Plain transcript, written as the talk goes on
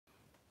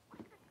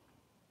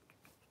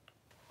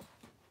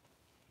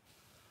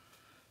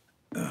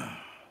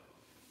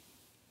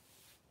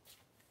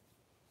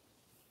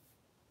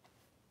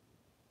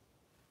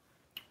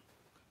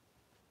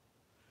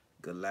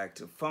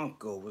Galactic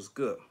Funko was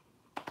good.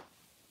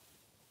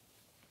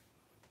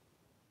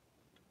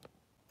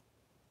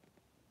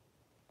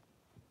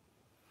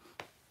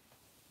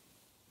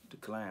 The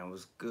Clan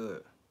was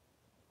good.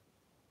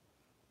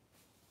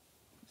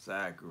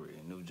 Zachary,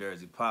 New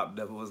Jersey Pop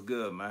Devil was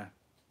good, man.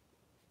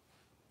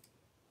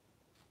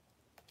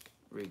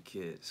 Rick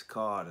Kids,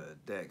 Carter,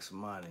 Dex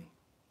Money.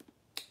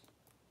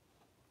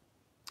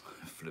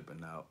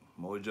 Flipping out.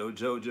 Mojo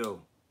Jojo.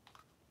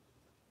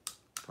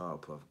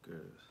 Powerpuff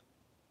Girls.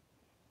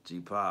 G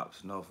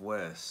Pops,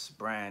 Northwest,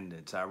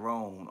 Brandon,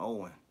 Tyrone,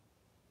 Owen.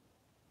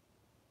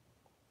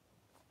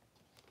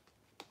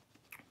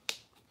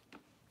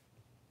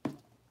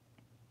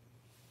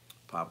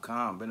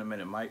 Popcorn, been a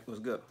minute, Mike. What's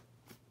good?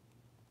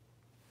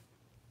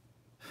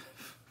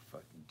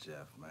 Fucking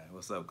Jeff, man.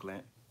 What's up,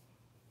 Clint?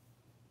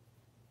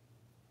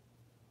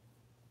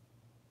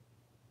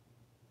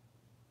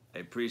 I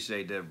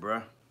appreciate that,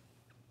 bruh.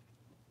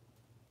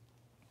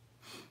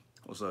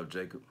 What's up,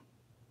 Jacob?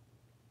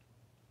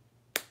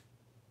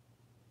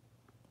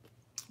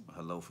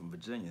 Hello from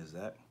Virginia,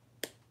 Zach.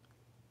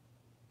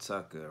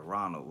 Tucker,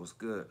 Ronald, what's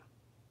good?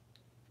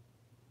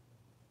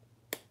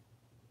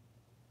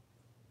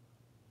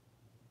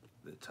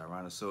 The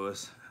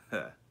Tyrannosaurus.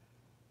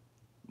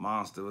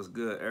 Monster, what's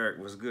good? Eric,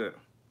 what's good?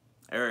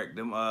 Eric,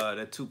 them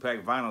that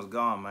 2-pack vinyl's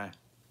gone, man.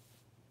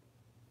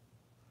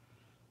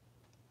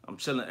 I'm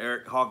chilling,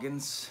 Eric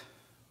Hawkins.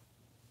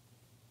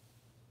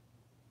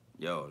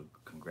 Yo,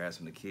 congrats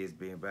on the kids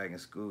being back in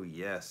school.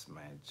 Yes,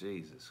 man.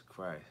 Jesus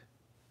Christ.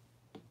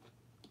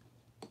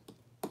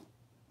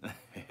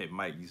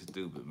 Mike, you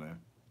stupid, man.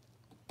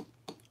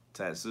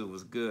 Tatsu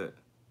was good.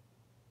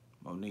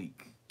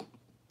 Monique.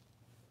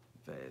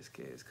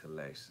 Vasquez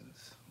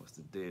Collections. What's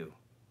the deal?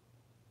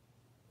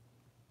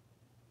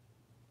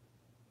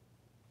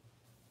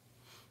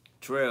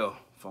 Trail,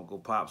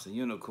 Funko Pops and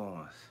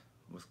Unicorns.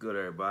 What's good,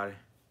 everybody?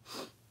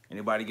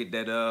 Anybody get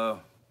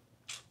that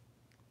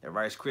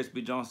Rice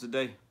Krispie Jones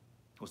today?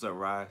 What's up,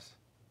 Rise?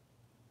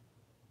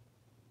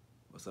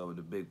 What's up with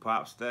the big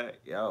pop stack?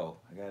 Yo,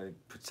 I gotta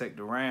protect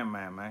the Ram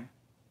man.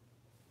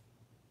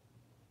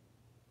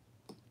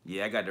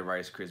 Yeah, I got the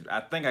Rice Krispies.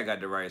 I think I got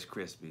the Rice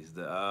Krispies.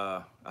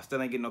 I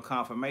still ain't getting no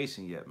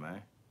confirmation yet,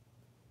 man.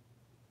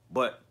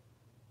 But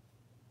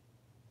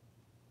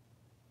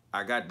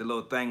I got the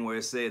little thing where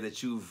it said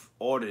that you've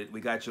ordered, we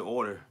got your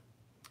order,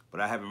 but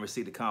I haven't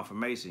received the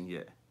confirmation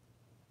yet.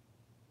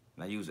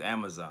 And I use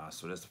Amazon,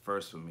 so that's the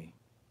first for me.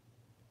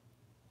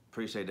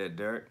 Appreciate that,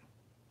 Derek.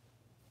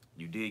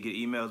 You did get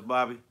emails,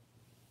 Bobby?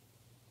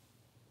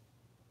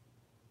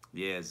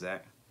 Yeah,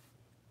 Zach.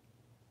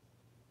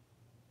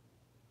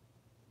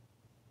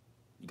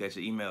 You got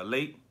your email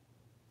late?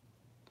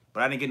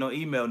 But I didn't get no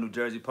email, New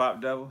Jersey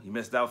Pop Devil. You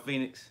missed out,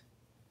 Phoenix?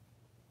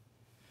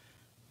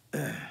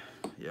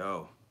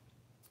 Yo,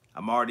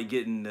 I'm already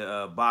getting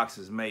the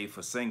boxes made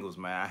for singles,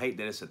 man. I hate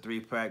that it's a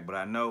 3-pack, but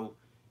I know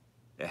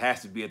it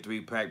has to be a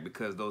 3-pack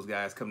because those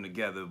guys come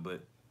together, but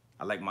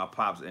I like my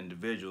Pops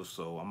individuals,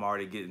 so I'm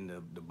already getting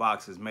the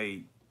boxes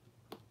made.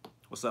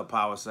 What's up,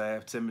 Power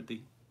Sav?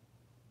 Timothy?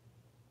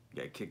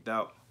 Got kicked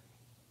out.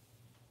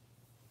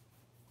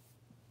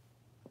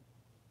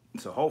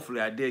 So hopefully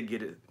I did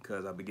get it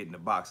because I'll be getting the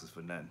boxes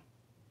for nothing.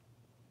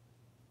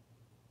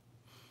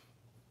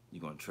 You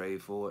gonna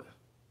trade for it?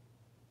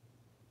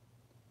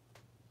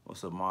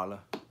 What's up, Marla?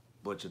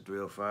 Butcher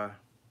 305.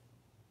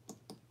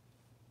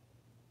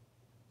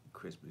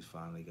 Crispy's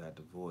finally got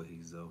the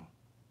Voorhees though.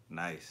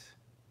 Nice.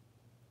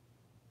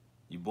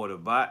 You bought a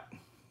bot?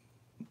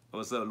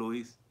 What's up,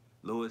 Luis?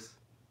 Lewis?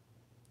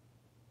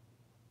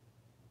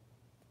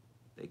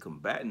 They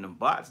combating them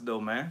bots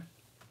though, man.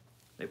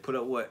 They put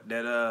up what?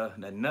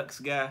 That Nux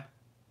guy?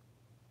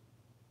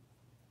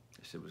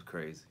 That shit was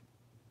crazy.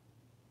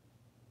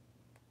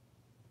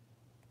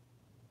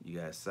 You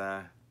got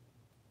Psy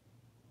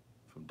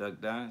from Duck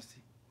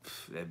Dynasty?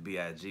 That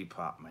B.I.G.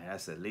 pop, man.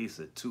 That's at least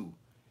a 2.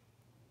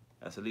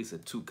 That's at least a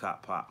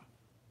 2-cop pop.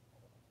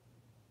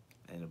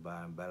 And the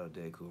buying Battle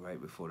Deku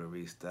right before the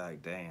restock.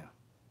 Damn.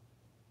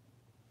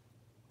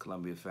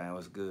 Columbia fan,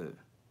 what's good?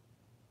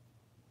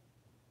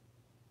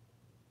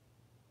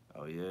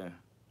 Oh, yeah.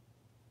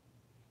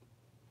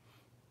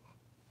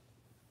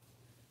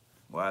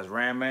 Why is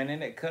Ram Man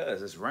in it?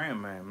 Cuz it's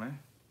Ram Man, man.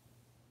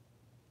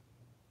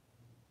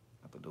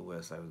 I thought the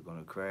website was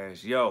gonna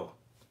crash. Yo,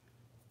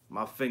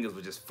 my fingers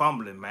were just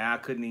fumbling, man. I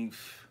couldn't even.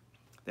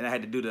 Then I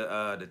had to do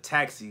the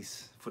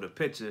taxis for the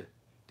picture,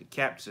 to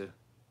capture.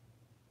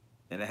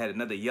 And I had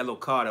another yellow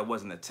car that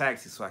wasn't a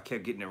taxi, so I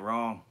kept getting it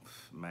wrong.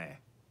 Man.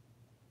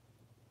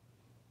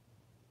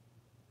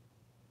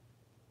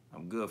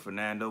 I'm good,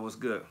 Fernando. What's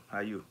good? How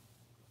you?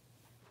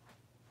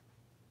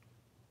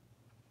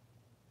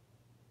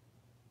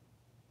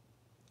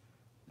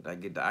 Did I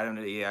get the item?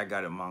 Yeah, I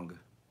got it, manga.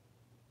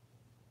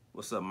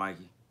 What's up,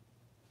 Mikey?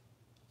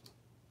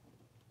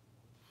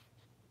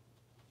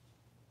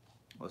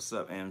 What's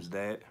up, M's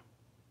dad?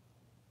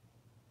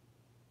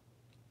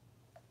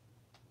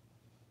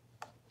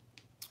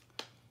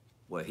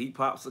 What, heat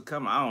pops are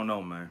coming? I don't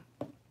know, man.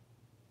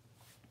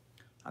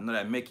 I know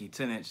that Mickey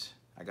 10-inch,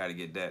 I gotta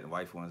get that. The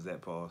wife wants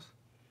that. Pause.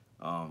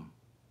 Um,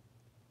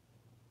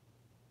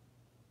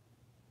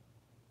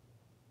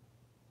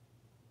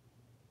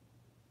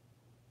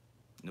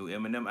 New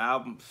Eminem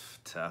album,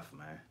 tough,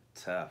 man,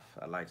 tough.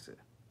 I liked it.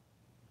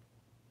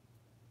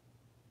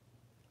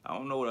 I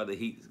don't know what other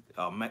heat.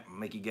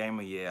 Mickey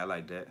Gamer, yeah, I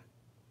like that.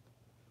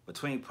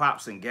 Between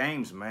pops and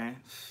games, man.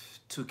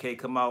 2K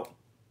come out.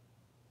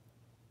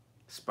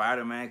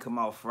 Spider-Man come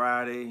out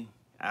Friday.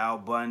 Al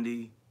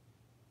Bundy.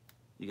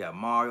 You got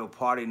Mario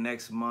Party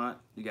next month.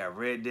 You got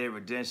Red Dead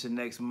Redemption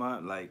next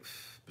month. Like,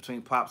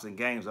 between pops and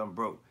games, I'm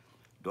broke.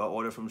 Do I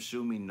order from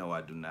Shoe Me? No,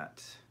 I do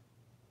not.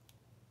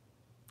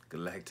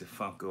 Galactic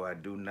Funko, I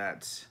do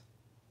not.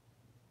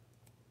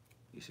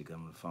 You should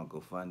come to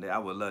Funko Fun Day. I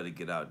would love to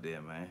get out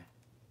there, man.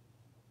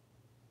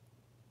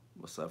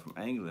 What's up from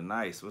England?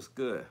 Nice. What's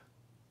good?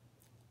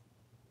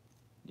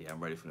 Yeah, I'm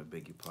ready for the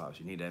Biggie Pops.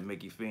 You need that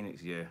Mickey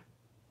Phoenix? Yeah.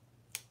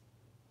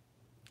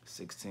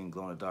 16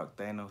 glow-in-the-dark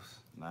Thanos?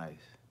 Nice.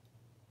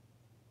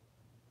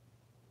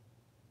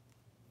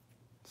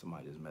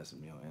 Somebody just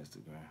messaged me on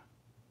Instagram.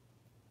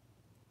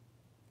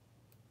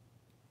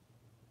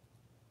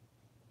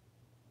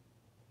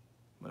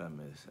 What I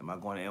miss? Am I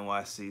going to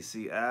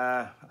NYCC?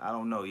 I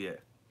don't know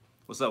yet.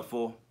 What's up,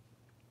 fool?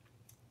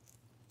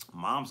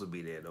 Moms will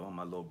be there, though.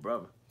 My little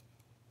brother.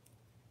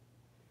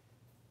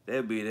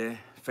 They'll be there.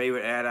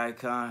 Favorite ad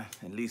icon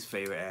and least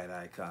favorite ad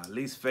icon.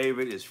 Least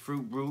favorite is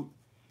Fruit Brute.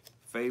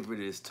 Favorite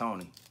is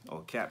Tony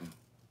or Captain.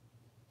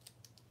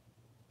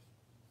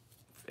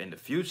 In the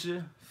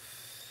future,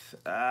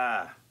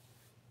 I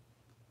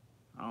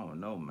don't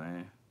know,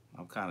 man.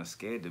 I'm kind of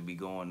scared to be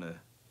going to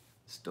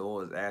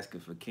stores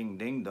asking for King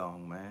Ding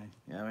Dong, man.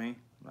 You know what I mean?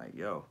 Like,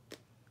 yo,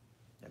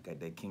 y'all got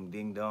that King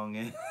Ding Dong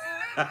in?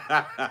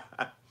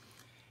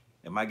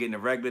 Am I getting a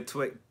regular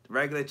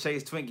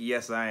Chase Twinkie?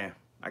 Yes, I am.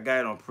 I got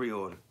it on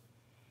pre-order.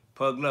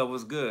 Pug Love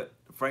was good.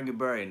 Frankie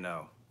Berry,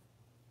 no.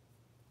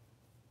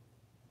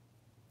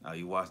 Oh,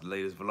 you watched the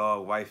latest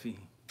vlog, wifey?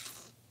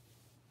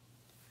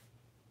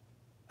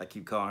 I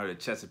keep calling her the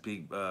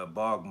Chesapeake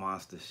Bog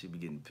Monster. She be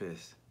getting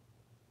pissed.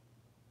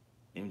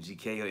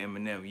 MGK or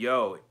Eminem?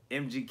 Yo,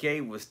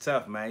 MGK was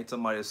tough, man. He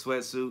talking about his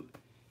sweatsuit.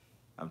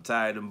 I'm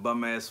tired of them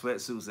bum-ass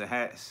sweatsuits and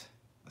hats.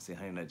 I see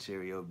Honey Nut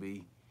Cheerio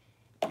B.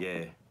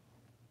 Yeah.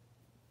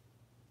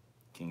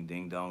 King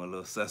Ding Dong, a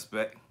little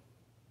suspect.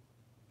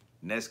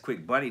 Next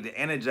quick bunny. The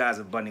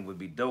Energizer Bunny would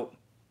be dope.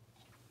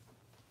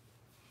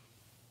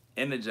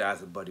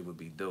 Energizer Bunny would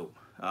be dope.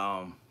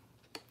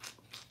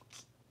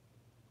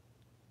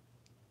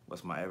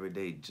 What's my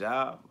everyday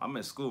job? I'm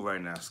in school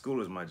right now. School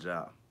is my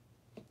job.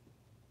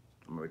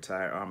 I'm a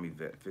retired Army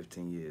vet,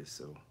 15 years,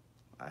 so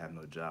I have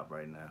no job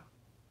right now.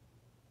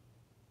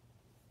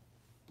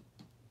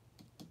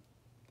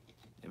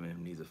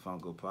 Eminem needs a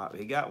Funko Pop.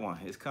 He got one.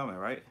 It's coming,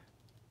 right?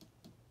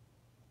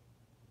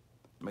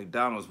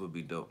 McDonald's would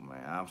be dope,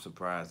 man. I'm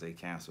surprised they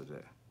canceled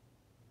that.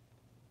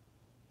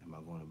 Am I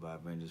going to buy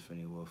Avengers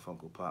Infinity War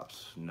Funko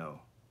Pops? No.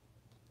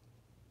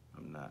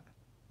 I'm not.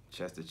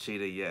 Chester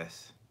Cheetah,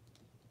 yes.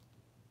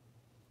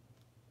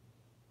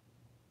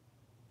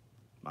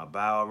 My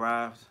bow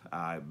arrived?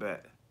 I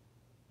bet.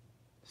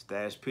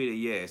 Stash Peter,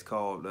 yeah, it's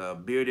called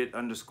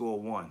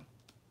Bearded_1.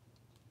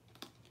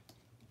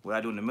 What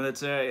I do in the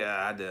military?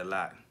 I did a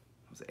lot.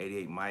 I was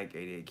 88 Mike,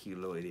 88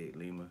 Kilo, 88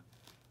 Lima.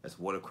 That's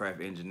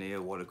watercraft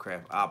engineer,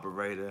 watercraft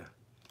operator,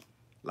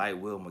 light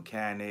wheel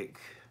mechanic.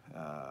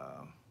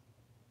 I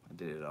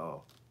did it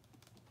all.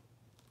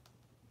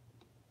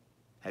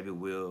 Heavy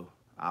wheel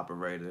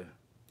operator,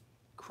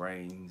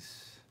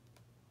 cranes,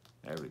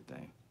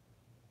 everything.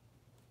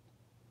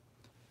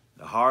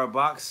 The horror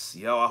box,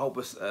 yo, I hope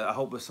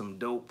it's some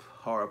dope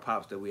horror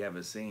pops that we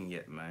haven't seen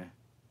yet, man.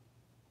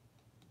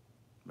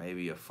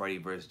 Maybe a Freddy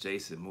vs.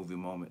 Jason movie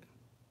moment.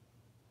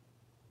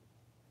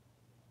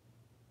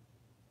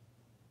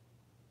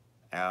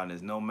 Al in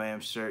his No Ma'am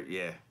shirt,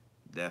 yeah,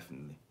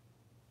 definitely.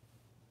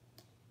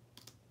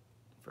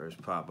 First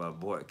pop I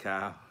bought,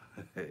 Kyle.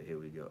 Here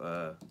we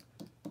go.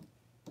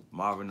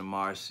 Marvin the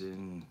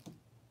Martian,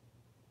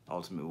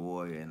 Ultimate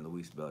Warrior, and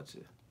Luis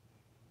Belcher.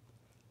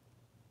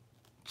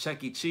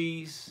 Chuck E.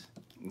 Cheese,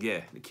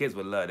 yeah, the kids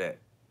would love that.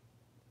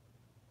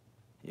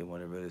 You're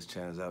one of the realest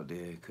channels out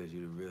there because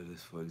you're the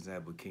realest. For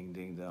example, King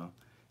Ding Dong.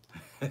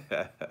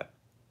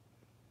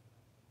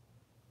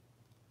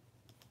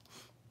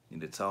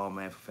 Need the tall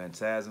man for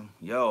Phantasm.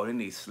 Yo, they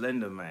need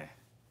Slender Man.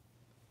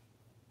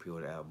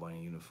 Pre-order Al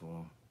Bunny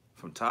uniform.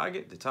 From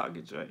Target, the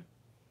Target joint.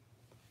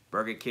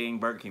 Burger King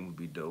would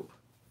be dope.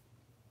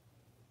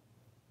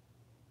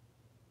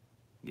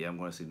 Yeah, I'm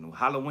gonna see new.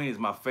 Halloween is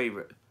my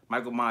favorite.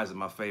 Michael Myers is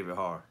my favorite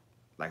horror.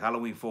 Like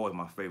Halloween 4 is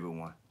my favorite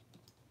one.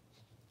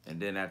 And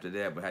then after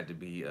that would have to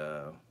be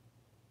I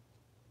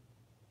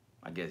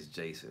guess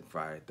Jason,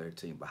 Friday the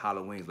 13th. But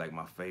Halloween's like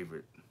my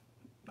favorite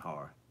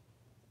horror.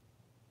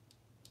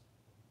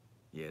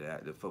 Yeah,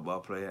 the football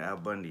player, Al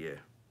Bundy, yeah.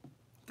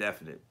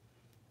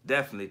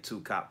 Definitely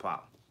 2-Cop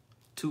Pop.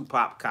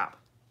 2-Pop Cop.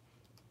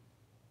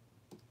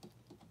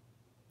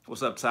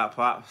 What's up, Top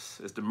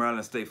Pops? It's the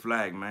Maryland State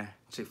flag, man.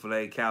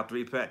 Chick-fil-A Cal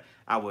 3-pack.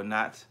 I would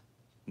not.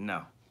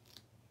 No.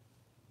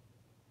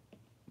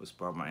 What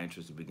sparked my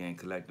interest to begin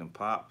collecting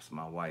Pops?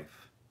 My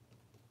wife.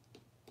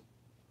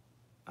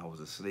 I was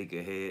a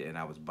sneakerhead and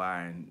I was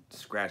buying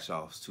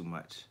scratch-offs too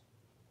much.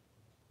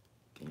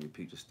 Can you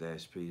repeat the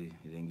stash, Petey?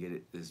 You didn't get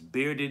it? It's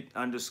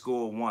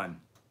bearded_1.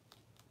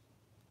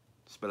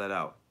 Spell it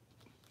out.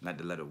 Not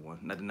the letter 1,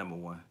 not the number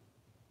 1.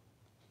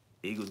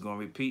 Eagles gonna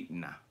repeat?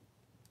 Nah.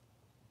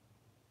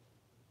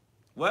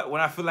 What? When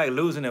I feel like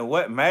losing in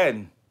what?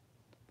 Madden?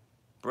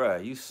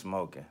 Bruh, you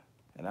smoking.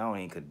 And I don't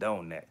even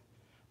condone that.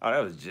 Oh,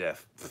 that was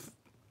Jeff.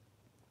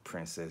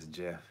 Princess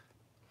Jeff.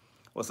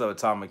 What's up,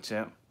 Atomic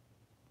Champ?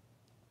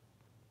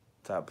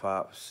 Top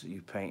Pops.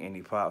 You paint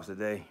any Pops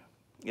today?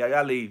 Yeah,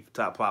 y'all leave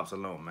Top Pops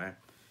alone, man.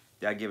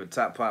 Y'all give it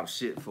Top Pops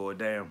shit for a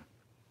damn.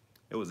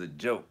 It was a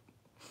joke.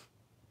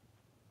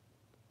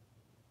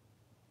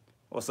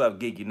 What's up,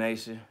 Geeky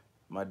Nation?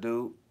 My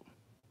dude.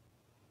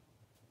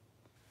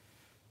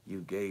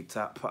 You gave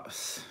Top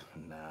Pops.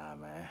 Nah,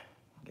 man.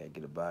 Gotta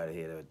get up out of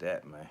here with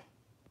that, man.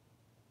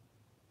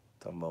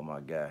 Talking about my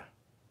guy.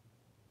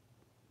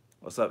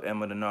 What's up,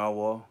 Emma the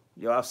Narwhal?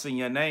 Yo, I've seen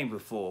your name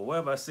before. Where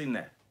have I seen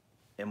that?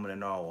 Emma the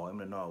Narwhal,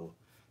 Emma the Narwhal.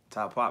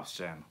 Top Pops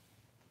channel.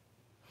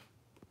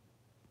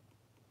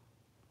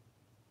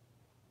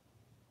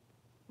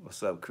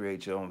 What's up,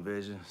 Create Your Own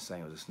Vision?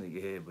 Same as a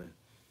sneakerhead, but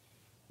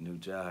new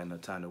job, had no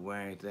time to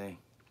wear anything.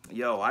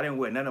 Yo, I didn't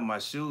wear none of my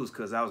shoes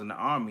because I was in the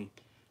Army.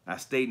 I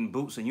stayed in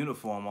boots and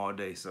uniform all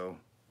day, so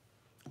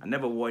I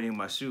never wore any of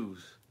my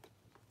shoes.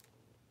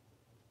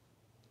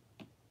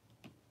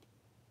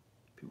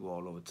 People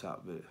all over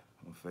top of it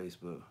on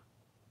Facebook.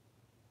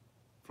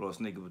 Floor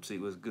Sneaker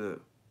Boutique, what's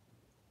good?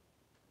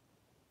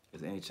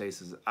 Is there any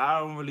chases? I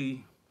don't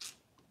really,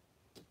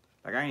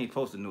 like, I ain't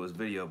posted the newest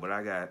video, but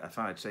I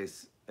found a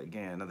chase,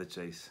 again, another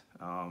chase.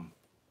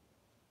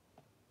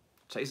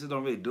 Chases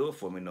don't really do it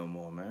for me no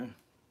more, man.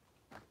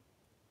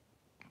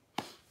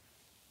 I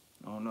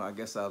don't know, I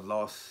guess I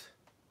lost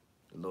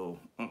the little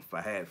oomph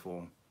I had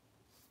for them.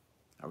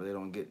 I really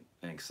don't get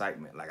an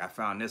excitement. Like, I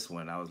found this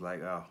one, I was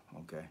like, oh,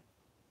 okay.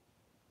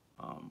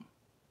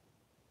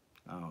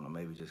 I don't know,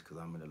 maybe just because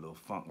I'm in a little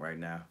funk right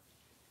now.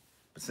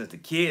 But since the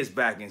kid's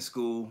back in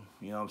school,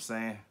 you know what I'm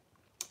saying?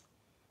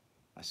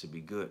 I should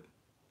be good.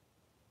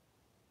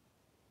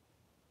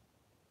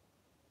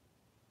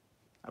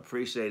 I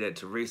appreciate that,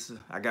 Teresa.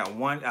 I got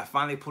one. I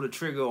finally put a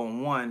trigger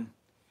on one.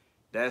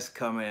 That's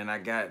coming, and I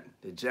got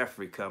the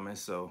Jeffrey coming,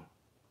 so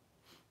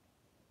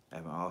I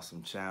have an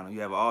awesome channel.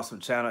 You have an awesome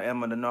channel,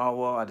 Emma the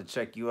Narwhal. I had to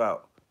check you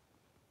out.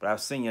 But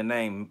I've seen your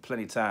name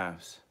plenty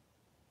times.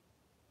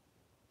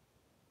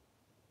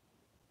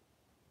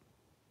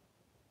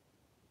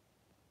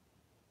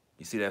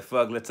 You see that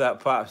Fugler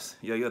Top Pops?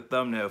 Yo, your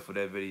thumbnail for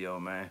that video,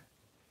 man.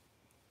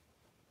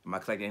 Am I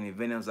collecting any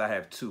Venoms? I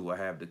have two. I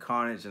have the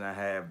Carnage and I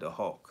have the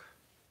Hulk.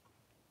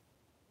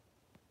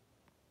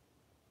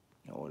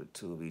 I ordered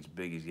two of each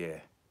biggies,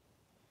 yeah.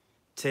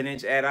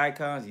 10-inch ad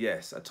icons?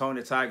 Yes. A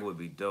Tony Tiger would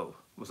be dope.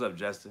 What's up,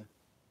 Justin?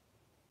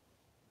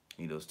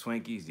 Need those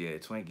Twinkies? Yeah,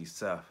 Twinkies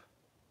tough.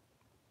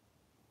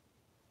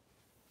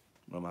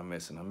 What am I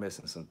missing? I'm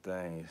missing some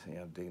things.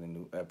 Yeah, I'm digging a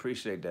new. I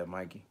appreciate that,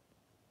 Mikey.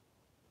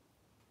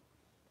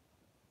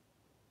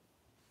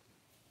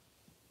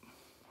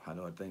 I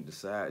don't think the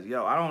size.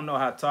 Yo, I don't know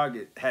how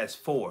Target has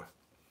 4.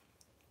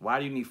 Why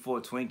do you need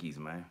 4 Twinkies,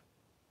 man?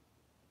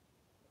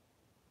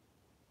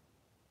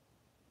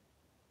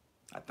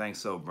 I think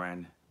so,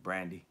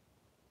 Brandy.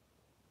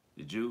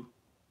 Did you?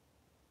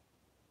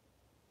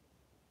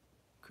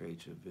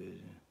 Create your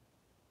vision.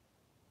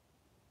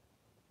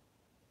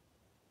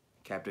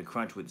 Captain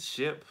Crunch with the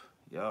ship.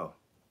 Yo.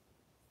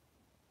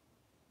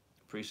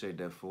 Appreciate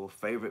that, fool.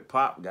 Favorite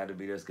Pop? Got to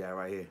be this guy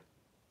right here.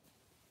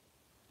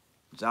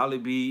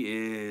 Jollibee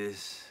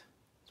is,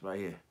 it's right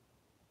here.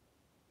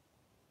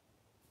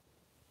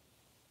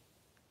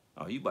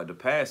 Oh, you about to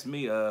pass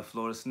me,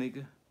 Florida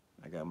Sneaker.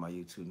 I got my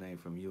YouTube name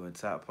from you and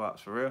Top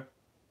Pops, for real.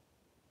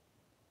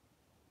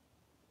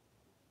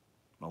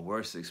 My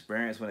worst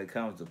experience when it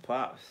comes to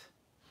Pops,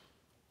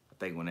 I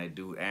think when that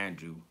dude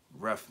Andrew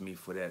roughed me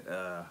for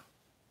that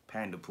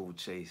panda pool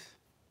chase.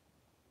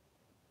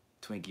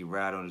 Twinkie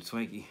ride on the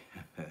Twinkie.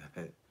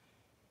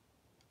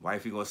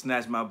 Wifey gonna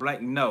snatch my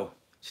blanket? No.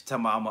 She tell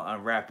me I'm gonna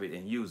unwrap it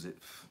and use it.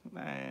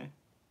 Man,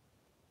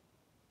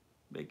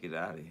 make it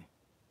out of here.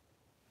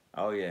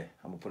 Oh yeah,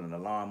 I'm gonna put an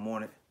alarm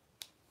on it.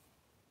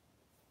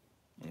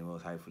 Anyone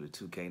else hyped for the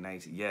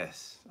 2K19?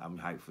 Yes, I'm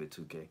hyped for the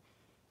 2K.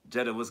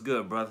 Jetta, what's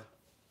good, brother?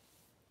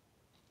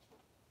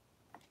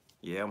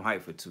 Yeah, I'm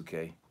hyped for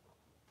 2K.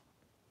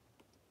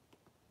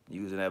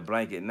 Using that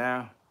blanket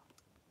now.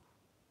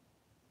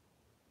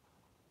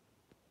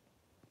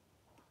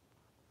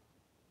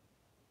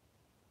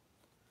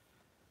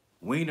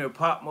 Wiener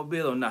Pop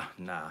Mobile?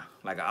 Nah.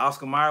 Like an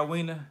Oscar Mayer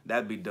wiener?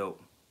 That'd be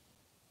dope.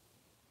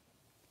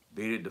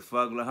 Beat it, the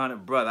Fugler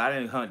hunted. Brother, I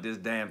didn't hunt this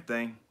damn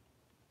thing.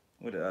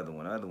 Where the other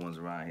one? The other one's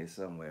around here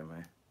somewhere,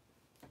 man.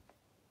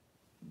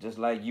 Just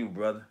like you,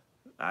 brother.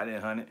 I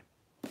didn't hunt it.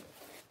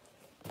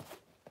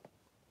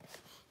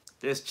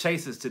 There's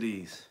chasers to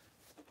these.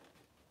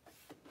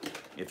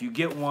 If you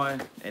get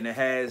one and it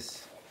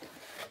has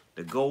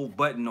the gold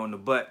button on the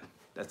butt,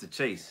 that's the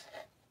chase.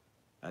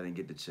 I didn't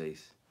get the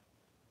chase.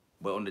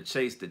 But on the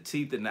chase, the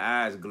teeth and the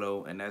eyes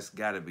glow, and that's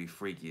gotta be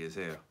freaky as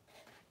hell.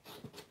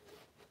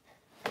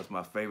 What's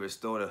my favorite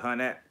store to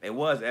hunt at? It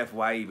was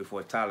FYE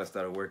before Tyler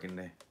started working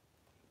there.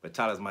 But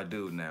Tyler's my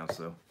dude now,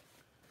 so.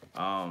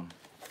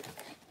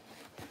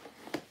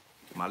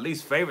 My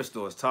least favorite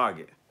store is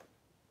Target.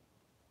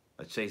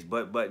 A chase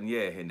butt button,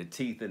 yeah, and the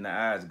teeth and the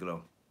eyes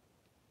glow.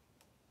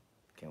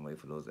 Can't wait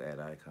for those ad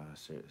icon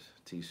shirts.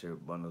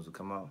 T-shirt bundles to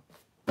come out.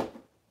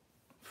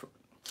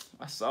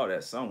 I saw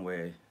that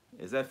somewhere.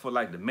 Is that for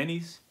like the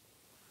minis?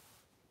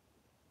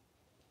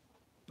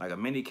 Like a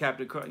mini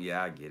Captain Crunch?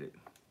 Yeah, I get it.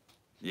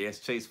 Yeah, it's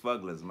Chase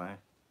Fugglers, man.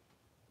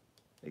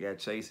 They got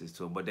chases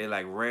too, but they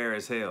like rare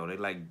as hell. They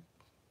like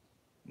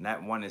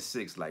not 1 in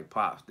 6 like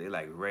Pops. They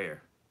like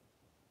rare.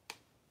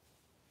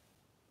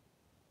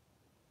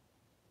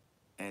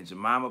 And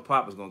Jemima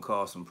Pop is gonna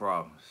cause some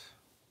problems.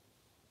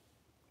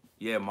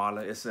 Yeah,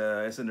 Marla,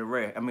 it's in the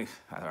rare. I mean,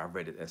 I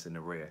read it. That's in the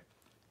rare.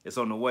 It's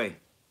on the way.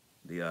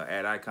 The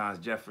ad icons,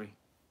 Jeffrey.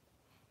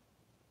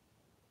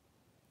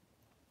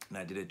 And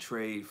I did a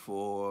trade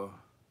for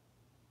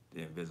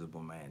the Invisible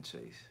Man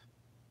chase.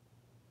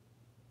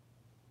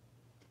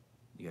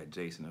 You got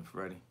Jason and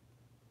Freddie.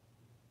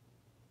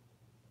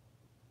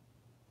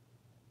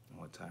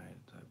 What time?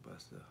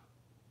 Buster.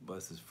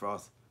 Buster's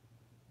Frost.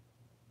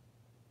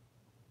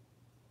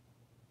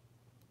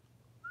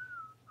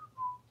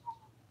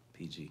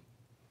 PG.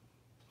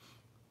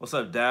 What's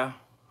up, Dow?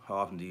 How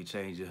often do you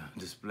change your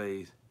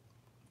displays?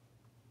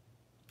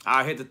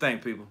 I hit the thing,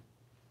 people.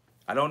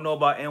 I don't know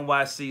about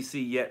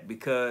NYCC yet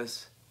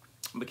because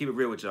I'm gonna keep it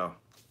real with y'all.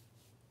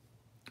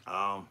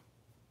 I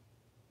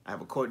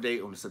have a court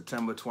date on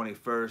September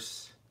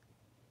 21st,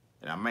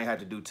 and I may have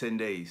to do 10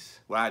 days.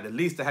 Well, the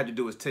least I have to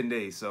do is 10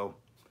 days. So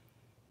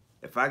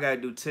if I gotta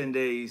do 10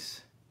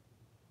 days,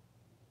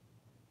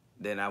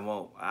 then I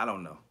won't. I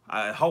don't know.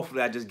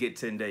 Hopefully I just get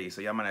 10 days,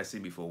 so y'all might not see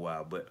me for a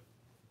while. But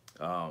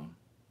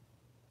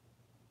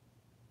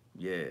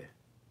yeah.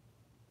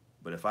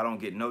 But if I don't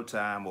get no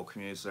time or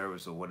community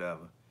service or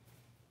whatever,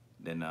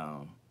 then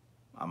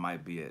I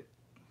might be at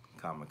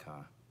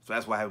Comic-Con. So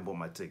that's why I haven't bought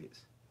my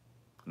tickets.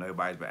 I know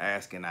everybody's been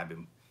asking. I've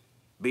been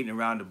beating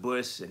around the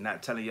bush and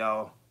not telling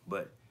y'all,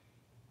 but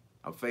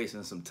I'm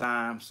facing some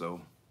time,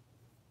 so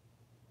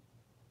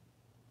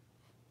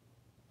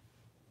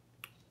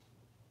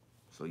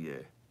yeah.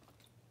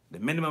 The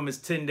minimum is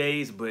 10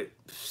 days, but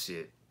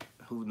shit,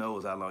 who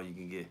knows how long you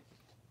can get.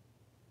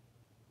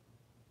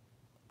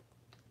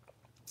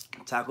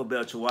 Taco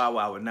Bell Chihuahua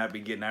I would not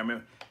be getting. I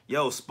remember,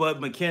 yo, Spud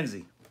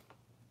McKenzie.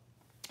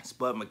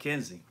 Spud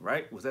McKenzie,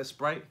 right? Was that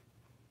Sprite?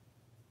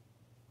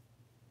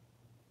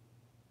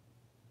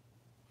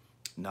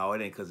 No,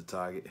 it ain't because of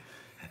Target.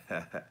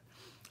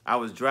 I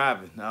was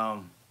driving.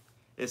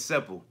 It's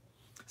simple.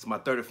 It's my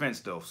third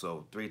offense, though,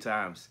 so 3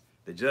 times.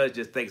 The judge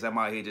just thinks I'm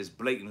out here just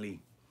blatantly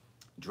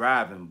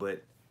driving,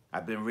 but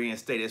I've been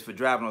reinstated. It's for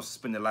driving on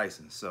suspended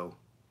license, so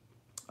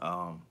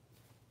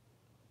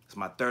it's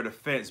my third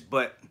offense,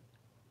 but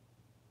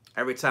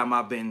every time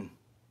I've been,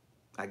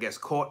 I guess,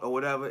 caught or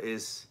whatever,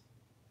 is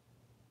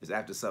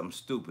after something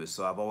stupid.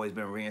 So I've always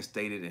been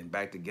reinstated and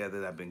back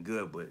together. I've been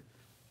good, but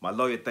my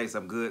lawyer thinks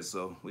I'm good,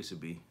 so we should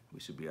be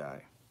all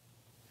right.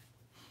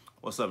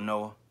 What's up,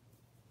 Noah?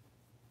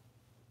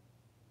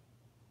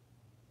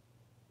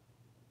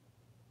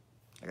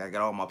 Like, I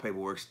got all my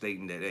paperwork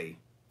stating that, hey,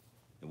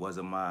 it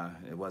wasn't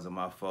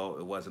my fault.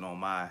 It wasn't on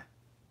my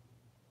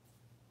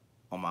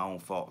own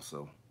fault.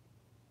 So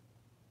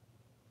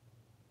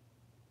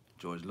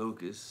George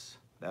Lucas,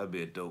 that would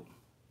be a dope.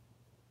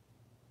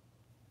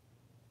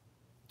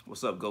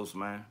 What's up, Ghost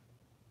Man?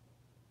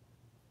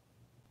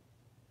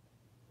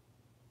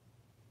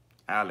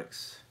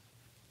 Alex.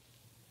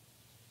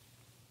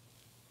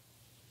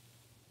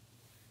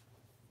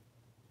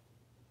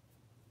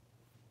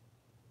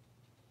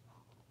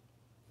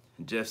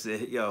 Jeff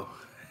said, yo,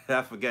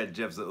 I forgot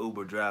Jeff's an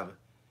Uber driver.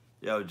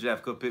 Yo,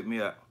 Jeff, come pick me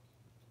up.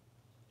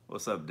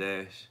 What's up,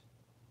 Dash?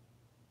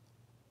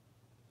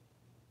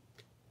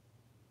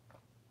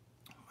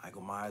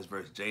 Michael Myers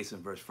versus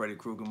Jason versus Freddy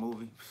Krueger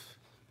movie.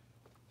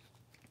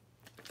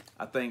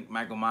 I think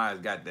Michael Myers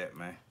got that,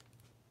 man.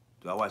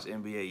 Do I watch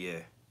NBA? Yeah.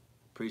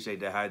 Appreciate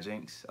that,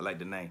 hijinks. I like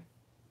the name.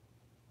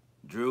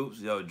 Droops,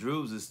 yo,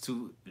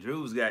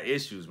 Droops got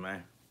issues,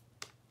 man.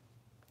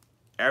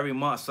 Every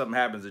month something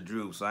happens to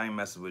Drew, so I ain't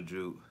messing with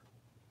Drew.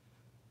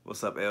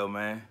 What's up, L,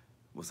 man?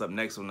 What's up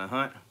next on the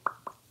hunt?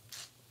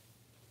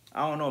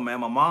 I don't know,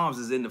 man. My mom's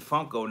is into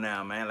Funko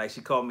now, man. Like,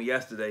 she called me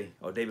yesterday,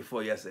 or day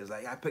before yesterday. It's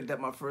like, I picked up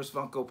my first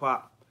Funko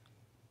Pop.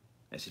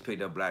 And she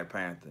picked up Black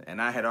Panther.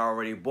 And I had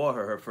already bought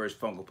her first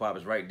Funko Pop.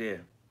 It's right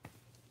there.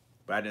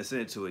 But I didn't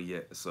send it to her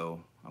yet,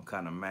 so I'm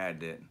kind of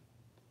mad that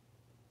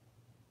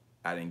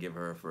I didn't give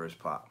her first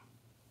pop.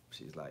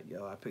 She's like,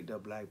 yo, I picked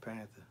up Black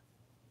Panther.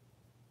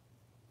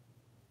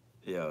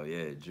 Yo,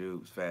 yeah,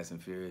 Drew, Fast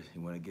and Furious.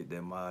 You want to get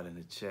that mod in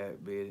the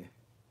chat, baby?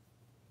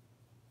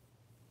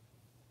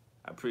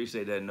 I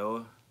appreciate that,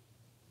 Noah.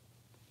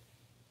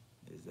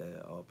 Is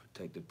that all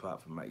protected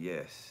pop from my,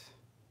 yes.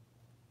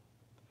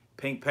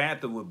 Pink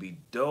Panther would be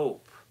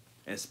dope.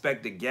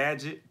 Inspector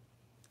Gadget.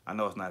 I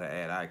know it's not an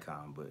ad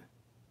icon, but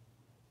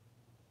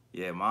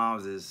yeah,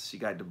 mom's she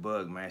got the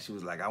bug, man. She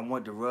was like, I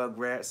want the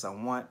Rugrats, I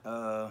want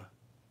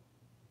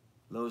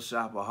Little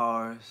Shop of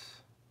Horrors.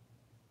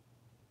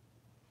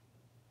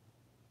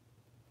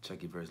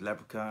 Chucky vs.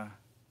 Leprechaun.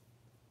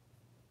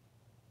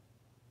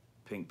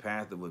 Pink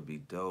Panther would be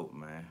dope,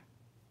 man.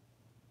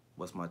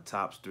 What's my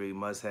top 3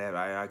 must-have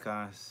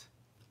icons?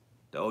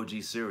 The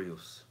OG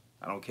cereals.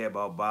 I don't care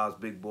about Bob's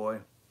Big Boy.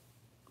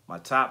 My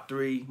top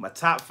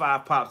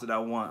 5 pops that I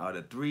want are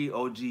the 3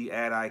 OG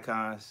ad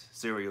icons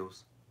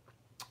cereals.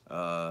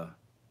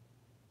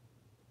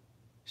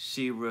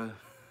 She-Ra,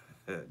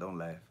 don't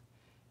laugh.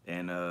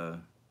 And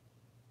dang,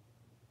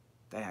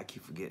 I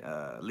keep forgetting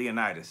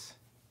Leonidas.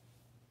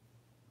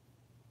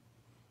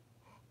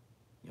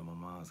 Yo, my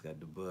mom's got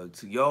the bug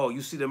too. Yo, you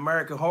see the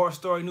American Horror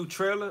Story new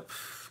trailer?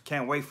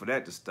 Can't wait for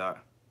that to start.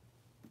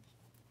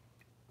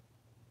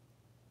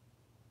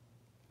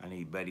 I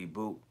need Betty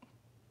Boop.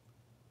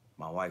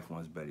 My wife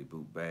wants Betty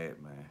Boop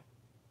bad, man.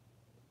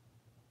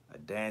 A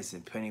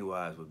dancing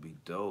Pennywise would be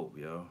dope,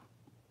 yo.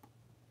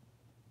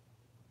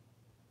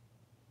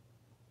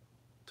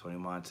 Tony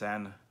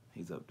Montana,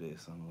 he's up there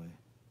somewhere.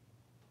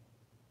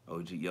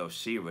 OG, yo,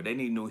 She-Ra. They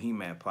need new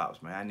He-Man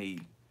pops, man. I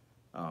need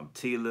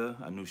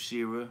Tila, a new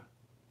She-Ra.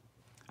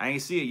 I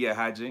ain't see it yet,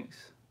 Hijinks.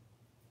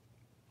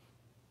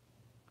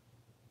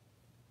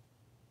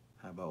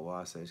 How about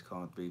Wasatch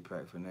calling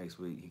 3-pack for next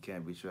week? He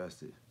can't be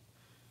trusted.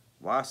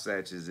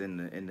 Wasatch is in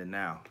the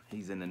now.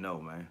 He's in the know,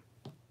 man.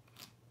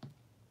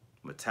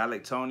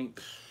 Metallic Tony?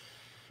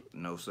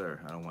 No, sir.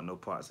 I don't want no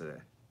parts of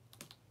that.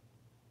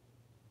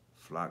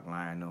 Flock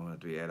Lion on the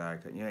 3 ad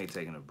icon. You ain't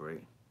taking a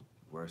break.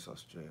 Worse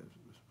Australia.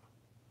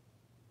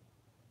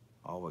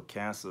 All were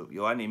canceled.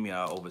 Yo, I need me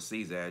an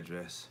overseas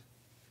address.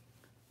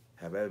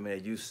 Have I ever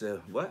made a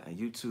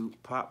YouTube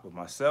pop with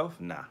myself?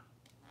 Nah.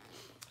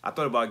 I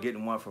thought about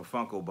getting one from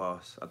Funko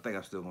Boss. I think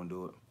I'm still gonna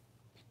do it.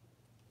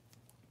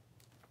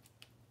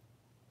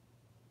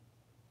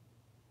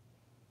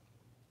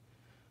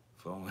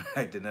 Phone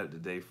acting up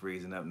today,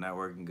 freezing up, not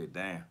working good.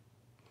 Damn.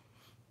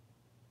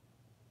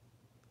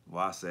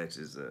 Wasatch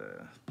is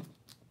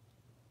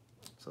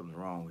something's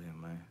wrong with him,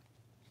 man.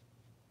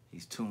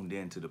 He's tuned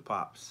in to the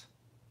pops.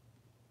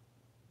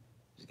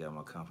 Just got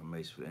my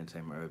confirmation for the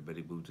Entertainment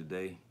Betty Boop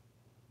today.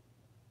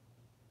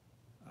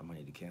 I might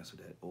need to cancel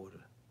that order.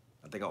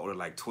 I think I ordered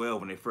like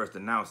 12 when they first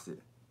announced it.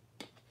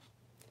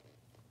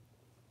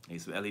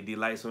 Need some LED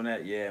lights on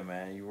that? Yeah,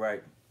 man, you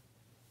right.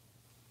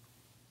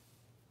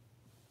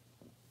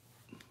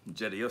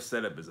 Jetta, your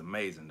setup is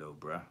amazing though,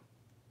 bruh.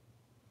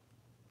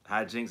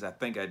 Hijinks, I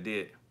think I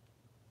did.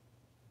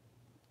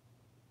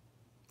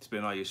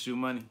 Spend all your shoe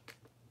money?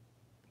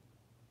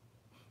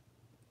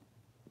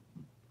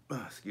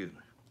 Excuse me.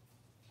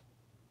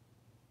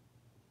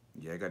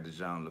 Yeah, I got the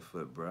Jean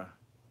Lafitte, bruh.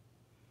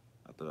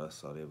 I thought I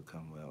saw they would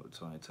come out with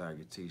Tony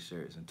Tiger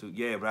t-shirts and 2.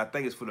 Yeah, but I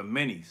think it's for the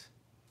minis.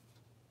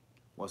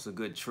 What's a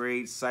good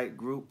trade site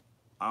group?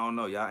 I don't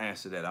know. Y'all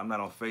answer that. I'm not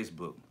on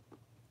Facebook.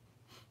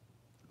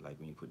 Like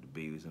when you put the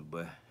B's in,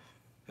 but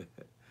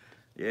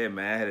yeah,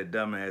 man, I had a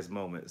dumbass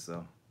moment,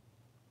 so.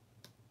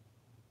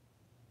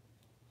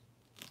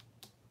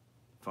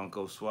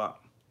 Funko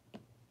swap.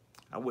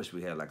 I wish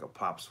we had like a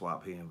pop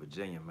swap here in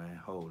Virginia, man.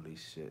 Holy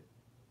shit.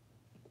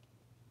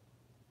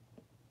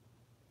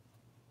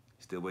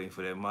 Still waiting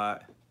for that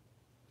mod?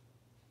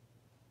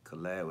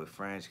 Collab with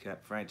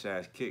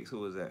Franchise Kicks.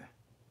 Who is that?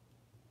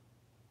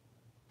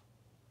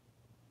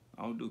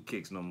 I don't do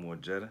kicks no more,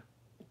 Jetta.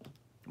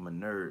 I'm a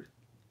nerd.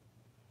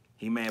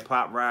 He-Man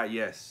Pop Ride?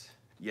 Yes.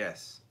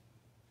 Yes.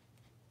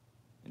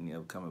 Any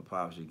upcoming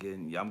pops you're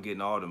getting? I'm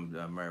getting all them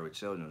Married with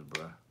Children,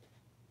 bro.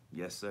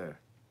 Yes, sir.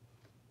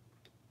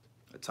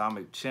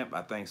 Atomic Chimp?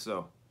 I think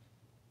so.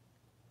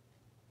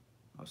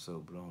 I'm so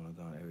blown. I'm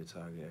going to every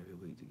Target every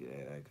week to get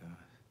ad icons.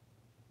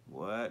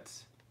 What?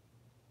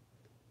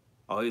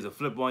 Oh, he's a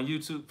flip on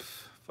YouTube?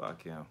 Pff,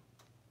 fuck him.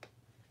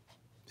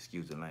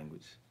 Excuse the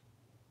language.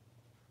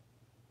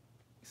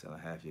 He's selling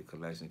half your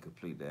collection,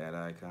 complete the ad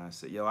icon.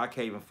 So, yo, I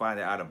can't even find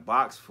it out of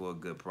box for a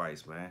good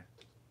price, man.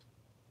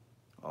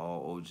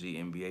 All OG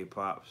NBA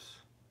pops.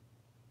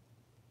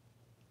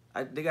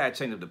 They gotta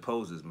change up the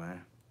poses,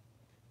 man.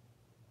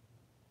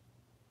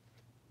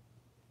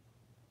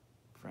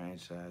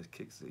 Franchise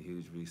Kicks a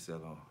huge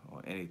resell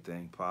on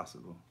anything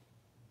possible.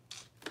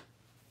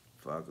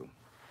 Fuck 'em.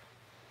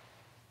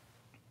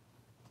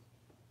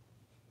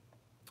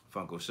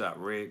 Funko Shop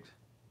rigged.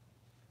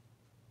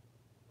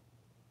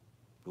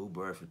 Boo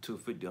Bird for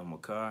 $250 on my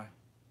car.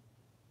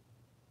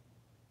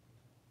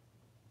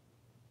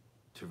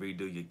 To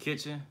redo your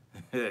kitchen.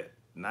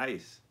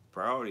 Nice.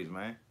 Priorities,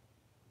 man.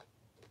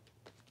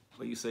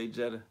 What you say,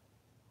 Jetta?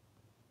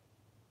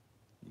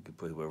 You can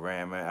put it with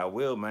Ram, man. I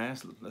will, man.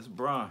 That's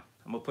Braun.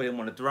 I'm gonna put him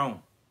on the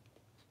throne.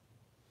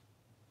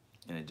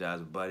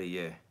 Energizer Buddy,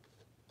 yeah.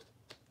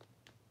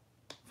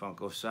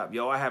 Funko Shop.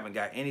 Yo, I haven't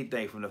got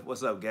anything from the...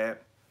 What's up, Gab?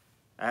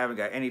 I haven't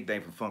got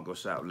anything from Funko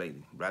Shop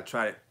lately, but I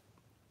tried it.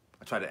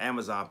 I tried the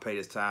Amazon Pay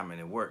this time and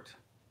it worked.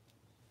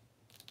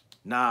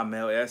 Nah,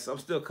 Mel S. I'm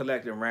still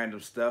collecting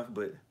random stuff,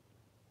 but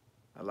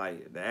I like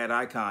it. The ad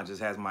icon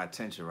just has my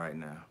attention right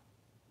now.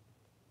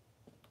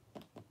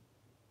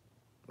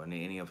 Do I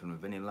need any of them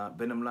from the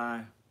Venom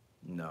line?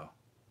 No.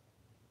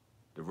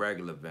 The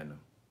regular Venom.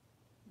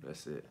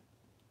 That's it.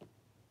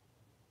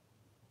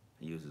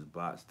 He uses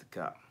bots to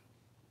cop.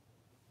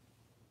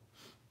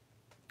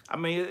 I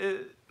mean,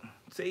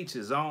 to each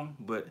his own,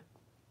 but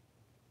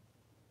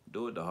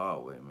do it the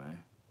hard way,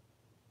 man.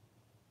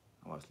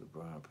 I watched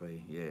LeBron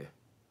play. Yeah,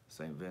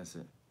 St.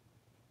 Vincent.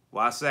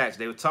 Wasatch,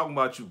 they were talking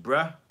about you,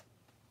 bruh.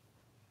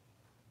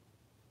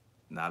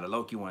 Nah, the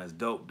Loki one is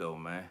dope, though,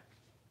 man.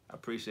 I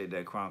appreciate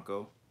that,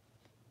 Kronko.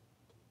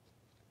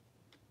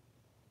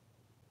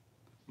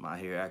 My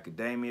Hero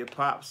Academia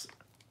Pops.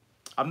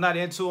 I'm not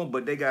into them,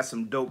 but they got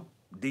some dope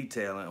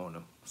detailing on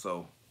them.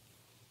 So,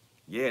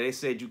 yeah, they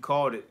said you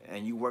called it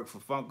and you work for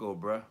Funko,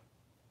 bruh.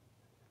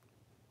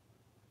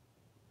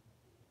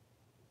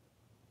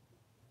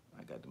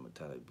 I got the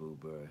metallic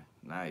blueberry.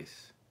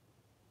 Nice.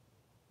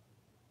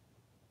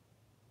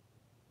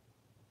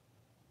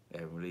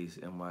 Ever release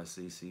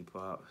NYCC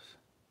Pops.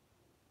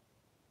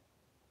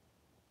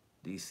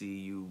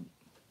 DCU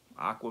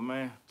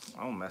Aquaman.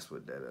 I don't mess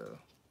with that. I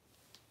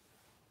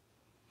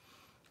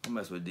don't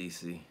mess with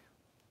DC.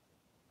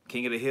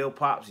 King of the Hill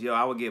Pops. Yo,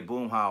 I would get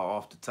Boomhauer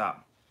off the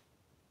top.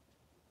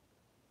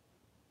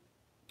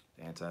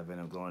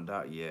 Anti-Venom glowing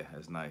dot. Yeah,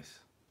 that's nice.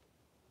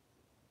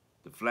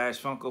 The Flash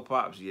Funko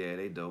Pops. Yeah,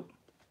 they dope.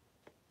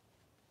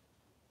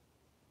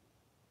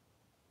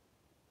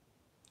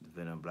 The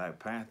Venom Black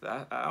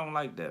Panther. I don't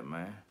like that,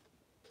 man.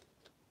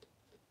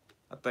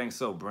 I think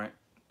so, Brent.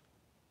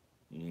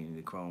 You need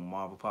the Chrome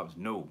Marvel Pops?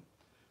 No.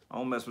 I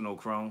don't mess with no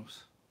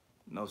Chromes.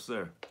 No,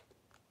 sir.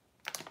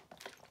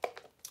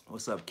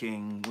 What's up,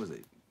 King? What is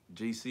it?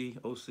 GC?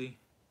 OC?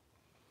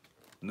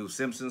 New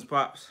Simpsons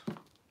Pops?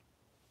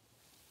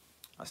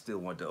 I still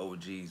want the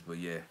OGs, but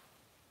yeah.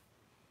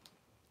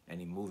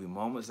 Any movie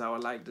moments I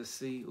would like to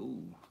see?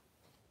 Ooh.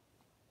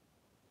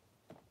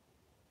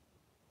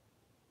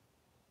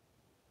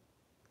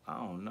 I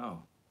don't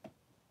know.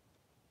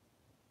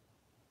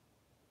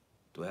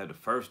 Do I have the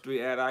first 3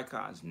 ad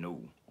icons?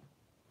 No.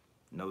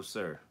 No,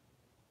 sir.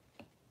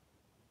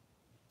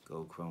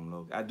 Go Chrome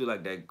logo. I do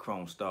like that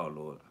Chrome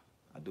Star-Lord.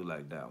 I do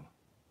like that one.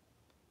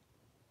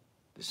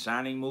 The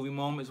Shining movie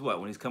moments, what?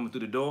 When he's coming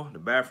through the door, the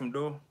bathroom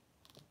door?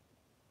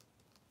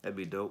 That'd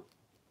be dope.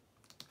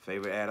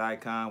 Favorite ad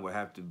icon would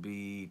have to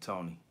be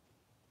Tony.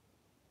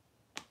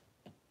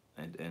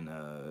 And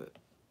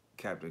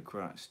Captain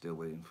Crunch, still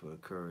waiting for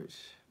Courage.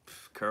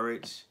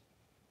 Courage.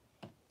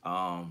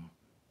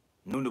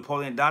 New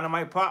Napoleon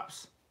Dynamite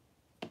Pops?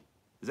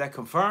 Is that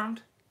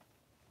confirmed?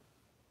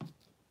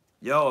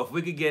 Yo, if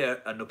we could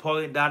get a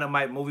Napoleon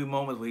Dynamite movie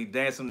moment where he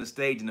danced on the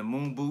stage in the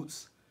moon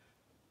boots,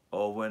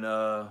 or when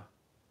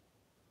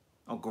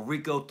Uncle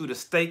Rico threw the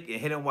steak and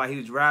hit him while he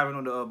was driving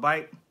on the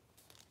bike.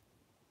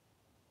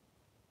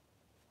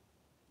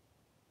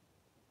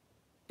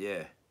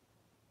 Yeah.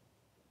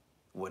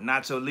 When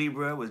Nacho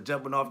Libre was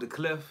jumping off the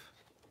cliff.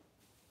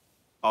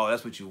 Oh,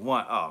 that's what you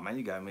want. Oh, man,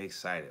 you got me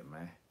excited,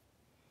 man.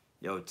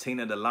 Yo,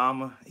 Tina the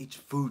Llama. Eat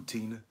your food,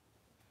 Tina.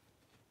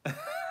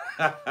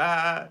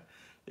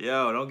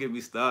 Yo, don't get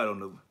me started on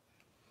the...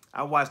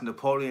 I watched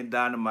Napoleon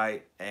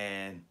Dynamite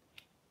and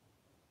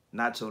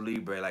Nacho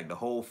Libre like the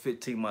whole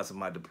 15 months of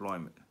my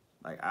deployment.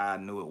 Like, I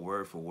knew it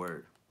word for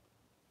word.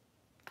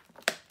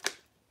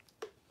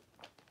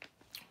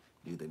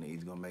 Do you think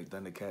he's gonna make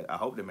Thundercat? I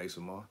hope they make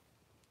some more.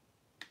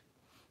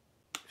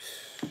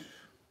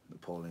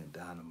 Napoleon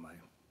Dynamite.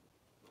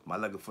 Am I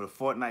looking for the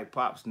Fortnite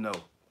Pops? No.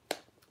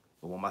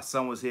 But when my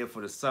son was here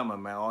for the summer,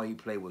 man, all he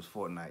played was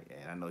Fortnite.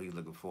 And I know he's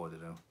looking forward to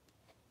them.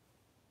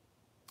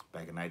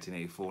 Back in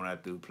 1984 when I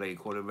played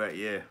quarterback,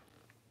 yeah.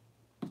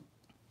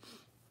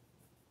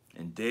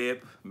 And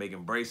Deb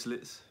making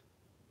bracelets.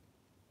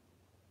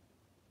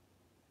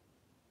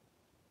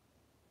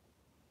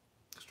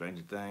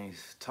 Stranger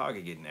Things.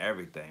 Target getting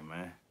everything,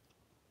 man.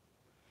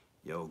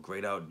 Yo,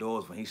 Great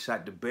Outdoors, when he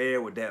shot the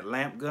bear with that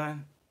lamp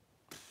gun.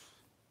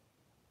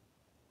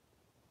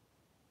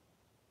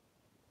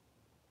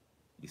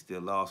 You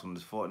still lost from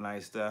this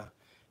Fortnite stuff.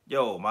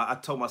 Yo, I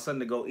told my son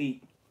to go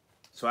eat.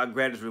 So I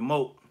grabbed his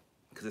remote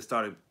because it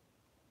started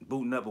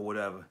booting up or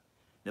whatever.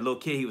 The little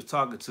kid he was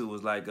talking to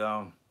was like,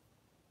 I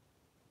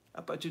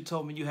thought you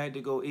told me you had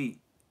to go eat.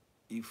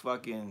 You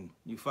fucking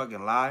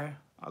liar.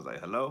 I was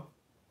like, hello?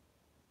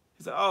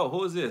 He said, oh,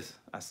 who is this?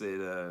 I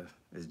said,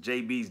 it's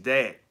JB's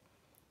dad.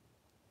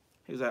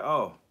 He was like,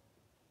 oh,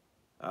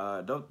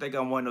 don't think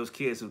I'm one of those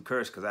kids who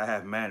curse because I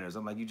have manners.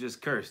 I'm like, you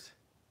just cursed.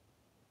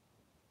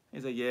 He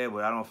said, yeah,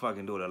 but I don't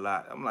fucking do it a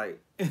lot. I'm like,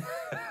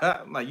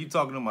 you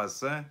talking to my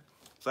son?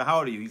 So how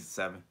old are you? He's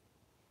 7.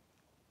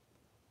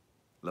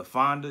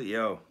 LaFonda,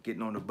 yo,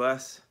 getting on the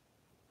bus.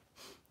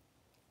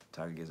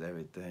 Target gets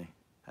everything.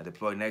 I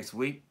deploy next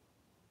week.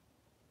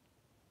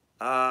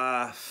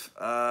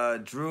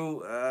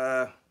 Drew,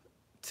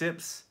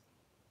 tips.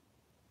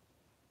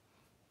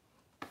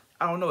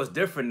 I don't know, it's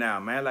different now,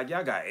 man. Like,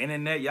 y'all got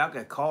internet, y'all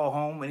can call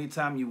home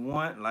anytime you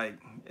want. Like,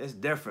 it's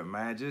different,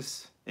 man.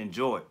 Just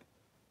enjoy it.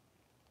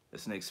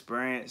 It's an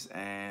experience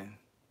and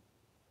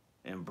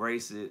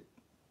embrace it.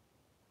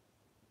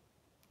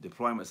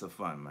 Deployments are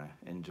fun, man.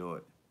 Enjoy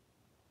it.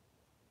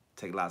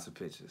 Take lots of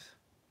pictures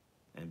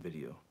and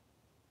video.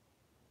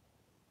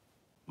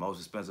 Most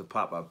expensive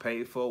pop I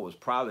paid for was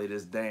probably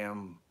this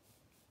damn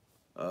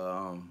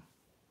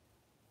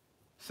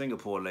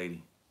Singapore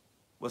lady.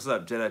 What's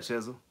up, Jedi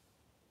Chisel?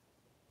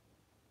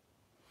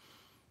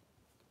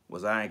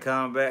 Was I in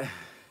combat?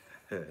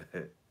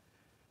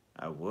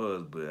 I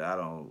was, but I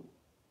don't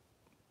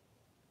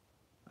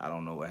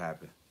know what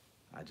happened.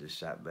 I just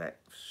shot back.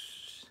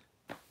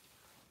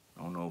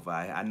 I don't know if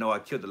I know I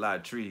killed a lot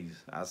of trees.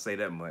 I'll say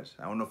that much.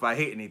 I don't know if I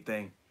hit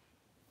anything,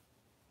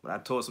 but I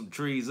tore some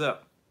trees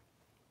up.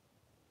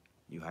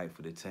 You hyped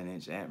for the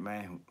 10-inch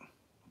Ant-Man?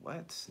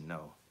 What?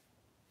 No.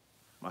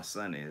 My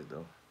son is,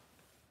 though.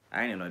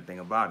 I ain't know anything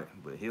about it,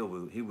 but he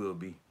will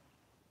be.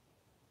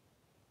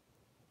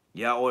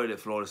 Yeah, I ordered it,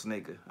 Florida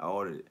Sneaker. I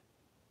ordered it.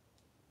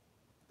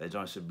 That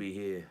joint should be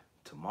here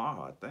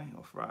tomorrow, I think,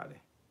 or Friday.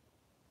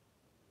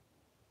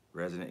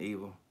 Resident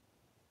Evil.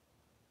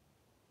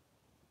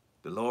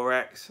 The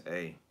Lorax,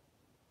 hey.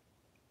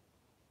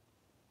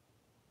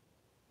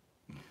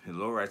 The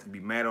Lorax can be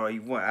mad all he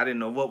want. I didn't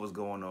know what was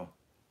going on.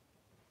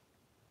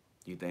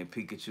 You think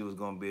Pikachu is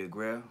going to be a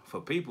grail? For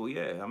people,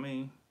 yeah. I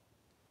mean,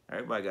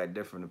 everybody got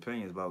different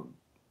opinions about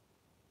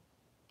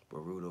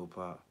Boruto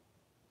Pop.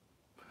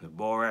 The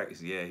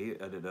Borax, yeah,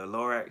 the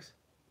Lorax.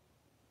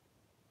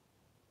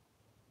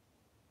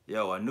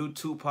 Yo, a new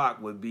Tupac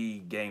would be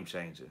game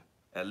changer.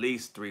 At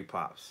least 3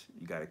 pops.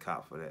 You got to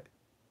cop for that.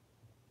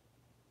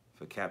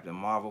 For Captain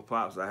Marvel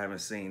pops, I haven't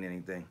seen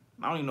anything.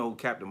 I don't even know who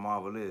Captain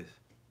Marvel is.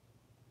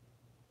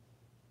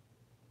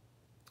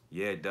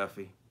 Yeah,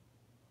 Duffy.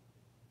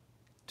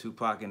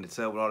 Tupac in the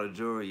tub with all the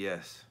jewelry,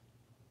 yes.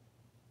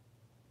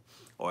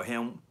 Or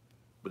him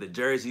with the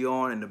jersey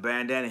on and the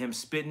bandana, him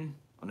spitting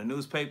on the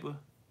newspaper.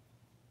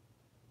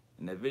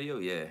 In that video,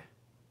 yeah.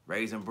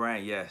 Raisin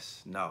Bran,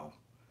 yes. No.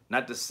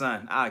 Not the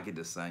Sun. I'll get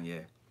the Sun,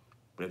 yeah.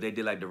 But if they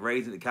did like the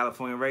raisins, the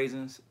California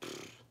raisins,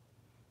 pfft.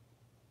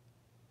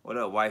 What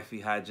up,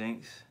 wifey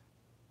hijinks?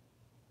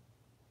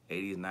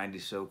 80s,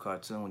 90s show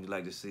cartoon. Would you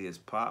like to see his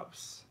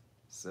pops?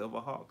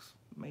 Silverhawks,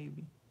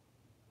 maybe.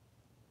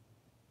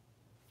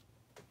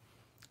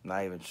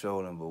 Not even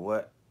trolling, but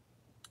what?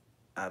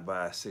 I'd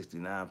buy a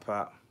 69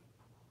 pop.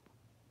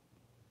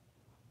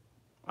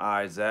 All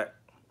right, Zach.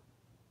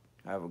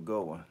 Have a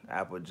good one.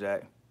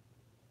 Applejack.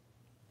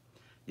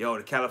 Yo,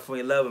 the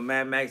California Love and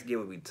Mad Max gear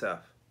would be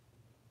tough.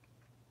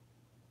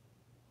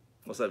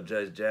 What's up,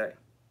 Judge Jack?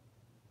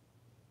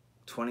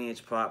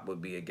 20-inch pop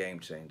would be a game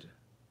changer.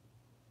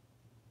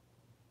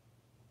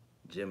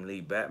 Jim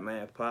Lee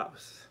Batman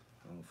pops.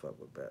 I don't fuck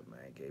with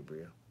Batman,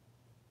 Gabriel.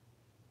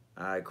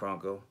 All right,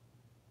 Cronko.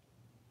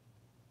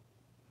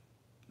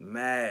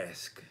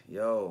 Mask.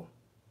 Yo,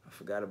 I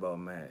forgot about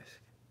Mask.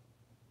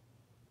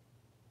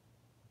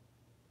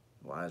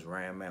 Why is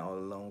Ram Man all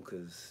alone?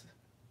 Because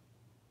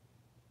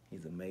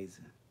he's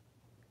amazing.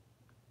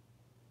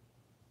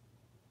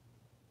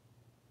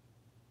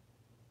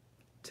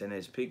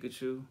 Ten-inch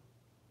Pikachu.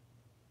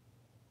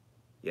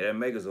 Yeah, that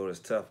Megazord is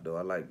tough, though.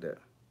 I like that.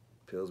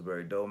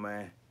 Pillsbury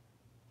Doughman.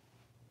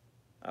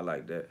 I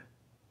like that.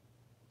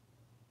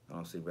 I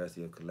don't see the rest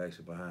of your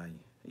collection behind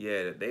you.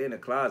 Yeah, they in the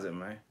closet,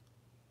 man.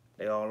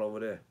 They all over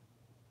there.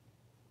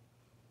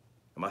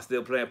 Am I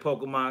still playing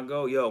Pokemon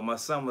Go? Yo, my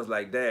son was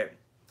like, Dad,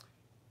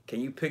 can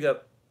you pick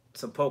up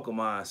some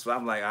Pokemon? So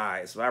I'm like, all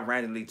right. So I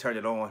randomly turned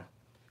it on,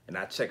 and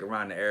I check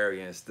around the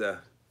area and stuff.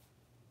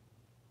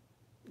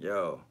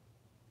 Yo,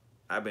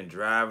 I've been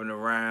driving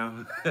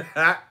around.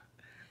 Yeah.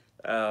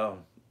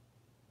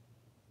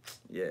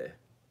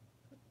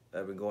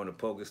 I've been going to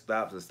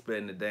Pokestops and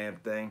spinning the damn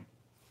thing.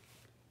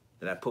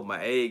 Then I put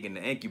my egg in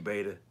the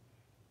incubator,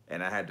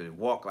 and I had to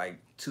walk like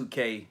 2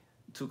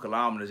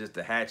 kilometers just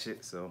to hatch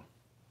it. So,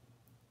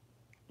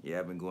 yeah,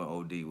 I've been going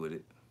OD with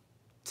it.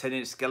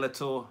 10-inch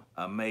Skeletor,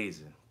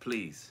 amazing.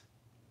 Please.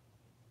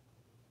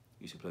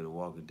 You should play The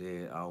Walking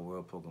Dead, Our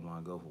World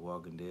Pokemon Go for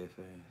Walking Dead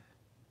fans.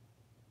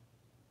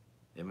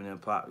 Eminem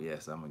Pop,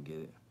 yes, I'm going to get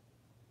it.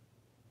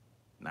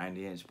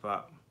 90-inch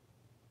Pop.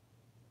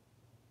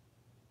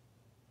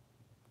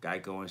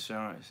 Geico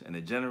Insurance and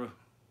the General.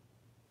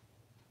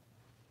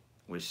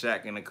 With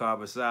Shaq in the car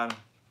beside him.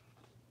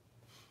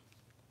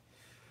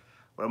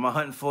 What am I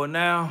hunting for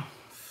now?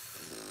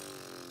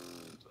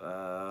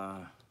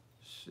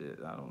 Shit,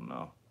 I don't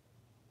know.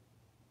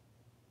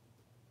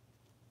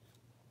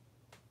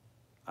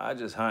 I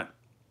just hunt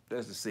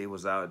just to see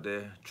what's out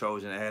there.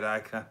 Trojan head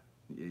icon.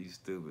 Yeah, you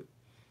stupid.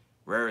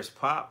 Rarest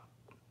pop?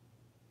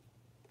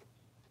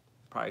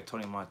 Probably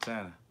Tony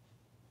Montana.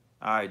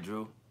 All right,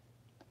 Drew.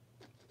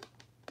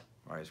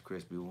 Rice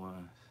Krispie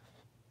ones.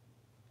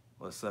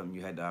 What's something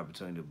you had the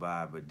opportunity to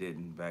buy but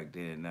didn't back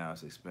then and now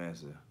it's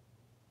expensive?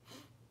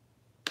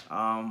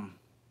 I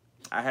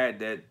had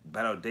that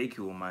Battle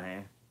Deku in my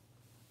hand.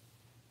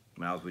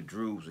 when I was with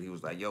Drew, so he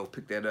was like, yo,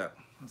 pick that up.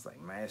 I was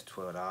like, man, it's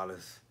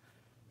 $12.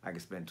 I can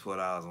spend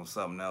 $12 on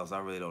something else. I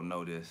really don't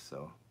know this,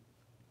 so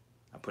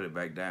I put it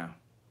back down.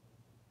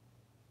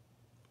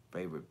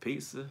 Favorite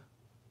pizza?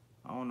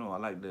 I don't know. I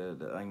like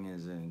the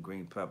onions and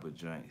green pepper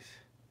drinks.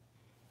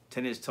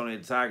 10-inch Tony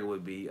the Tiger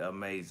would be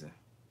amazing.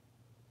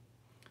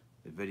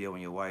 The video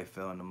when your wife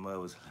fell in the mud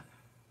was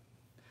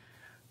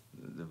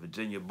the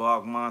Virginia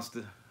Bog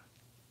Monster.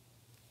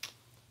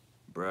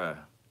 Bruh.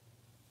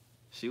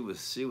 She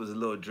was a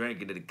little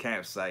drinking at the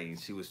campsite and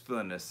she was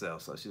feeling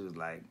herself. So she was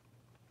like,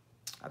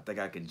 I think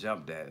I can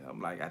jump that.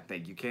 I'm like, I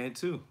think you can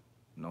too.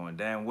 Knowing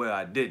damn well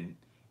I didn't.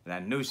 And I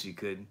knew she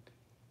couldn't.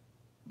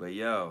 But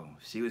yo,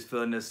 she was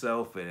feeling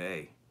herself and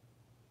hey,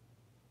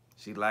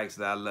 she likes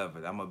it, I love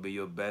it. I'm gonna be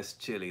your best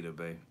cheerleader,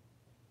 babe.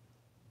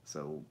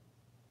 So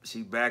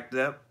she backed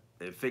up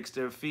and fixed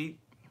her feet.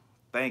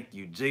 Thank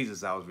you,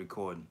 Jesus, I was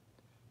recording.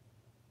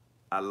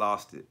 I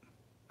lost it.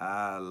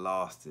 I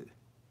lost it.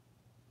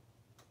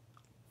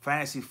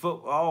 Fantasy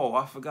football. Oh,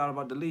 I forgot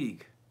about the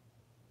league.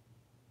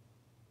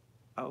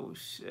 Oh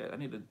shit, I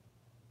need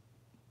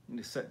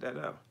to set that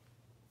up.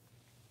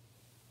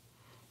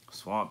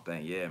 Swamp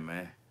Thing, yeah,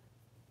 man.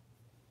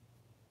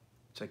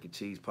 Chuck E.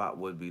 Cheese pop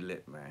would be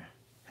lit, man.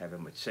 Have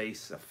him a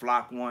chase, a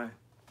flock one,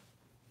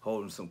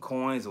 holding some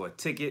coins or a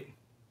ticket.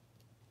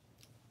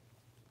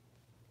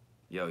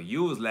 Yo,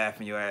 you was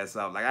laughing your ass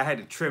off. Like, I had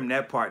to trim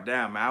that part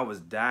down, man. I was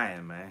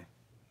dying, man.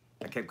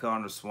 I kept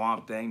calling the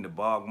Swamp Thing, the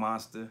Bog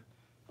Monster.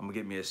 I'm gonna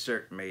get me a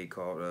shirt made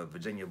called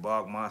Virginia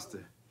Bog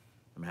Monster.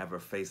 I'm gonna have her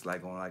face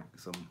like on like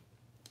some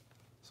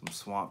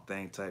Swamp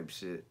Thing type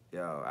shit.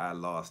 Yo, I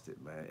lost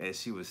it, man. And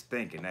she was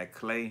thinking that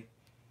clay,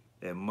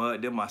 that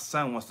mud. Then my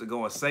son wants to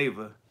go and save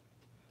her.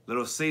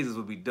 Little Caesars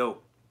would be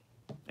dope.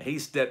 And he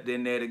stepped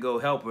in there to go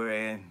help her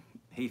and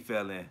he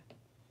fell in.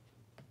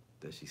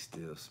 Does she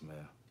still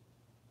smell?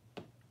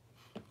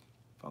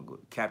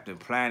 Captain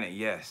Planet,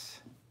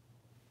 yes.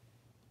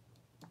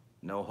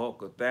 No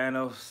Hulk or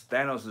Thanos.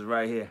 Thanos is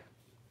right here.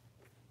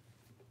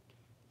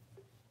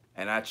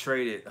 And I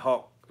traded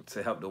Hulk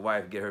to help the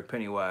wife get her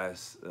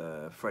Pennywise,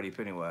 Freddie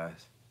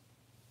Pennywise.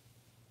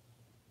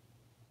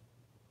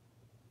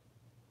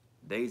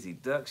 Daisy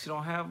Duck, she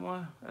don't have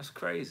one? That's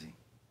crazy.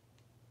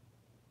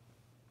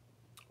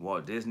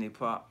 Walt Disney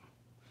Pop.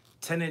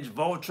 10-inch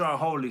Voltron,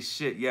 holy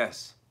shit,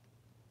 yes.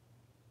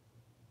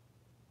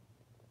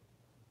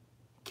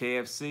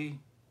 KFC.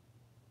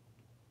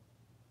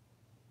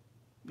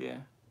 Yeah.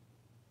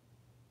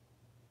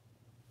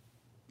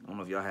 I don't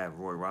know if y'all have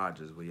Roy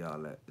Rogers where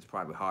y'all at. It's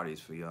probably Hardee's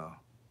for y'all.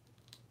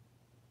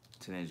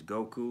 10-inch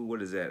Goku.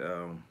 What is that?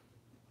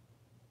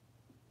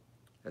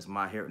 That's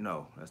My Hero.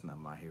 No, that's not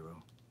My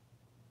Hero.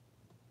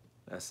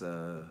 That's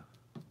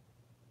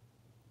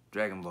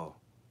Dragon Ball.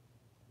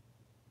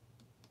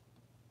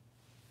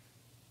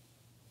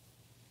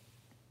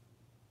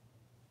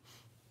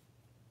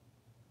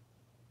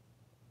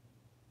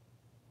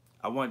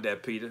 I want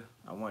that, Peter.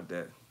 I want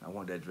that. I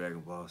want that Dragon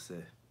Ball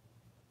set.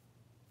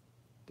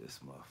 This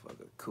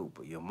motherfucker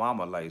Cooper. Your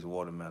mama likes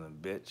watermelon,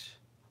 bitch.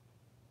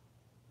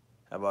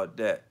 How about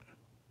that?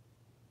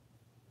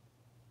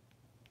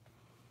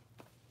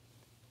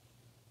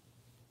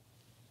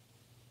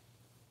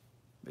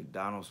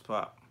 McDonald's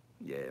Pop.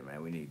 Yeah,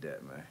 man, we need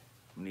that, man.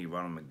 We need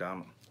Ronald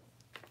McDonald.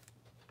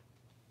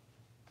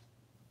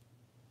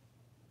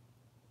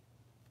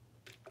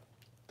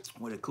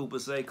 What did Cooper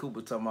say?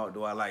 Cooper talking about,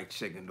 do I like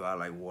chicken? Do I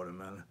like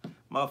watermelon?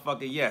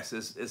 Motherfucker, yes,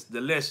 it's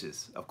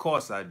delicious. Of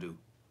course I do.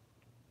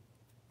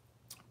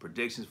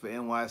 Predictions for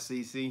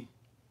NYCC.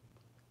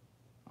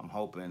 I'm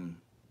hoping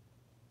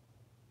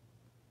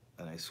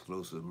an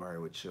exclusive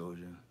Married with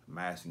Children,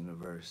 Mass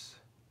Universe.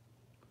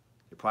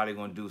 They're probably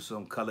gonna do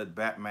some colored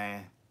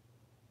Batman,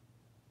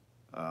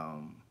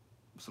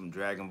 some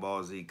Dragon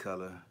Ball Z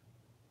color,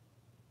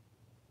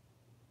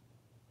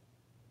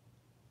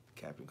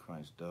 Captain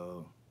Crunch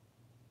Dog,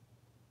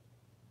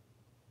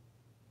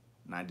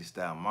 90s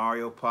style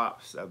Mario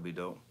Pops. That'd be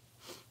dope.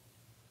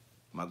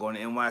 Am I going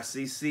to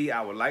NYCC?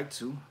 I would like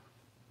to.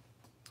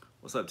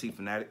 What's up, T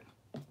Fanatic?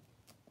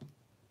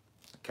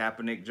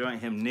 Kaepernick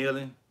joint, him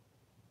kneeling.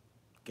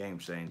 Game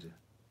changer.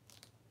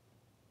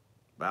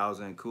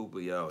 Bowser and Cooper,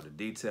 yo, the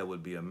detail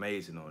would be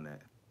amazing on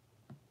that.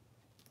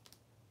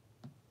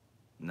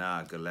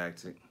 Nah,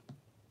 Galactic.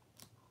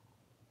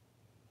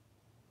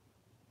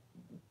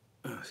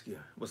 Excuse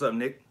me. What's up,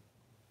 Nick?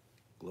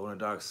 Glow in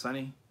the Dark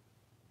Sunny.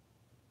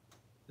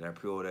 Did I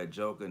pre-order that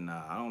Joker?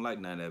 Nah, I don't like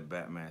none of that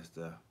Batman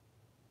stuff.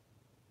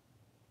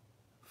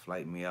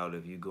 Flight me out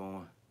if you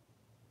going.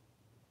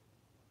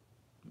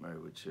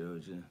 Married with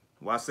Children.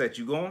 What's that?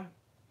 You going?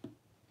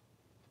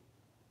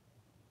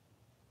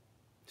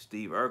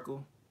 Steve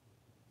Urkel.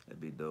 That'd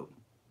be dope.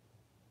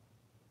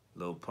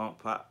 Lil Pump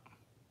Pop.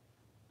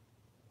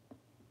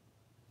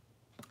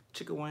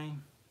 Chicka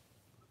Wayne.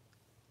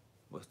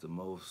 What's the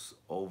most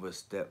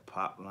overstepped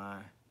pop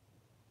line?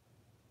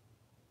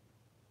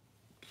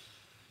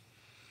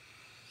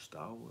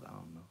 Star Wars? I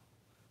don't know.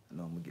 I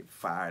know I'm gonna get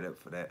fired up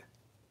for that.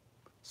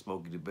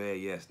 Smokey the Bear,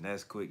 yes.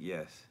 Nesquik,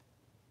 yes.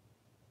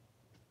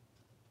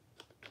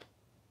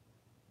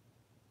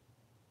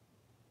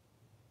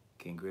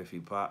 King Griffey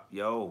Pop.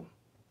 Yo.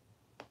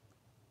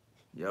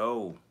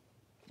 Yo.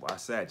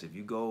 Wasatch, if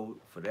you go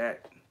for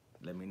that,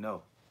 let me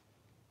know.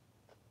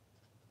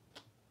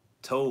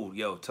 Toad.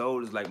 Yo,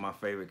 Toad is like my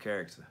favorite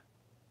character.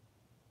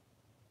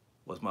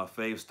 What's my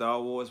favorite Star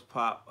Wars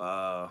Pop?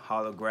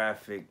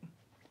 Holographic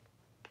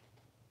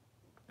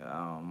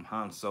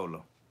Han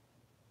Solo.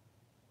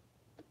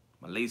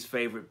 My least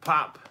favorite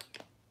Pop.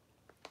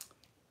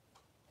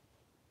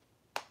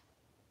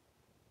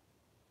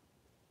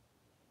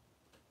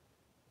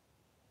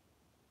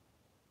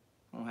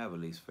 I don't have a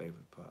least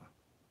favorite Pop.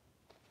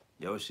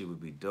 Yoshi would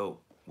be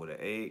dope with an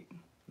egg,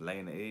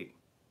 laying the egg.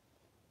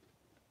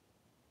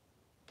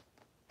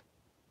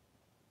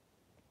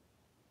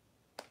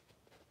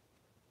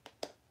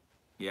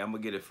 Yeah, I'm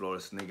gonna get it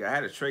Florida Sneaker. I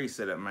had a trade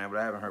set up, man, but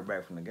I haven't heard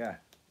back from the guy.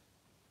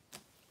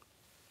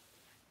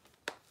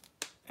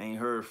 Ain't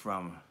heard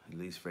from him. At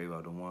least favorite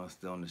of the ones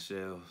still on the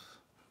shelves.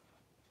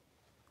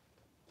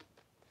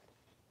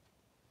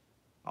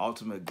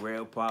 Ultimate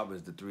Grail Pop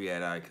is the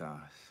 3-ad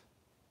icons.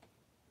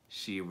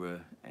 She-Ra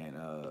and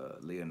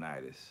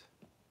Leonidas.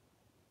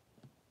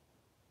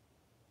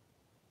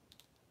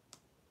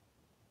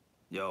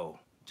 Yo,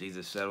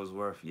 Jesus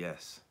Shuttlesworth,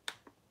 yes.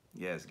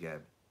 Yes,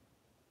 Gabby.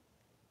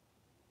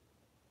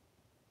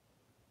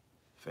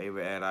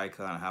 Favorite ad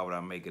icon, how would I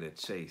make it a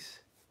chase?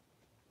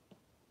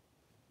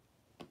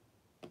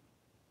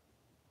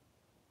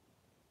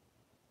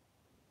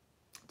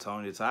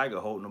 Tony the Tiger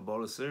holding a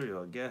bowl of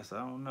cereal, I guess. I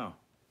don't know.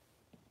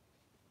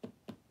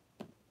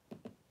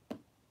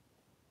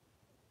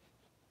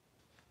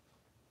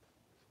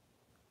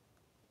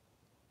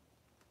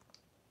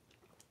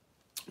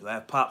 Do I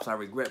have Pops I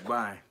regret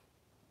buying?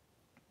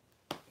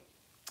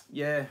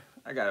 Yeah,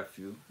 I got a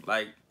few.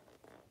 Like,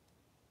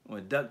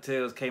 when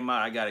DuckTales came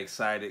out, I got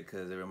excited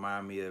because it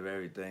reminded me of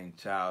everything,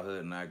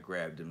 childhood, and I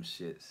grabbed them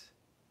shits.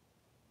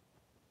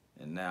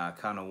 And now I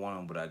kind of want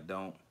them, but I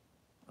don't.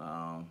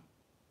 I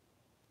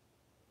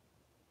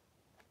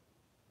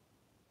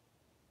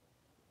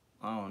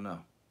don't know.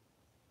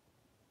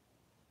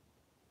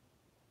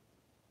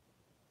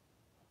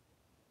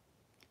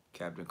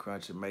 Captain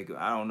Crunch and make it.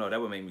 I don't know.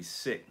 That would make me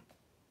sick.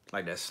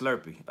 Like that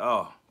Slurpee.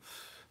 Oh.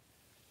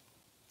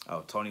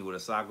 Oh, Tony with a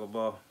soccer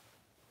ball.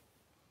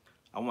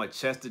 I want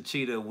Chester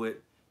Cheetah with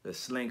the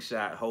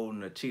slingshot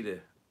holding the cheetah.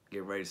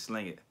 Get ready to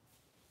sling it.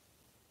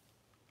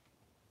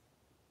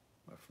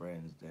 My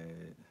friend's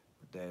dad.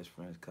 My dad's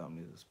friend's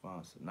company is a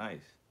sponsor. Nice.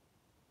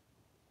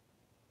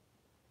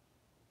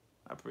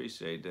 I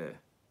appreciate that.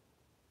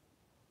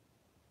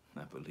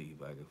 I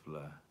believe I can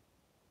fly.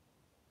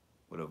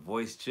 With a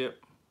voice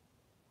chip.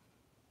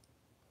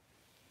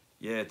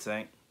 Yeah,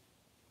 Tank.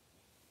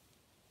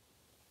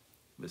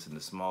 Listen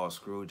to Small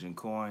Scrooge and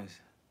Coins.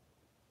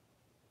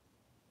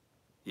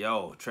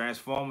 Yo,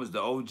 Transformers, the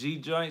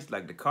OG joints,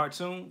 like the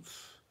cartoons.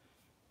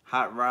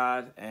 Hot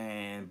Rod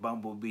and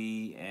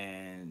Bumblebee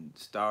and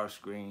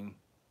Starscream.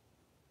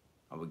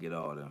 I would get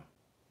all of them.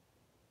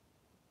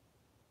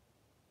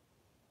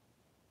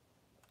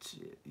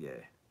 Shit, yeah.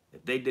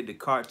 If they did the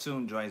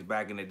cartoon joints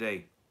back in the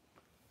day,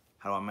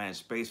 how do I manage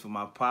space for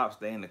my Pops?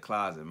 They in the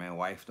closet, man.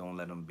 Wife don't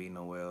let them be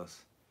nowhere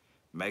else.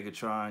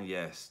 Megatron,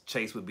 yes.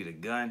 Chase would be the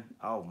gun.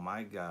 Oh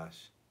my gosh.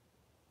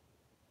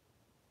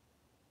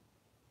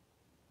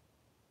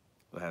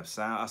 We'll have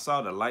sound. I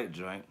saw the light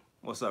joint.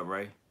 What's up,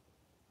 Ray?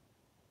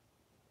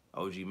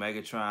 OG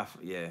Megatron.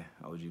 Yeah,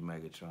 OG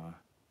Megatron.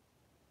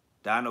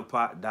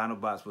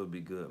 Dinobots would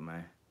be good,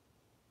 man.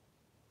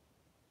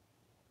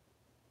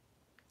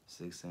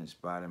 6-inch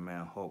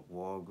Spider-Man Hulk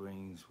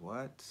Walgreens.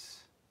 What?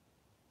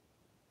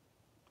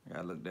 I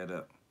gotta look that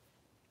up.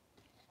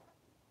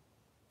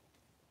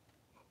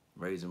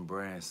 Raisin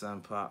Bran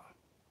Sun Pop.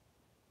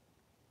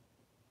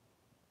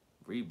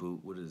 Reboot,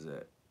 what is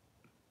that?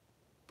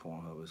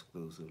 Pornhub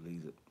exclusive,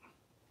 leaves it.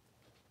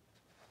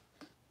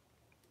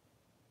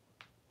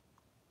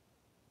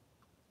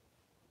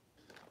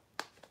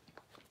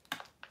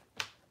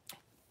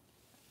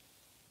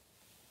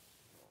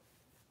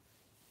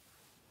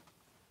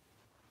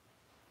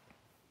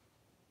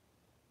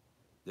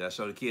 Did I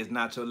show the kids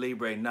Nacho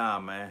Libre? Nah,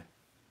 man.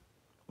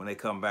 When they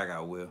come back,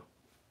 I will.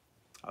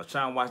 I was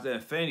trying to watch that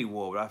Infinity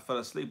War, but I fell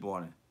asleep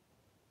on it.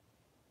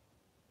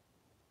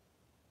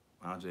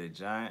 Andre the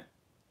Giant.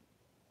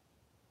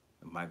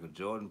 The Michael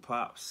Jordan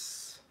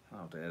Pops. I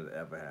don't think that'll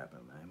ever happen,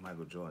 man.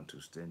 Michael Jordan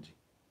too stingy.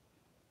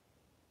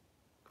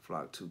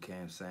 Flock 2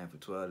 Cam Sam for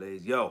 12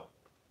 days. Yo,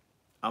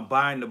 I'm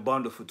buying the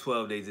bundle for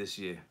 12 days this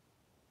year.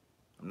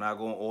 I'm not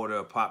going to order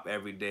a Pop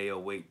every day or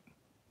wait.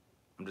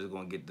 I'm just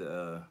going to get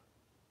the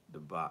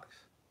box.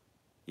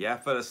 Yeah, I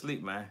fell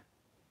asleep, man.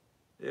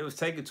 It was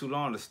taking too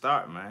long to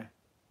start, man.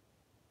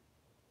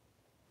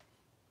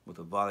 With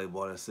a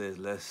volleyball that says,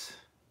 let's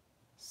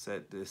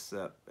set this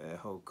up at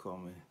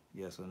Homecoming.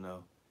 Yes or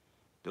no?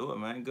 Do it,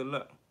 man. Good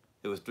luck.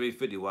 It was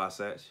 $350,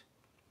 Wasatch.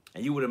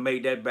 And you would have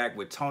made that back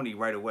with Tony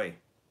right away.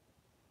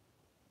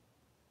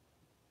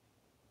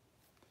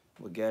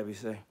 What Gabby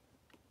say?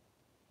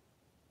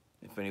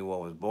 Infinity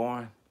War was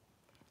boring.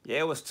 Yeah,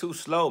 it was too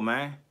slow,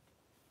 man.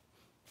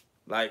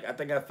 Like, I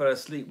think I fell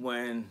asleep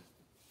when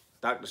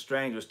Dr.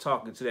 Strange was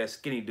talking to that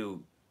skinny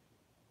dude.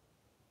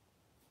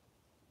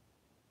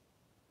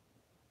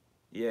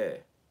 Yeah.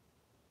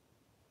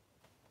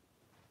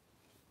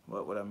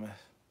 What I miss?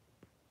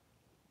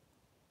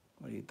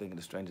 What do you think of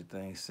the Stranger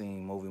Things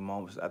scene, movie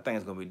moments? I think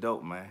it's gonna be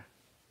dope, man.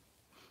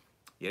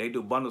 Yeah, they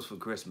do bundles for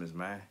Christmas,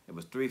 man. It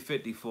was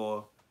 $3.50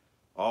 for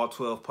all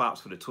 12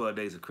 pops for the 12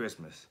 days of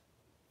Christmas.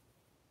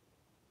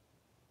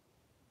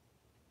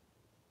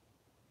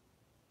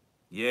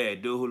 Yeah,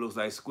 dude who looks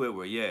like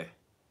Squidward, yeah.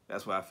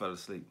 That's why I fell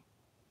asleep.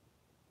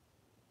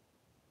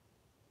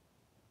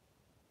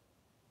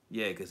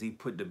 Yeah, because he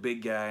put the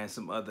big guy in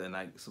some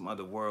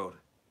other world.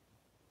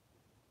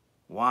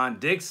 Juan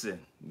Dixon,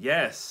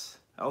 yes.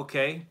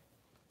 Okay.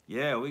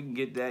 Yeah, we can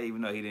get that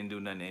even though he didn't do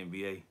nothing in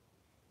the NBA.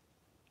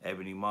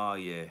 Ebony Maw,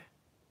 yeah.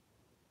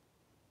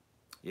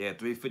 Yeah,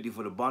 $3.50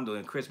 for the bundle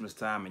in Christmas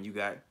time, and you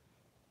got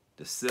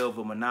the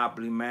Silver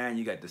Monopoly Man,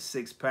 you got the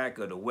 6-pack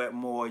of the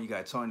Wetmore, you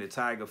got Tony the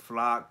Tiger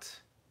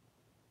Flocked.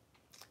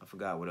 I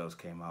forgot what else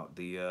came out.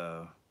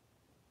 The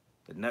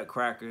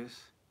Nutcrackers.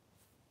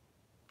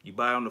 You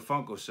buy it on the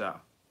Funko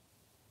shop.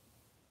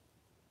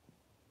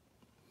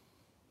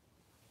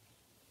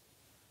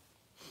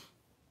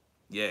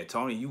 Yeah,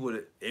 Tony, you would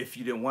have, if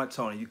you didn't want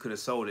Tony, you could have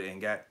sold it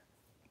and got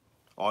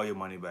all your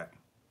money back.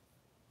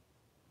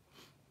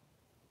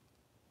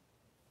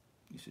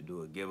 You should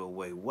do a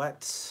giveaway.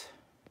 What?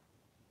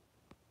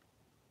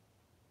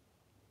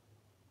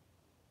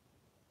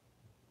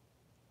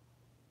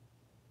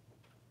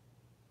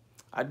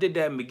 I did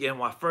that in the beginning of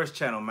my first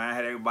channel, man. I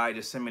had everybody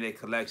just send me their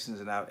collections,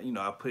 and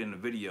I put in the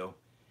video.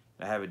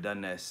 I haven't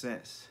done that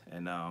since.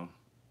 And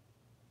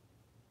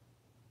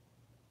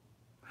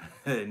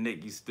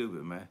Nick, you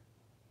stupid, man.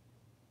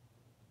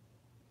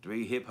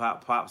 3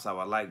 hip-hop pops I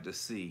would like to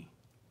see.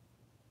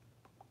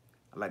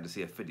 I'd like to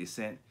see a 50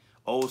 Cent.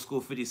 Old school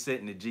 50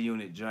 Cent in the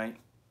G-Unit joint.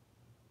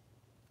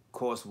 Of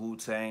course,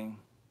 Wu-Tang.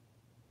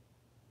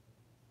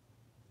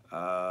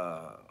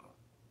 I'd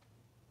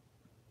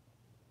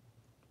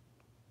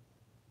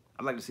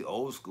like to see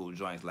old school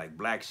joints like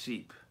Black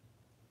Sheep.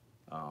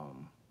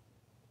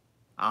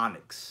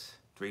 Onyx,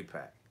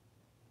 3-pack.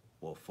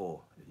 Or 4,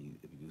 if you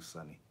do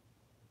Sunny.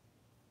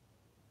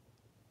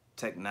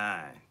 Tech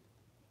 9.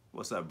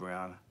 What's up,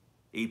 Brianna?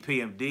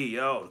 EPMD,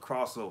 yo, the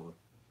crossover.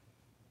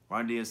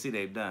 Run DMC,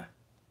 they've done.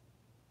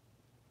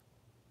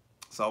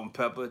 Salt and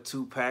Pepper,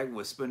 2-pack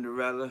with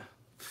Spinderella.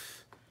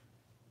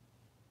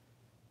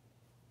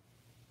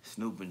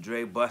 Snoop and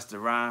Dre,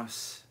 Busta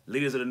Rhymes.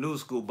 Leaders of the new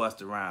school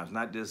Busta Rhymes,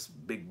 not this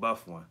big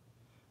buff one.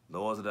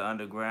 Lords of the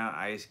Underground,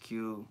 Ice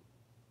Cube.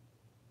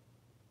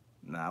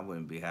 Nah, I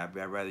wouldn't be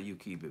happy. I'd rather you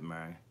keep it,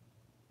 man.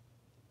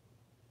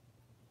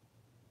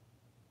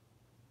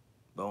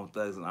 Bone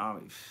Thugs and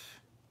Army.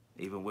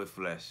 Even with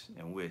Flesh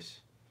and Wish.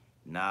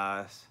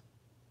 Nas.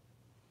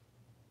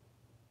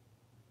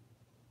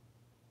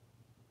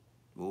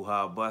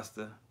 Wuha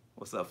Buster.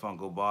 What's up,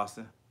 Funko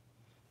Boston?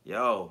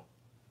 Yo.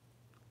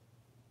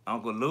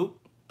 Uncle Luke.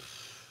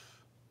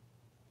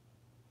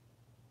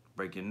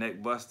 Break Your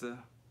Neck Buster.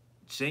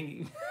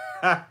 Chingy.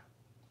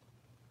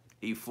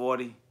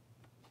 E40.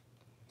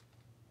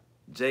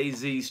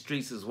 Jay-Z,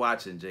 Streets is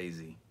Watching,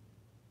 Jay-Z.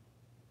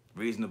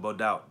 Reasonable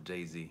Doubt,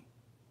 Jay-Z.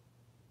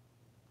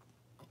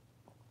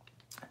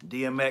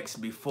 DMX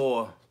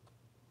before,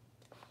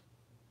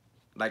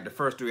 like the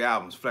first 3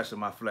 albums, Flesh of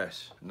My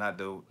Flesh, not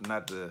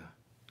the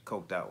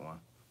coked out one.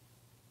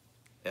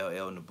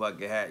 LL in the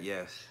Bucket Hat,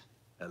 yes.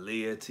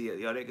 Aaliyah, Tia,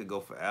 yo, they could go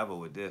forever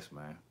with this,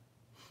 man.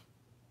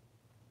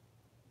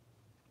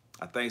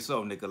 I think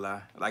so, Nikolai.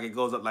 Like it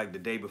goes up like the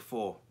day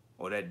before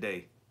or that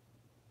day.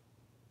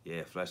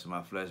 Yeah, Flesh of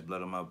My Flesh,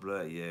 Blood of My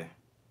Blood, yeah.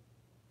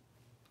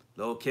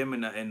 Lil' Kim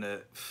in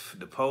the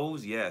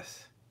Pose,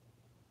 yes.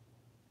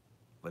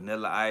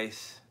 Vanilla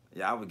Ice.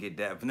 Yeah, I would get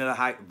that.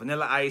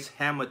 Vanilla Ice,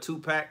 Hammer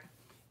 2-pack.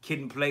 Kid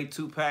and Play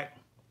 2-pack.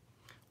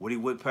 Woody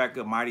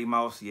Woodpecker, Mighty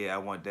Mouse. Yeah, I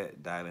want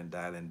that. Dialing,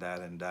 dialing,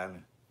 dialing,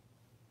 dialing.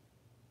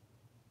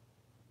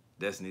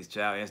 Destiny's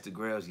Child,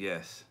 Instagrams,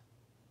 yes.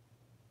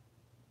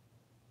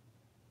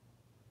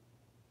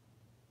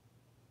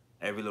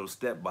 Every Little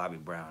Step, Bobby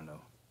Brown,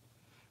 though.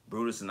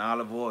 Brutus and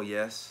Olive Oil,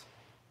 yes.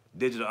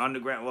 Digital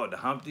Underground, what, the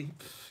Humpty?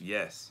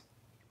 Yes.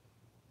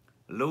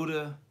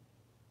 Luda,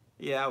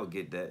 yeah, I would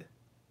get that.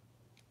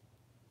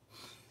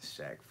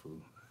 Shaq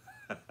Fu.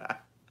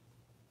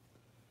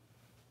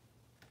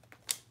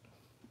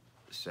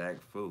 Shaq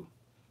Fu.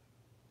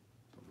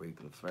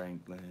 Aretha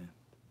Franklin.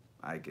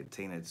 Ike and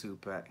Tina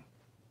 2-pack.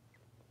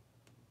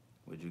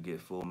 Would you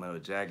get Full Metal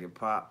Jacket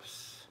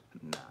Pops?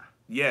 Nah.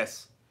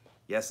 Yes.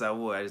 Yes, I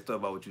would. I just thought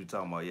about what you were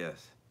talking about,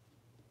 yes.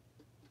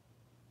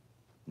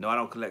 No, I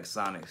don't collect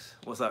Sonics.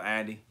 What's up,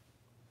 Andy?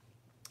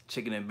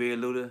 Chicken and Beer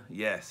Luda?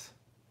 Yes.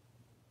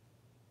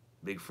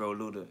 Big Fro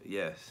Luda?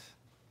 Yes.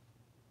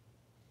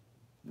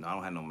 No, I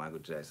don't have no Michael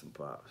Jackson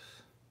Pops.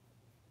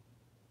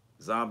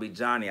 Zombie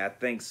Johnny, I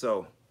think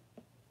so.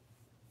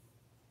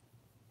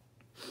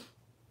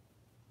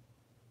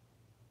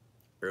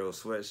 Earl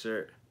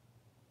Sweatshirt.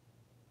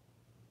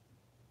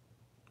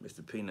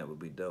 Mr. Peanut would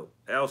be dope.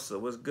 Elsa,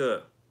 what's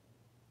good?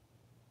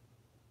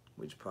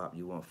 Which pop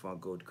you want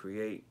Funko to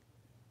create?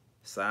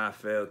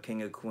 Seinfeld,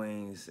 King of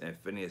Queens, and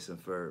Phineas and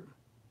Ferb.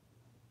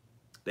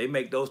 They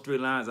make those 3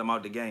 lines, I'm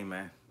out the game,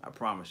 man. I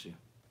promise you.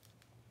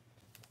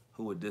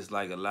 Who would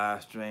dislike a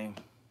live stream?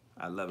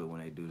 I love it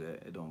when they do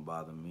that. It don't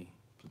bother me.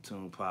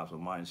 Platoon Pops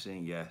with Martin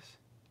Sheen, yes.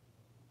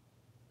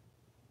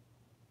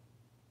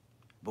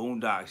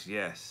 Boondocks,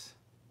 yes.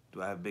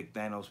 Do I have Big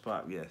Thanos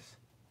Pop? Yes.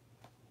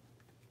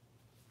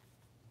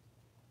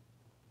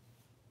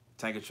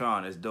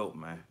 Tankatron, that's dope,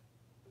 man.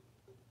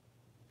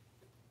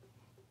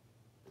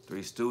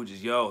 Three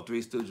Stooges, yo,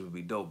 Three Stooges would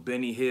be dope.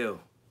 Benny Hill.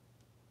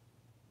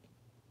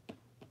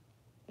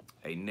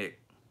 Hey, Nick.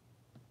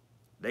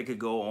 They could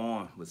go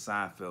on with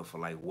Seinfeld for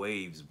like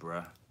waves,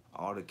 bruh.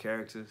 All the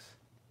characters.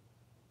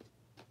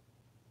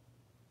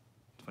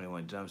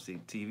 21 Jump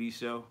Street TV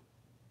show.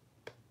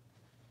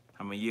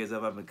 How many years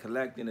have I been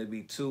collecting? It'd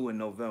be 2 in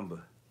November.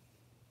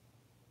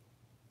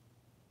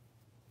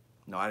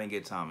 No, I didn't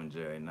get Tom and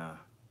Jerry, nah.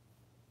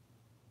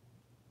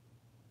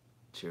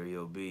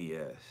 Cheerio B,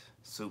 yes.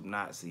 Soup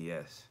Nazi,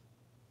 yes.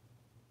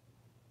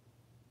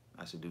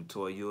 I should do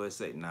Toy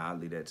USA. Nah, I'll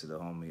leave that to the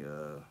homie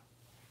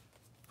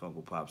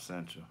Funko Pop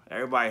Central.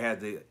 Everybody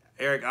had the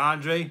Eric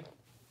Andre.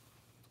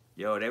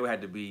 Yo, they would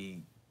have to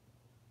be,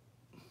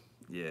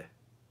 yeah.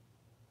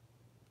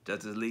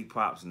 Justice League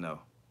Pops, no.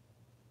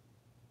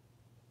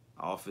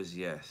 Office,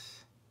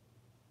 yes.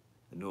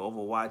 The new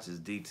Overwatch is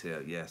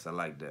detailed. Yes, I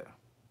like that.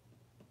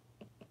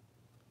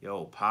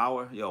 Yo,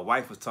 Power. Yo,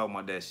 wife was talking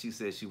about that. She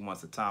said she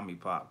wants a Tommy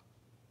Pop.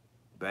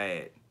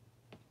 Bad.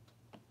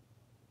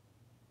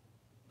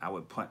 I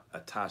would punt a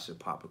Tasha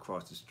Pop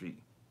across the street.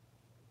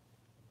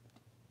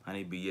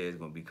 Honey B, yeah, it's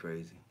going to be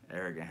crazy.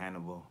 Eric and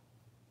Hannibal.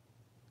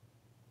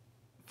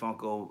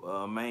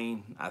 Funko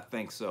Main, I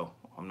think so.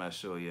 I'm not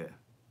sure yet.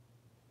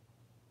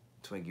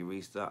 Twinkie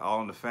Restock.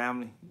 All in the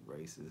Family.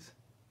 Racist.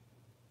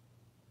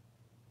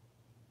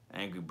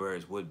 Angry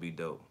Birds would be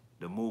dope.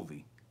 The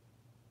movie.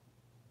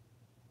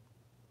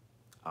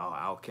 Oh,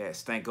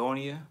 Outcast.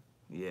 Stankonia?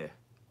 Yeah.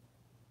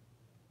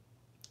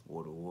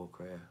 World of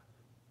Warcraft.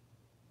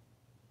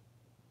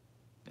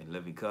 And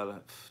Living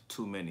Color?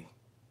 Too many.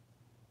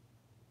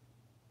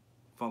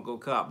 Funko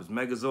Cop. Is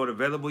Megazord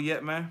available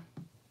yet, man?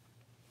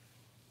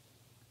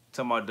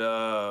 Talking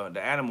about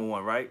the animal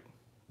one, right?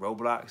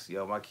 Roblox.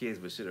 Yo, my kids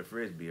would shit a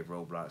frisbee if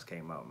Roblox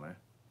came out, man.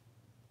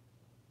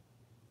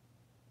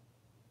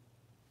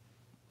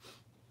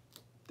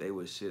 They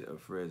would shit a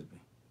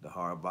frisbee. The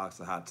hard box,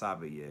 the Hot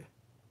Topic, yeah.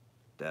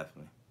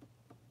 Definitely.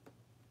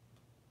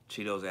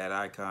 Cheetos at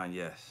Icon,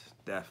 yes.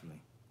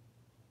 Definitely.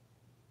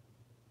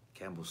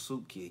 Campbell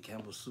Soup Kid,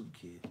 Campbell Soup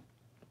Kid.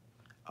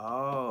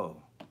 Oh.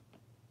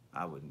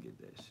 I wouldn't get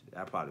that shit.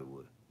 I probably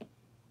would.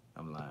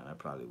 I'm lying, I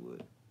probably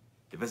would.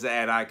 If it's an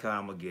ad icon,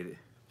 I'm gonna get it.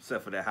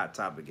 Except for that Hot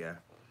Topic guy.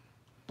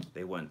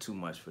 They wasn't too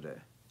much for that.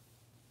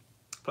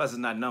 Plus, it's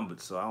not numbered,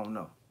 so I don't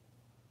know.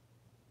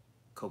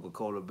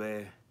 Coca-Cola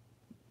Bear.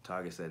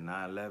 Target said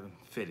 9/11.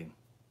 Fitting.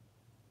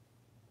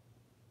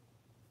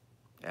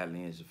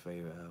 Atlan's your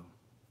favorite album.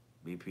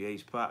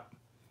 BPH Pop.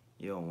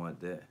 You don't want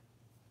that.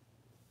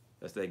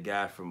 That's that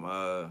guy from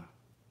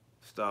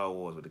Star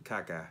Wars with the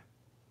cockeye.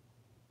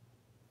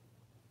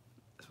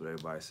 That's what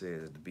everybody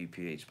says is the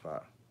BPH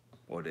Pop.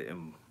 Or the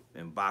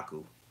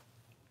M'Baku.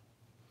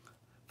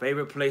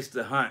 Favorite place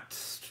to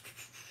hunt?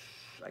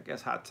 I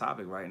guess Hot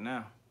Topic right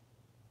now.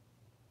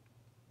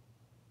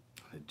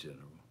 The general.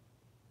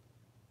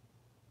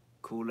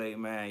 Kool-Aid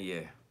Man,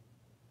 yeah.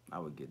 I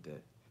would get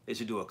that. They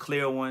should do a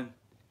clear one,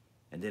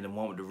 and then the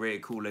one with the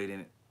red Kool-Aid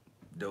in it.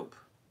 Dope.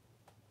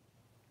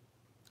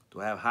 Do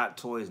I have hot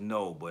toys?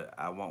 No, but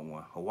I want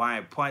one.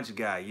 Hawaiian Punch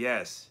guy,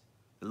 yes.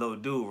 The little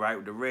dude, right,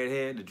 with the red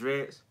hair, the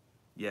dreads?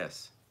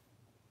 Yes.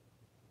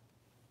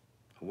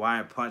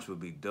 Hawaiian Punch would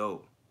be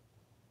dope.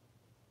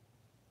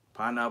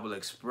 Pineapple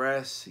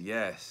Express,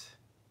 yes.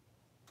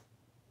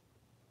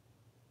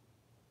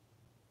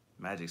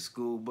 Magic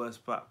School Bus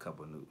Pop,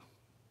 couple new.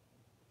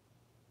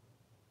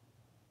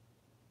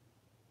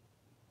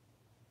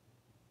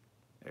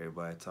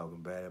 Everybody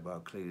talking bad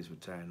about Cletus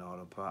returning all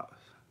the pops.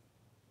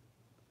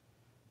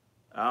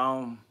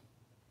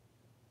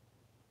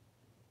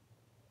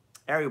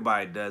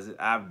 Everybody does it.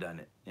 I've done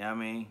it. You know what I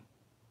mean?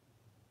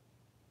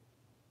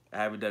 I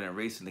haven't done it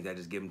recently. I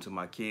just give them to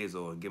my kids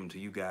or give them to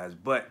you guys.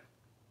 But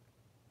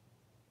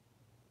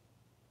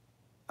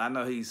I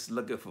know he's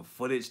looking for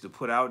footage to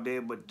put out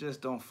there, but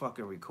just don't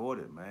fucking record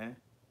it, man.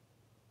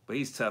 But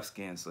he's tough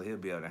skinned, so he'll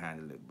be able to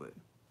handle it. But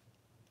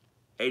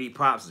 80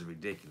 pops is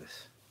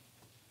ridiculous.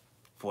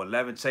 For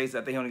 11 chases, I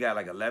think he only got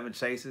like 11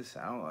 chases.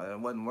 It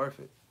wasn't worth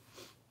it.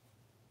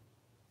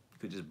 You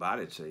could just buy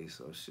the chase,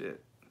 so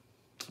shit.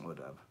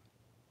 Whatever.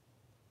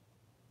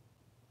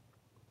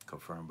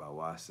 Confirmed by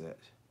Wasatch.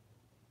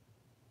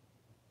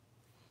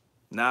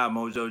 Nah,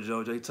 Mojo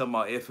Jojo, he talking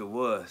about if it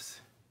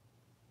was.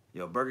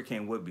 Yo, Burger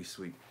King would be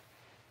sweet.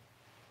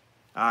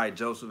 All right,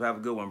 Joseph, have a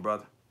good one,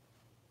 brother.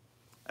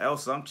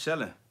 Elsa, I'm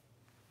chilling.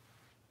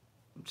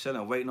 I'm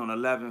chilling, waiting on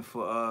 11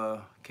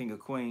 for King of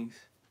Queens.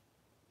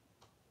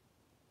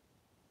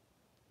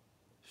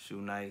 Shoe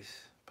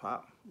Nice.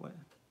 Pop, what?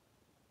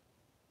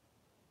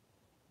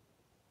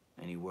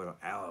 Anywhere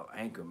out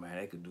anchor, man,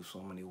 they could do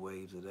so many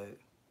waves of that.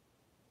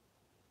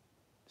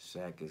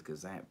 Shaq is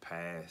Kazant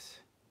pass.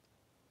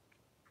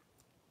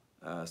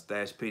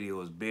 Stash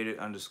Video is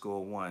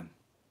bearded_1.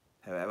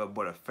 Have I ever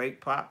bought a fake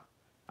pop?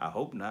 I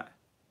hope not.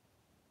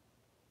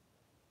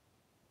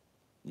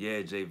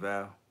 Yeah, J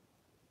Val.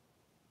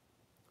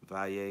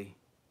 Valle.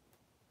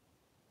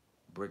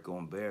 Brick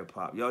on Bear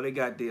Pop. Yo, they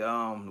got the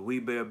We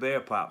Bear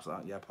Pops.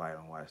 Y'all probably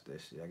don't watch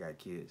that shit. I got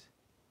kids.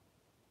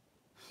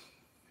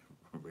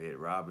 Red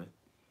Robin.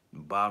 The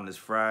bottomless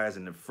fries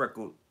and the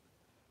freckled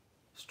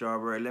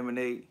strawberry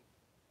lemonade.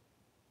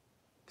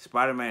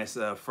 Spider-Man's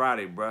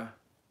Friday, bruh.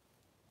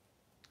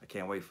 I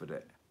can't wait for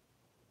that.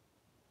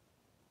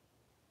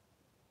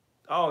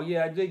 Oh,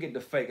 yeah, I did get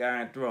the fake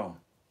Iron Throne.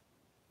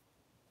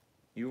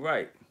 You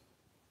right.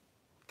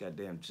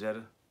 Goddamn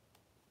Jetta.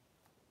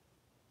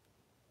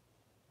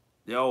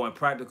 Yo,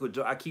 Impractical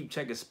Joke. I keep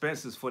checking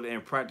Spencer's for the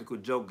Impractical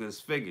Jokers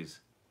figures.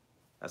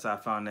 That's how I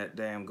found that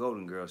damn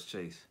Golden Girls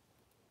chase.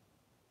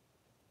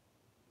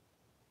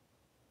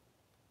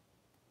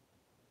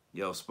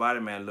 Yo,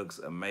 Spider-Man looks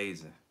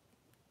amazing.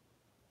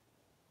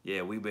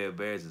 Yeah, We Bear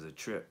Bears is a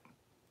trip.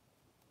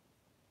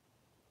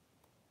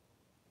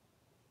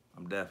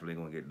 I'm definitely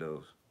gonna get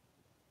those.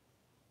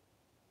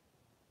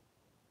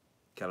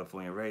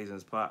 California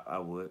Raisins Pop, I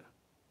would.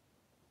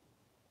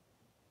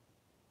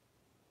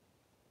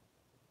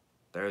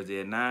 Thursday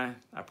at 9,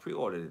 I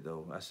pre-ordered it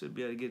though. I should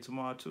be able to get it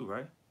tomorrow too,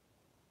 right?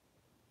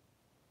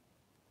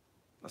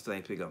 I still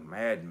ain't pick up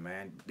Madden,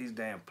 man. These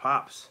damn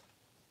pops.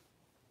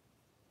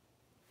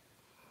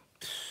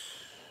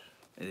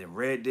 And then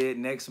Red Dead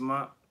next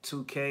month,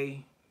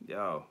 2K.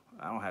 Yo,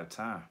 I don't have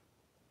time.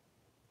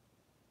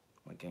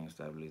 My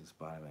GameStop releases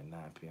Spider-Man at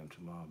 9 p.m.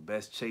 tomorrow.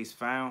 Best chase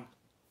found?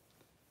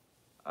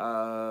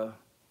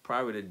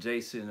 Probably the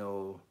Jason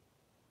or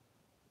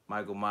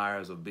Michael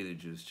Myers or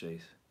Beetlejuice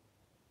chase.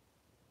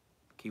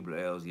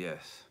 Keebler L's,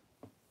 yes.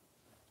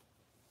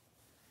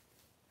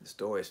 The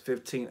store is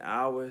 15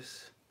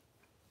 hours.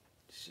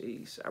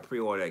 Jeez, I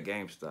pre-ordered at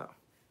GameStop.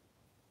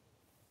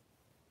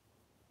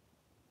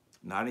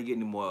 No, I didn't get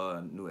any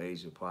more New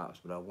Asia Pops,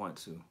 but I want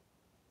to.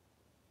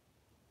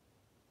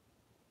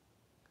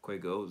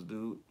 Quaker Oats,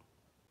 dude.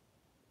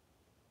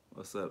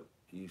 What's up?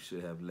 You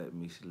should have let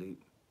me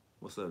sleep.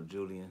 What's up,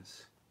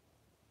 Julians?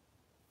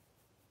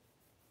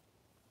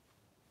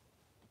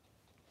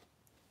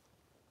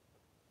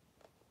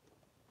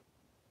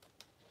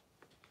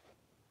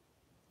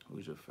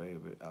 Who's your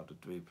favorite out the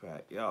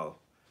 3-pack? Yo,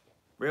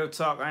 real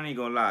talk, I ain't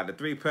gonna lie. The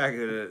 3-pack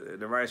of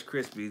the Rice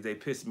Krispies, they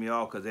piss me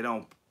off because they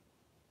don't.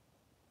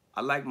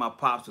 I like my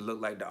Pops to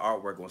look like the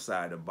artwork on the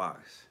side of the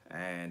box,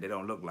 and they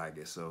don't look like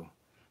it, so.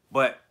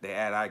 But they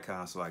add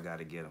icons, so I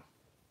gotta get them.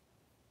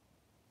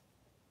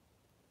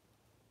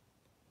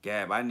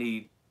 Gab, I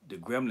need the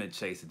Gremlin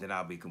chase, and then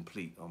I'll be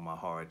complete on my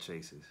hard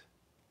chases.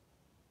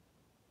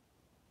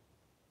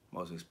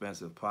 Most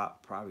expensive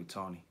Pop, probably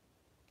Tony.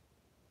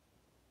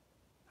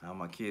 How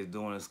my kids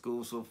doing in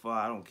school so far?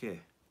 I don't care.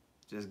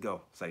 Just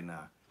go. Say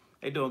nah.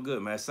 They doing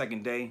good, man.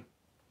 Second day,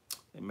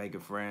 they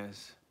making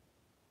friends,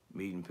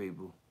 meeting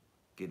people,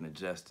 getting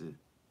adjusted.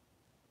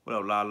 What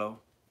up, Lalo?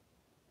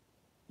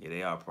 Yeah,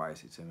 they are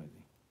pricey,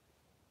 Timothy.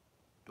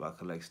 Do I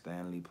collect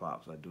Stanley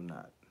Pops? I do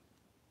not.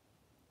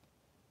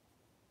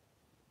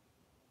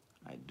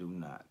 I do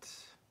not.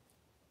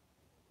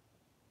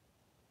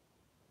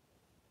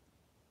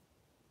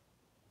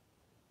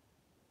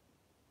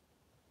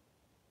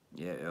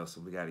 Yeah, Elsa,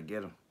 we gotta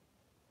get them.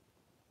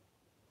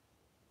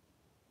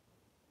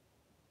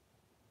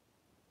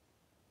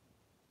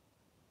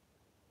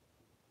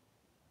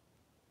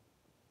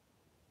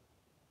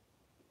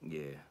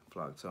 Yeah,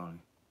 Flock Tony.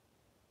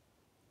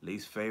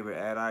 Least favorite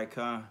ad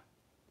icon?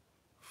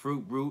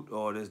 Fruit Brute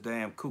or this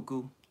damn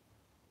cuckoo?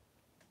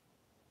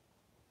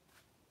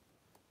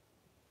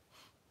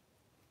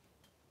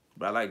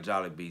 But I like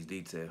Jollibee's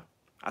detail.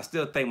 I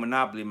still think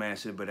Monopoly Man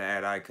should be the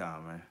ad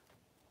icon, man.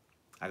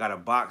 I got a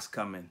box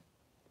coming.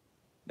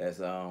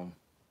 That's I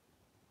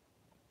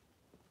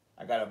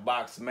got a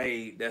box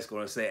made that's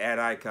gonna say ad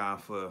icon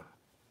for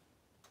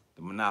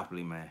the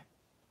Monopoly Man.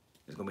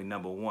 It's gonna be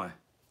 #1.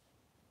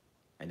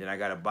 And then I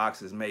got a box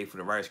that's made for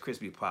the Rice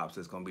Krispie Pops.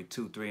 It's gonna be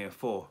 2, 3, and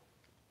 4.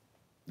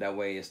 That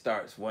way it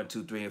starts 1,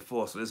 2, 3, and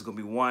 4. So this is gonna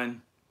be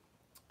 1.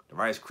 The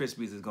Rice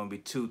Krispies is gonna be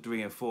 2,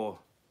 3, and 4.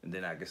 And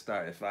then I can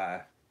start at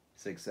 5,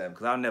 6, 7.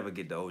 Cause I'll never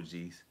get the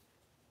OGs.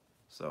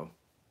 So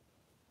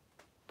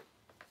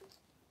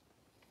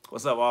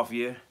what's up, off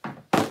year?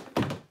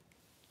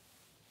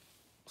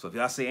 So if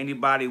y'all see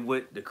anybody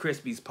with the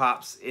Krispies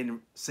Pops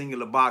in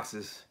singular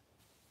boxes,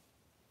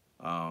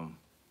 that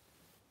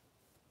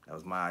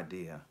was my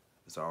idea.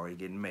 It's already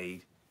getting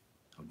made.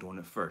 I'm doing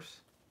it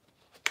first.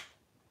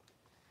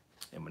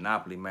 In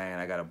Monopoly Man,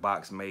 I got a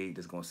box made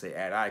that's gonna say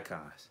add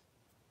icons.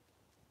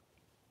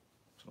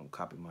 So don't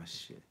copy my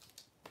shit.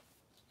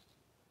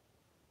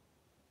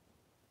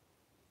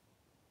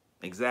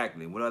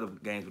 Exactly. What other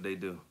games would they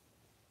do?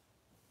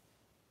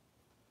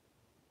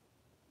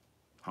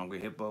 Hungry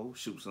Hippo,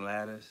 Shoots and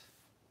Ladders,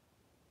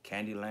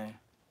 Candyland.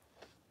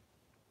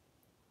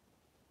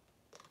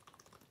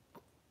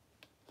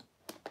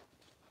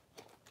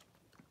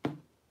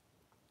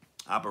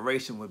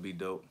 Operation would be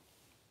dope.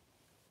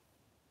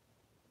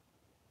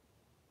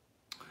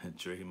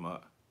 Dream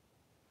up.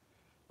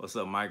 What's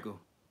up, Michael?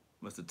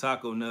 Mr.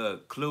 Taco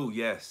Nug. Clue,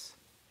 yes.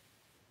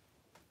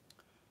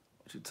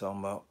 What you talking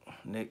about,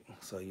 Nick?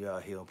 So you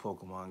out here on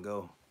Pokemon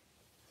Go.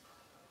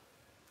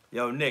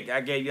 Yo, Nick,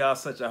 I gave y'all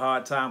such a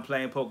hard time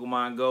playing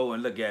Pokemon Go,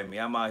 and look at me.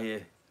 I'm out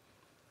here.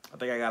 I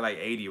think I got like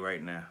 80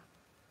 right now.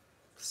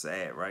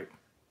 Sad, right?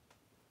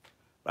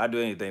 But I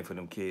do anything for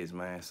them kids,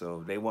 man.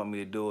 So if they want me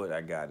to do it, I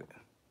got it.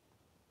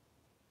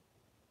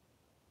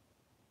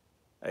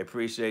 I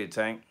appreciate it,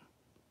 Tank.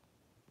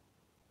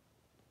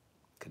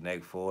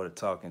 Connect 4, the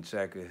Talking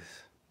Checkers.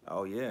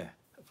 Oh, yeah.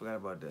 I forgot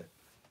about that.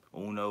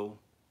 Uno.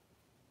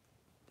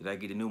 Did I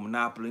get the new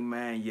Monopoly,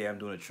 man? Yeah, I'm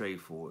doing a trade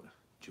for it.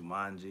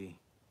 Jumanji.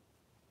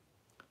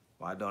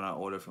 Why don't I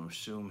order from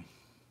Shumi?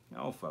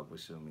 I don't fuck with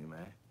Shumi,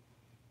 man.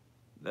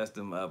 That's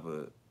them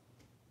other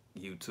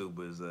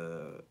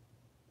YouTubers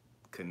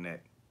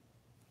connect.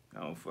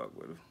 I don't fuck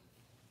with him.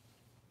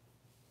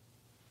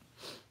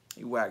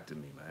 He whacked at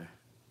me, man.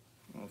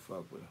 I don't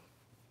fuck with him.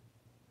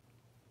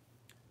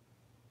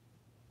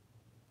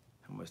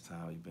 How much time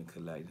have you been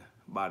collecting?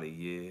 About a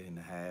year and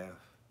a half.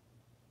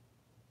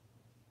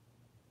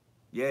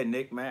 Yeah,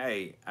 Nick, man.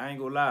 Hey, I ain't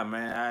gonna lie,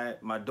 man.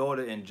 My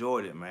daughter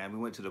enjoyed it, man. We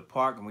went to the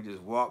park and we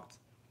just walked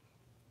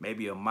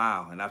maybe a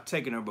mile. And I've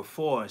taken her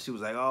before and she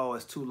was like, oh,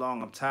 it's too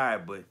long, I'm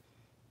tired. But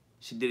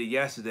she did it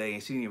yesterday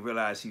and she didn't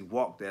realize she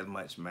walked that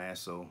much, man.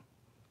 So,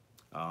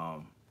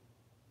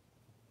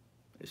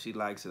 if she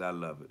likes it, I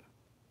love it.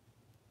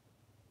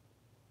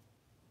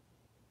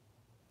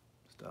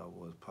 Star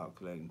Wars Pop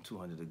collecting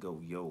 200 to go.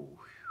 Yo,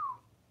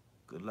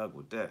 good luck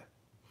with that.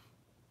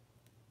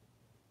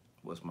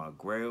 What's my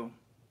grail?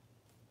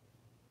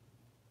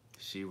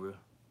 She-Ra,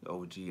 the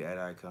OG ad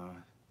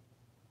icon.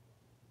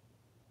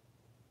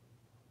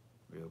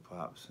 Real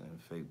Pops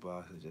and fake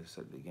boxes just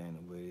set the game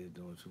the way they're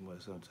doing too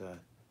much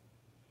sometimes.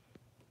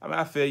 I mean,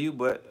 I feel you,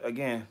 but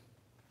again,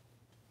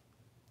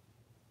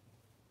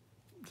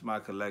 it's my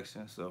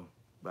collection, so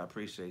but I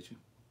appreciate you.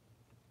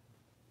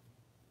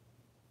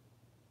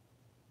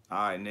 All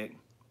right, Nick.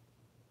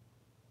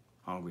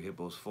 Hungry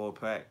Hippos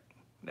 4-pack.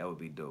 That would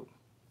be dope.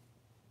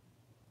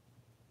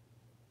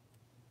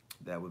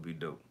 That would be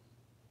dope.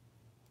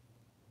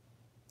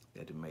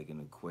 They're making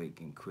the Quake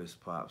and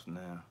Crisp Pops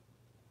now.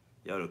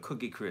 Yo, the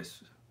Cookie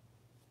Crisp.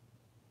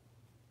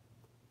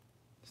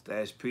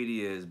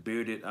 Stashpedia is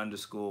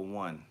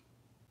bearded_1.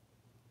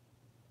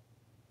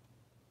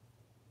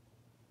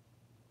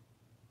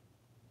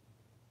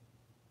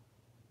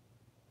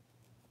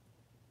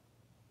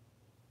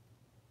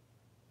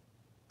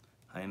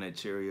 Honey Nut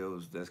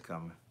Cheerios, that's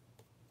coming.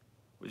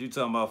 What you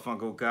talking about,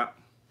 Funko Cop?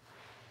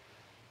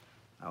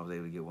 I was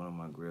able to get one of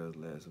my grills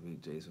last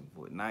week, Jason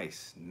Ford.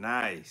 Nice,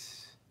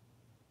 nice.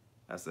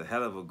 That's a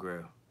hell of a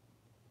grill.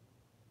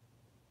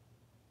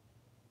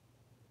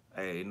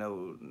 Hey,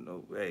 no,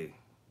 hey.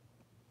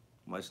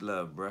 Much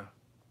love, bruh.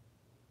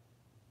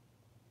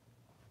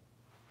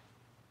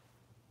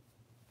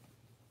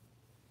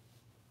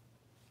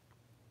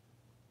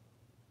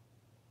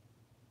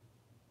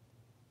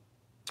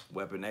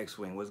 Weapon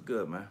X-Wing, what's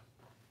good, man?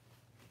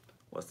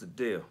 What's the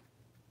deal?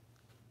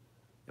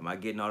 Am I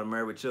getting all the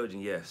Married with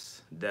Children?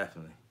 Yes,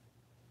 definitely.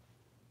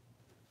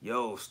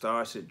 Yo,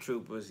 Starship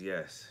Troopers,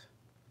 yes.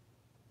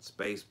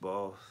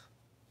 Spaceballs.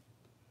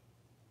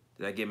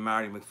 Did I get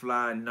Marty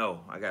McFly?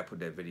 No, I gotta put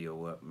that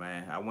video up,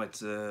 man. I went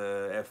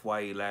to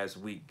FYE last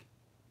week,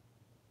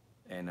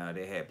 and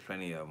they had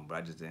plenty of them, but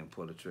I just didn't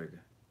pull the trigger.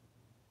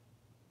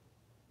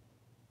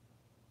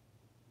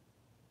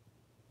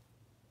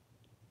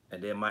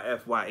 And then my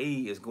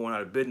FYE is going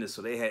out of business,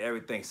 so they had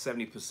everything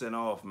 70%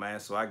 off, man.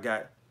 So I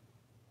got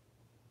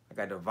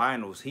the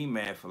vinyls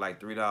He-Man for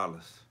like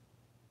 $3.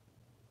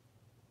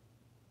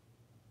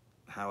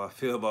 How I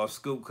feel about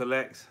Scoop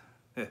Collects?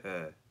 You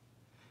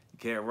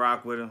can't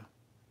rock with them.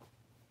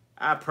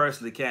 I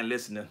personally can't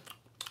listen to.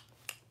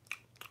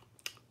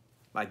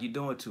 Like, you're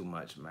doing too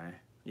much, man.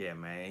 Yeah,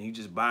 man. You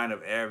just buying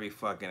up every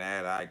fucking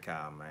ad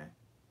icon, man.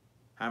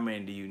 How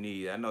many do you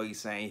need? I know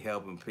he's saying he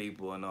helping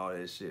people and all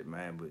that shit,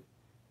 man, but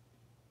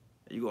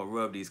you gonna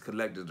rub these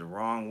collectors the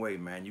wrong way,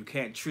 man. You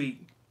can't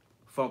treat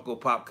Funko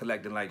Pop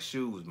collecting like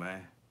shoes,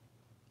 man.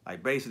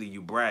 Like, basically,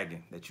 you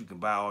bragging that you can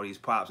buy all these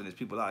Pops, and there's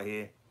people out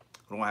here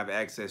who don't have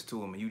access to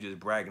them, and you just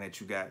bragging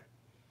that you got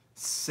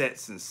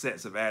sets and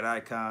sets of ad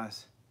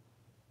icons.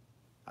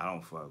 I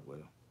don't fuck with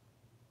them.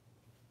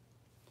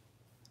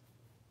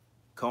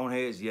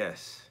 Coneheads,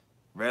 yes.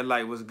 Red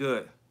Light was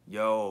good.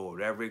 Yo,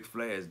 that Ric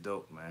Flair is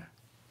dope, man.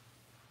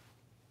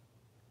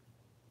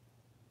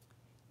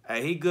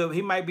 Hey, he good.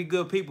 He might be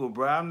good people,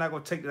 bro. I'm not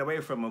gonna take that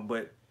away from him,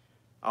 but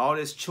all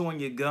this chewing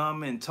your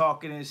gum and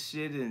talking and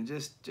shit and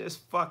just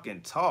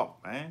fucking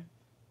talk, man.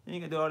 You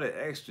ain't gonna do all that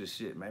extra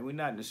shit, man. We're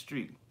not in the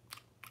street.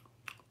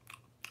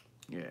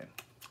 Yeah,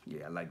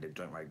 I like that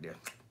joint right there.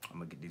 I'm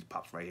gonna get these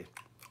Pops right here.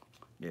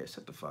 Yeah,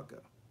 shut the fuck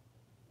up.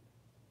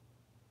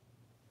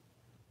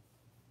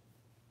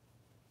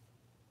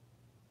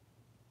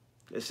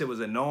 That shit was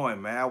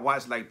annoying, man. I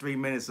watched like 3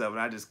 minutes of it and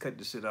I just cut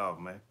the shit off,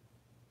 man.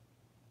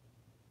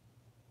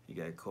 He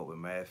got caught with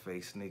mad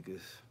face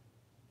sneakers.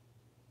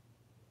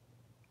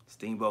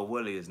 Steamboat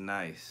Willie is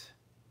nice.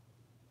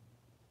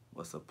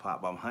 What's a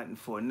pop I'm hunting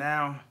for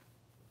now?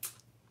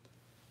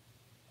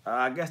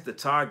 I guess the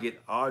Target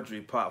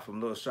Audrey pop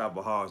from Little Shop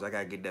of Horrors. I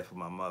gotta get that for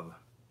my mother.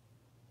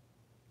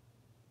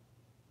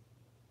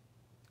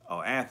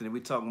 Oh, Anthony,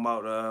 we talking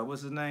about,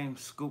 what's his name?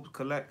 Scoop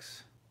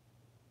Collects.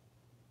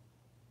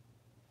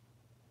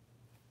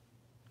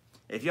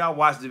 If y'all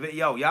watch the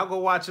video, y'all go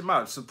watch him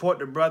out. Support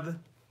the brother.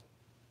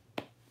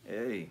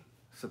 Hey,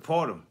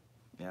 support him.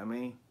 You know what I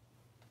mean?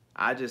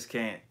 I just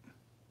can't.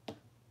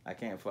 I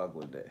can't fuck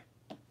with that.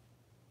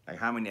 Like,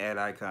 how many ad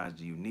icons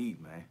do you need,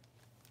 man?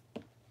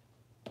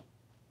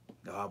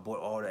 No, I bought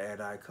all the ad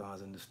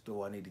icons in the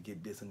store. I need to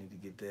get this. I need to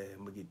get that.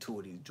 I'm gonna get 2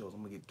 of these joints.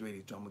 I'm gonna get 3 of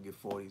these joints. I'm gonna get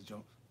 4 of these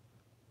joints.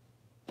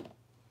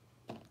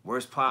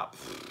 Worst pop?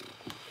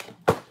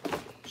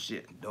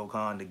 Shit,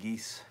 Dokkan the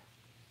Geese.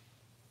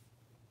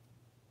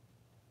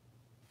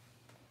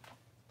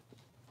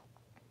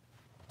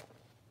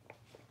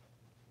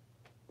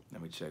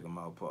 Let me check him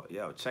out.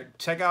 Yo,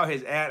 check out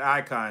his ad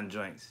icon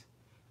joints.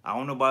 I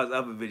don't know about his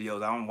other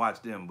videos. I don't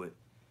watch them, but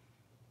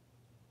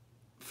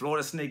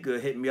Florida Sneaker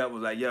hit me up,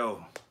 was like,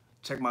 yo,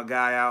 check my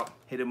guy out.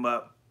 Hit him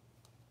up.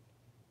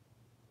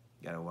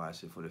 Gotta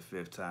watch it for the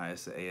 5th time.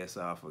 It's the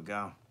ASR for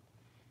Gum.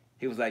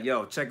 He was like,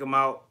 yo, check him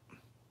out.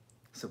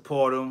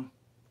 Support him.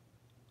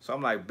 So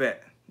I'm like,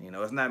 bet. You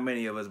know, it's not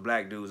many of us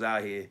black dudes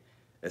out here,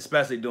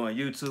 especially doing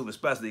YouTube,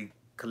 especially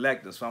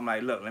collecting. So I'm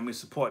like, look, let me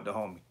support the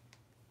homie.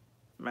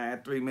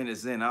 Man, 3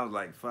 minutes in, I was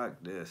like, fuck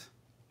this.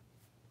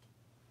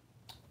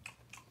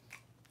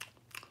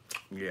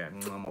 Yeah,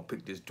 I'm gonna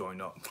pick this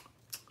joint up.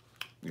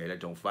 Yeah,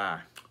 that joint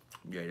fire.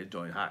 Yeah, that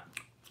joint hot.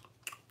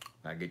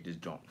 I get this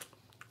joint.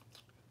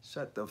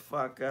 Shut the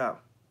fuck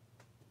up.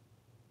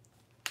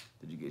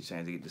 Did you get a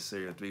chance to get the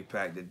cereal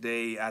 3-pack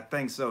today? I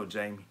think so,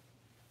 Jamie.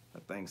 I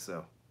think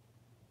so.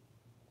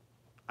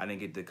 I didn't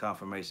get the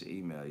confirmation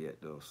email yet,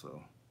 though,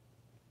 so.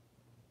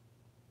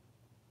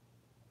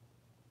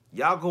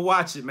 Y'all go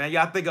watch it, man.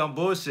 Y'all think I'm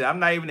bullshit. I'm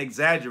not even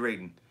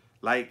exaggerating.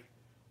 Like,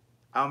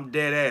 I'm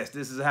dead ass.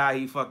 This is how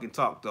he fucking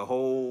talked the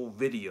whole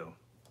video.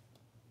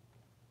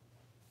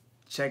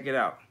 Check it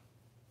out.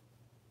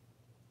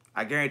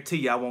 I guarantee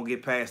you I won't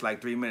get past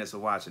like 3 minutes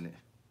of watching it.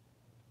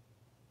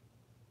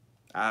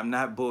 I'm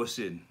not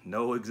bullshitting.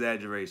 No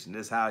exaggeration.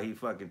 This is how he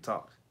fucking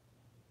talks.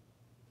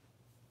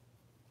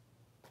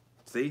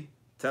 See?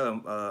 Tell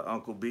him,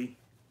 Uncle B.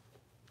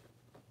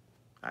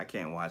 I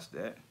can't watch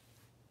that.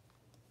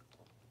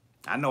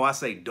 I know I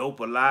say dope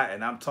a lot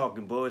and I'm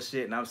talking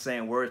bullshit and I'm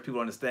saying words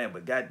people understand,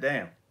 but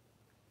goddamn.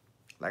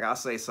 Like, I'll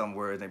say some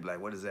words and they be like,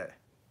 what is that?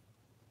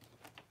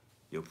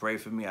 You'll pray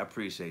for me? I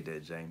appreciate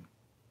that, Jamie.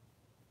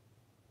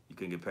 You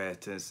can get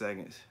past 10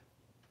 seconds.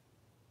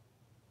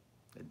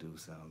 That dude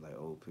sounds like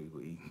old people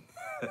eating.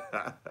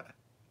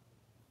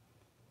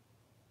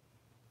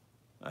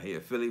 I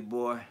hear Philly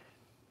boy.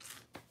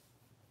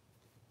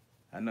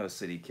 I know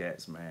city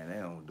cats, man. They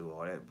don't do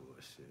all that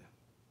bullshit.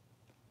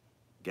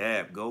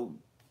 Gab, go.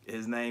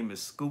 His name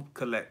is Scoop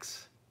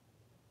Collects.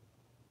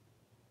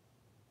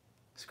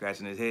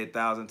 Scratching his head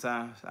 1,000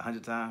 times,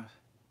 100 times.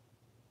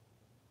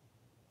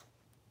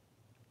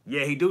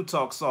 Yeah, he do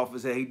talk soft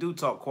as hell. He do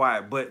talk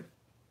quiet, but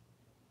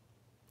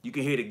you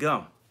can hear the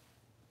gum.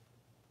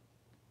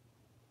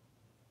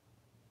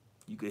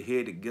 You can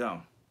hear the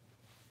gum.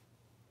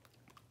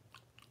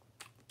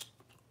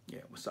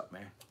 Yeah, what's up,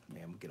 man?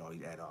 Man, I'm gonna get all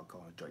these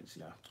ad-alcohol drinks,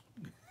 y'all.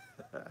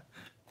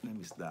 Let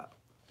me stop.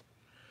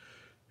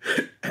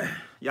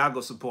 Y'all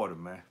go support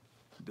him, man.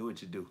 Do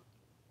what you do.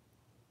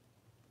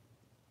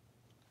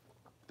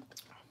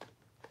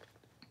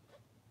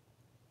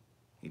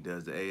 He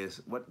does the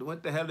AS.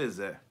 What the hell is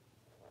that?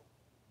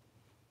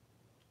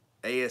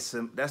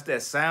 ASM. That's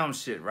that sound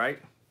shit,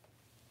 right?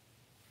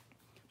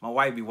 My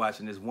wife be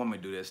watching this woman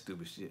do that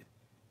stupid shit.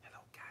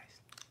 Hello, guys.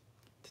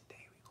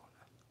 Today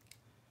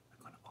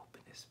we're gonna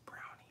open this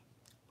brownie.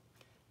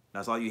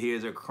 That's all you hear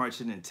is her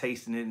crunching and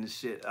tasting it and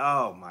shit.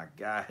 Oh my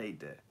God, I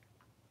hate that.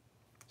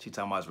 She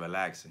talking about it's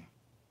relaxing.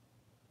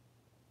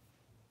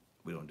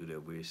 We don't do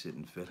that weird shit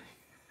in Philly.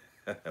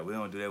 We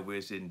don't do that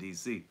weird shit in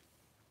DC.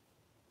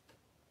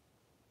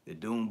 The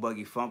Doom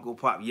Buggy Funko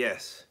Pop,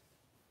 yes.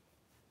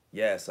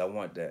 Yes, I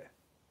want that.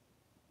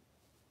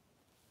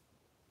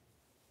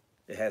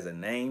 It has a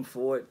name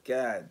for it.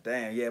 God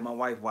damn, yeah, my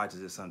wife watches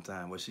it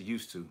sometime. Well, she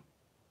used to.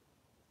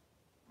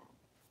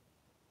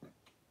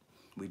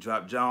 We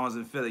dropped Jones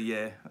in Philly,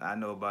 yeah, I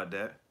know about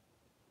that.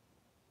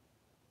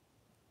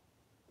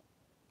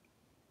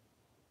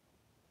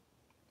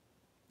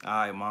 All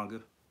right,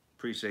 manga.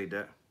 Appreciate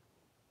that.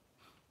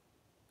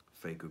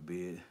 Faker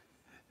beard.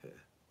 Did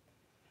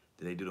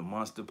they do the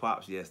Monster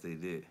Pops? Yes, they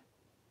did.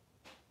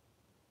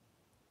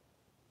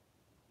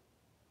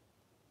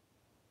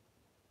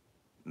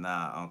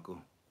 Nah, Uncle.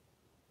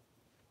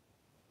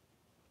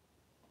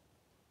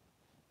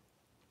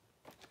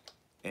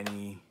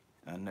 Any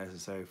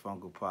unnecessary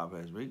Funko Pop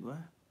has reached what?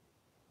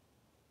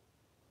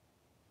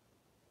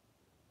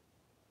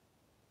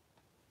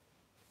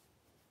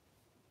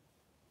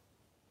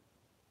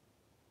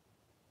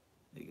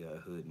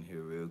 hood in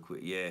here real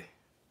quick. Yeah,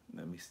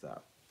 let me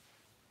stop.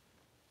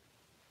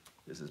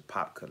 This is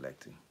pop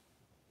collecting.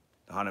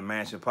 The Haunted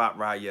Mansion pop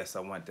ride, yes,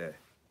 I want that.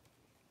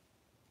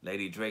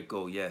 Lady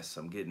Draco, yes,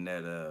 I'm getting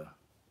that.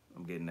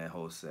 I'm getting that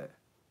whole set.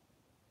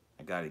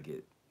 I gotta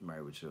get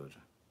Married with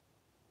Children.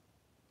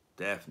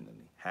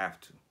 Definitely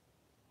have to.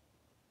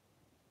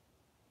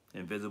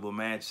 Invisible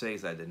Man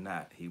Chase, I did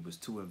not. He was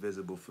too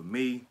invisible for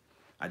me.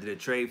 I did a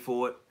trade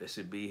for it. It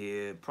should be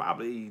here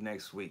probably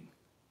next week.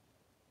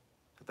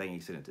 I think he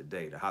sent it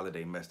today. The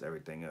holiday messed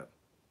everything up.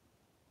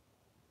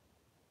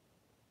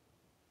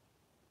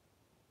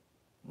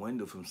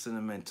 Wendell from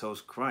Cinnamon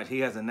Toast Crunch. He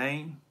has a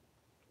name?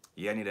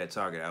 Yeah, I need that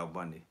Target, Al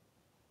Bundy.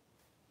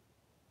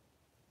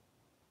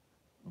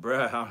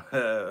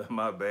 Bruh,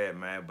 my bad,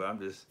 man, but I'm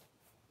just...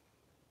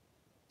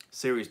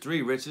 Series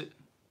 3, Richard.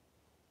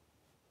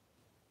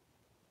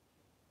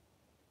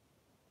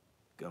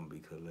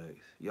 Gumby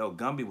collects. Yo,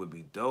 Gumby would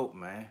be dope,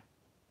 man.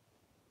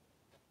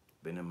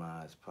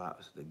 Venomized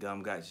Pops. The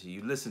gum got you.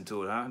 You listen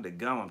to it, huh? The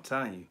gum, I'm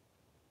telling you.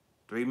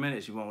 3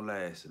 minutes, you won't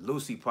last.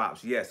 Lucy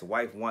Pops. Yes, the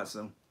wife wants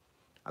them.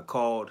 I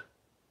called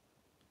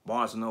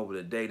Barnes & Noble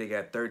today. They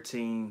got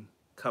 13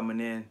 coming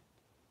in.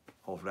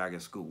 Hopefully I can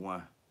scoop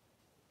one.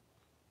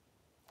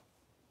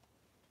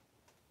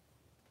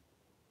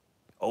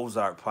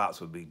 Ozark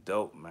Pops would be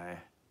dope, man.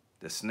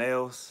 The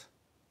snails.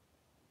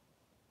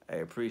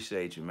 Hey,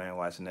 appreciate you, man,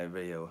 watching that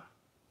video.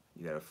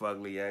 You got a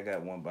fugly? Yeah, I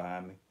got one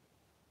behind me.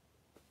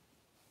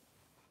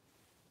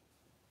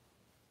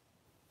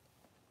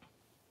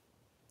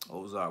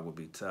 Ozark would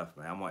be tough,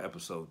 man. I'm on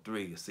episode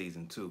 3 of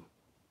season 2.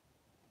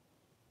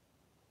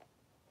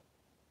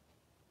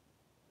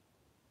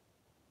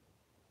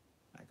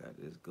 I got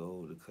this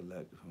gold to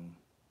collect from.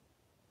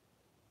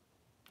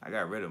 I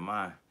got rid of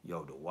mine.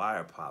 Yo, the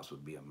Wire Pops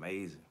would be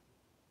amazing.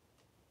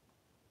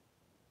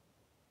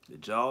 The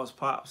Jaws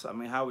Pops, I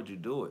mean, how would you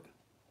do it?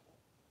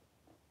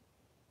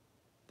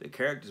 The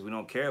characters we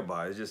don't care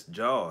about. It's just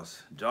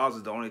Jaws. Jaws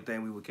is the only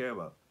thing we would care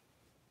about.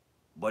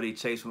 Buddy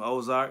Chase from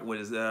Ozark with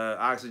his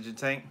oxygen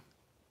tank.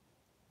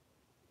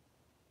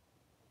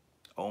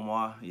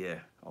 Omar, yeah.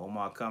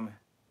 Omar coming.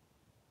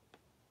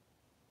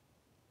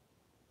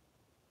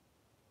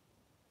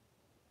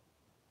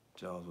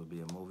 Jaws would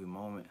be a movie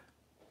moment.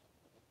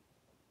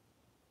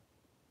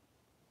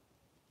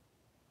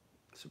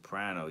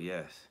 Soprano,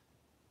 yes.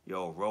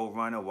 Yo,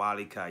 Roadrunner, Wile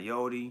E.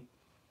 Coyote,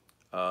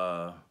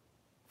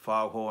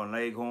 Foghorn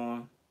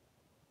Leghorn,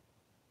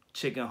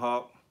 Chicken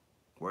Hawk,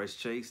 Where's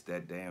Chase?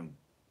 That damn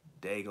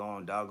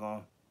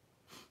doggone.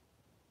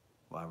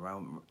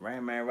 Well,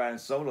 Rain Man riding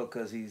solo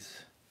because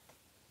he's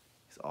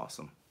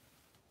awesome.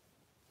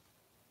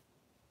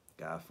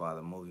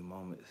 Godfather movie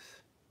moments.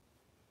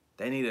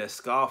 They need a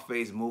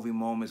Scarface movie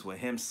moments with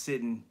him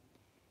sitting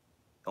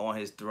on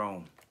his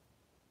throne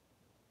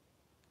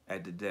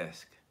at the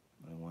desk.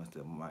 He wants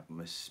the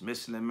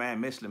Michelin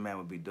Man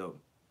would be dope.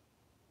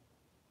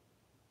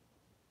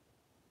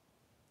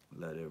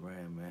 Let it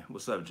rain, man.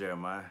 What's up,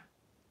 Jeremiah?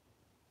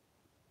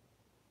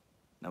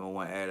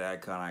 #1 ad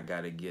icon I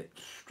gotta get.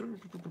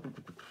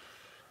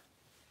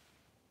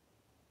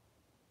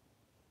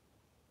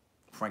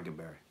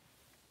 Frankenberry.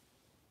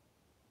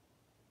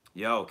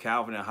 Yo,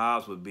 Calvin and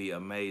Hobbes would be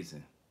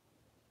amazing.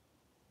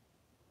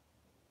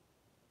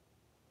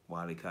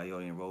 Wile E.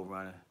 Coyote and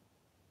Roadrunner.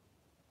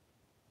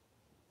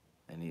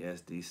 And the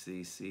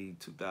SDCC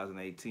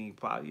 2018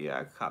 pop. Yeah,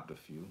 I copped a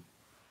few.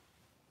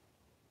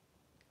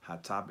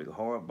 Hot Topic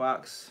Horror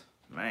Box.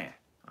 Man,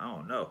 I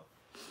don't know.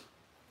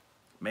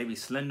 Maybe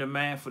Slender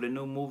Man for the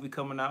new movie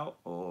coming out,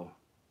 or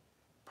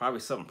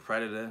probably something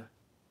Predator,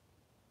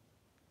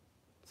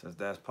 since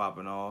that's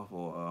popping off,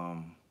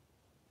 or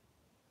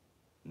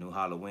new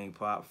Halloween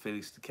pop.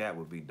 Felix the Cat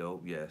would be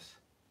dope, yes.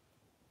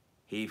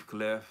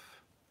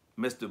 Heathcliff.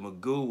 Mr.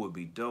 Magoo would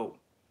be dope.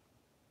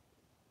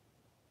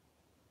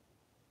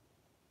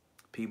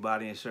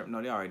 Peabody and Sherman.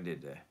 No, they already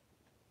did that.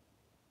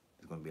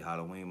 It's going to be a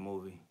Halloween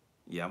movie.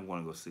 Yeah, I'm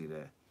going to go see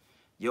that.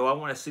 Yo, I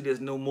want to see this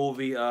new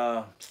movie.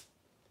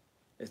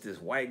 It's this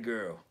white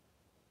girl.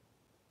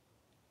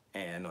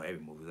 And I know every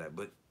movie's like,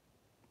 but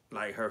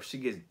like her, she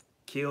gets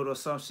killed or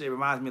some shit. It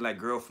reminds me like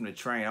Girl from the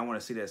Train. I want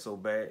to see that so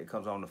bad. It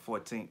comes on the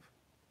 14th.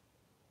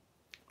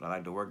 But I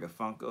like to work at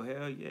Funko.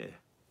 Hell yeah.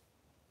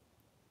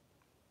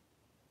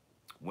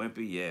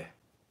 Wimpy, yeah.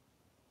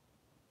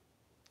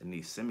 And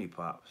these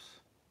semi-pops.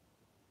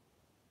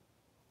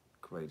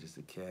 Courageous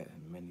the Cat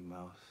and Minnie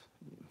Mouse.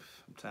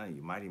 I'm telling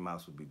you, Mighty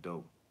Mouse would be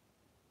dope.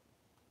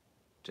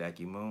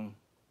 Jackie Moon.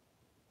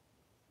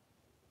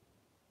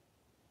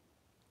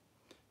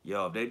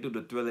 Yo, if they do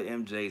the Thriller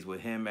MJs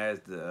with him as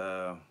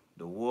the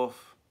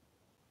wolf,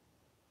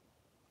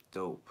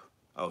 dope.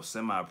 Oh,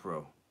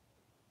 Semi-Pro.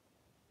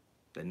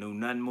 The new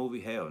Nun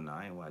movie? Hell no,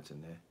 I ain't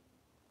watching that.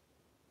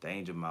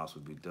 Danger Mouse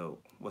would be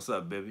dope. What's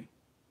up, baby?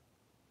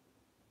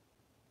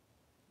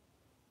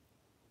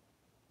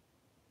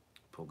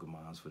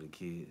 Pokemon's for the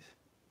kids.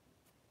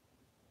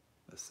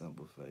 A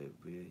simple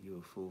favorite, bitch. You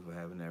a fool for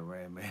having that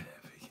Ram Man.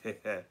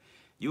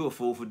 You a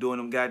fool for doing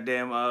them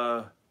goddamn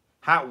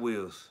Hot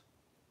Wheels.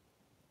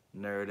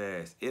 Nerd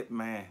ass. It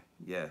Man,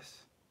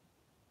 yes.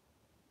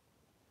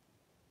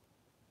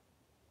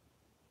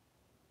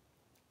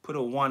 Put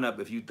a 1 up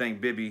if you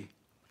think Bibby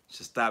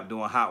should stop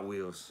doing Hot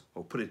Wheels.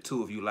 Or put a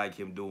 2 if you like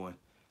him doing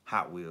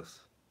Hot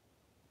Wheels.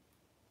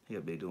 He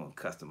up there doing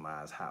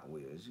customized Hot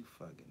Wheels. You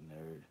fucking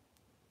nerd.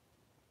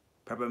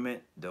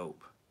 Peppermint,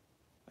 dope.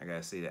 I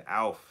gotta see the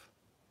Alf.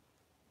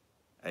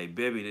 Hey,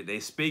 Bibby, they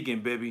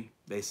speaking, Bibby.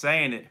 They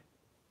saying it.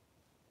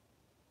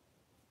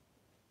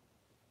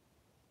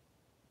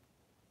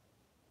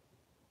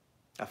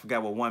 I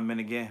forgot what 1 meant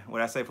again.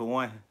 What I say for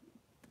 1?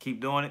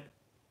 Keep doing it.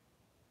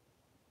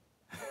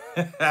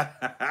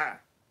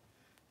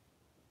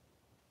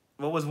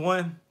 What was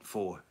 1?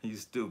 4. You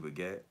stupid,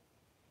 Gad.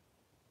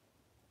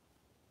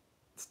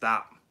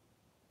 Stop.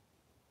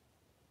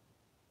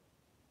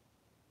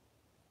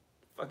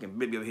 Fucking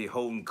Bibby over here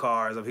holding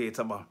cars over here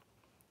talking about,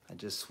 I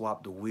just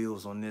swapped the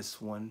wheels on this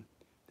one.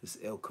 This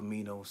El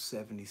Camino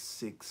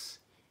 76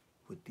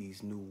 with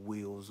these new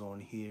wheels on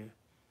here.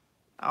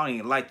 I don't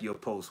even like your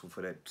post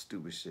for that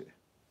stupid shit.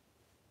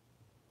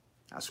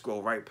 I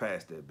scroll right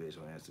past that bitch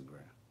on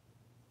Instagram.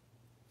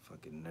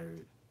 Fucking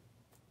nerd.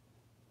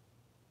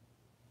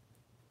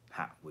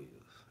 Hot Wheels.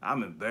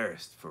 I'm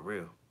embarrassed, for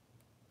real.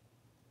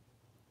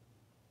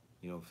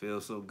 You don't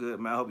feel so good,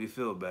 man. I hope you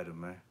feel better,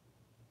 man.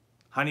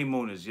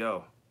 Honeymooners,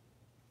 yo.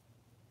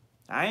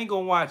 I ain't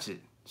gonna watch it.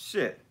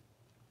 Shit.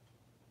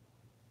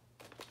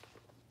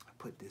 I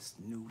put this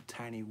new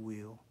tiny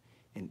wheel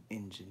and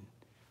engine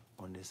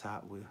on this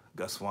Hot Wheel.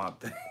 Got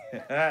Swamp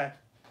Thing.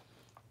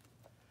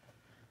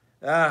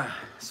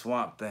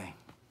 Swamp Thing.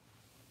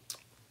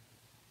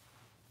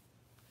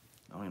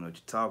 I don't even know what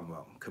you're talking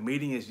about.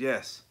 Comedians,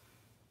 yes.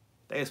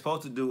 They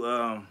supposed to do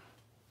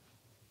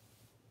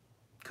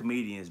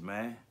comedians,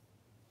 man.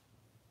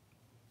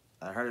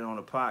 I heard it on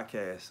the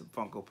podcast, the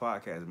Funko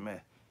podcast, man.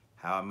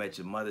 How I Met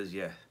Your Mothers,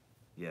 yes.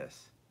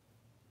 Yes.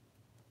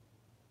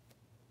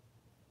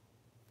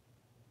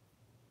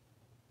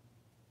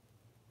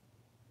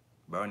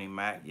 Bernie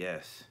Mac,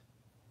 yes.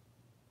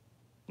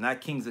 Not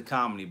Kings of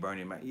Comedy,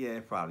 Bernie Mac. Yeah,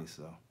 probably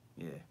so.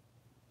 Yeah.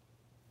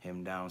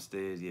 Him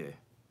downstairs, yeah.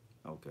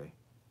 Okay.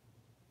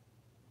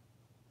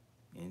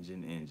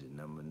 Engine,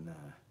 number 9.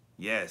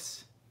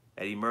 Yes.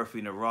 Eddie Murphy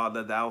in the raw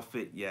leather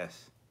outfit,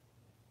 yes.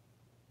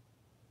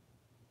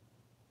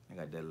 I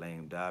got that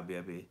lame Dobby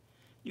up here.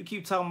 You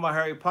keep talking about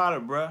Harry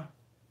Potter, bruh.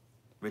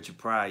 Richard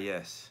Pryor,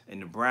 yes. In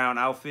the brown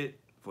outfit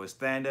for a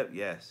stand-up,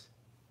 yes.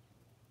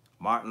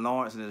 Martin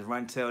Lawrence and his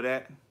Run Tell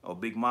That, or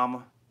Big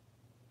Mama.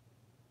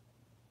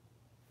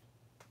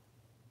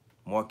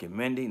 Mork and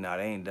Mindy, nah,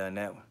 they ain't done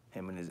that one.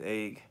 Him and his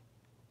egg.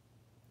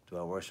 Do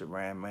I worship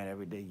Ram Man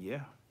every day?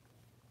 Yeah.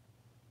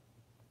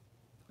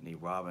 We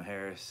need Robin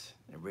Harris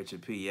and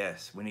Richard P.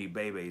 Yes. We need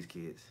Bebe's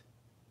kids.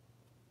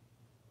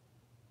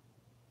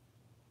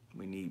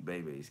 We need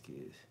Bebe's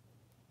kids.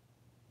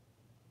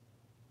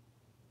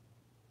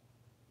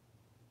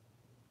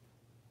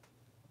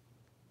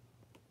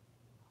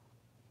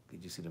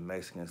 Did you see the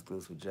Mexican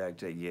exclusive Jack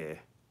J? Yeah.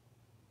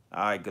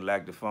 All right,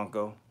 Galactic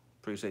Funko.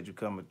 Appreciate you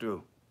coming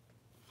through.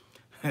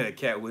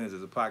 Cat Williams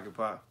is a pocket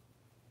pop.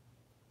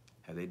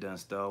 Have they done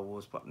Star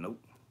Wars pop? Nope.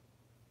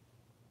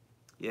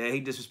 Yeah,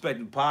 he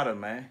disrespecting Potter,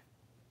 man.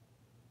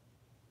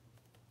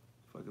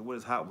 Fucking, what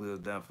has Hot Wheels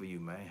done for you,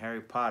 man?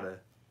 Harry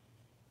Potter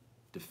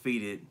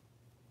defeated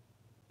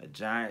a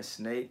giant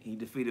snake. He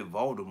defeated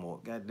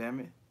Voldemort. God damn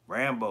it.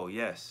 Rambo,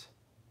 yes.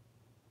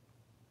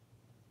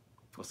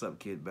 What's up,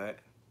 Kid Bat?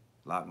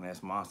 Loch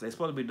Ness Monster. They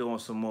supposed to be doing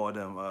some more of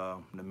them,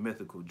 the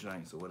mythical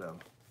drinks or whatever.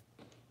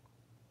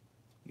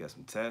 You got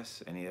some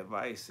tests? Any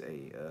advice?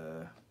 Hey,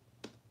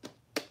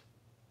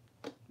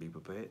 be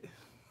prepared.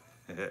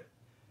 I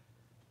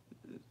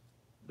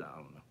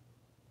don't know.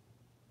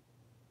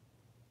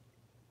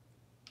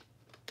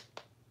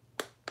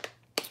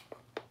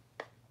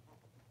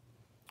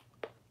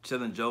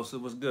 Chillin'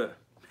 Joseph was good.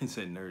 He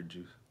said nerd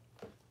juice.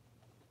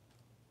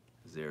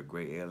 Is there a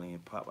great alien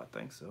pop? I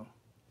think so.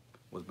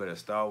 What's better,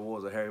 Star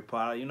Wars or Harry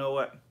Potter? You know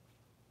what?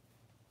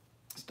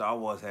 Star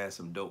Wars had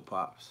some dope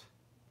pops.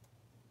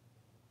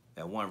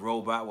 That one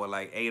robot with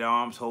like 8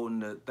 arms holding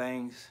the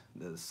things,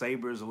 the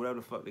sabers or whatever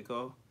the fuck they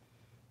call.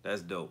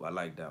 That's dope. I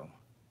like that one.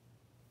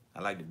 I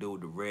like the dude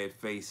with the red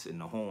face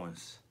and the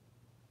horns.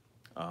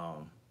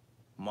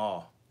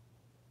 Maul.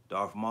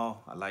 Darth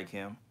Maul. I like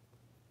him.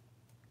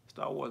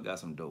 Star Wars got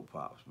some dope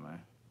pops,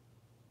 man.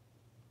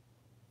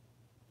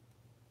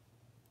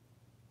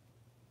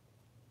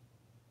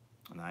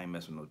 And I ain't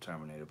messing with no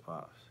Terminator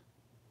pops.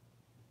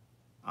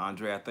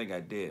 Andre, I think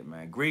I did,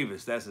 man.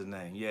 Grievous, that's his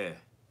name, yeah.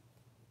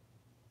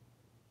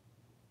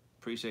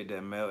 Appreciate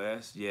that, Mel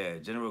S. Yeah,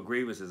 General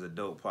Grievous is a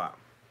dope pop.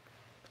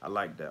 I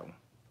like that one.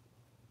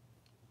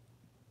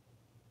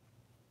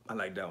 I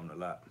like that one a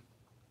lot.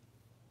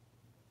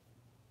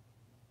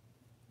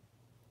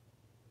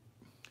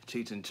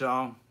 Cheech and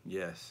Chong,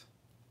 yes.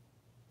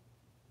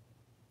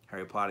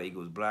 Harry Potter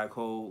equals black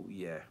hole,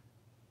 yeah.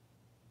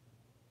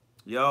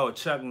 Yo,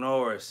 Chuck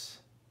Norris.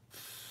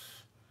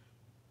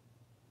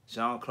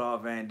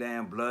 Jean-Claude Van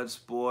Damme,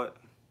 Bloodsport.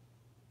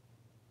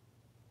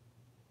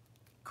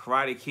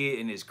 Karate Kid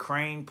in his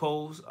crane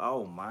pose.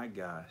 Oh my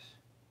gosh.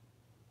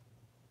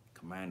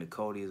 Commander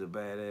Cody is a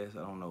badass.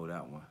 I don't know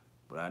that one,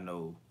 but I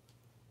know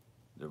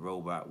the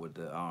robot with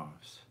the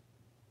arms.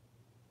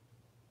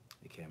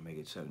 They can't make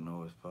it Chuck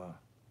Norris pop.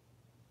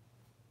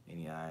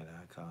 Any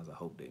icons I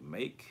hope they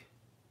make.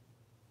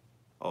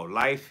 Oh,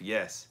 Life,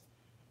 yes.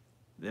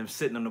 Them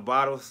sitting on the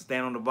bottles,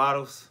 standing on the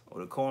bottles,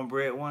 or the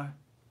cornbread one.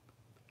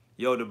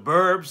 Yo, the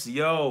Burbs,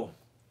 yo.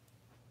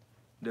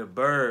 The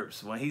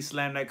Burbs. When he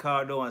slammed that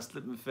car door and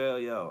slipped and fell,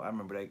 yo, I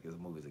remember that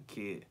movie as a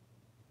kid.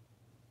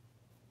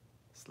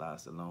 Sly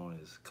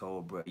Stallone is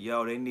Cold Breath.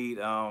 Yo, they need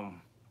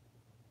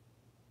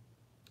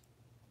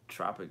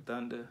Tropic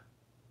Thunder.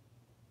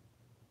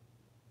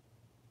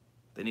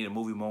 They need a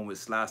movie moment with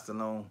Sly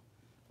Stallone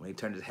when he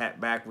turned his hat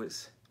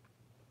backwards.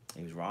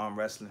 He was arm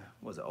wrestling.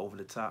 What was it, Over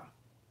the Top?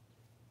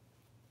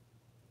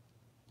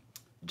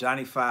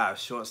 Johnny Five,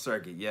 Short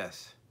Circuit,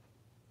 yes.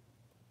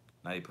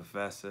 Nutty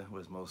Professor,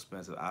 what's most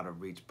expensive out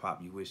of reach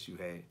pop you wish you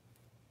had?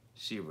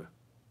 She-Ra.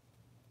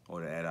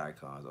 Or the ad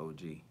icons,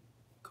 OG.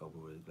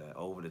 Cobra was glad.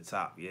 Over the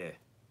Top, yeah.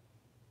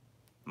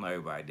 Not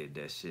everybody did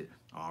that shit.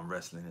 Arm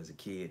wrestling as a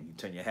kid. You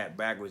turn your hat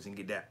backwards and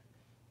get that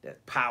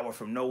power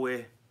from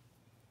nowhere.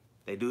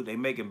 They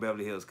making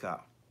Beverly Hills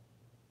Cop.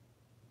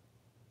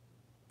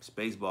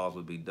 Spaceballs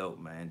would be dope,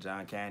 man.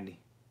 John Candy.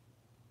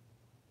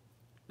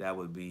 That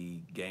would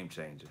be game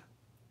changer.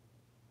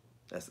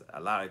 That's a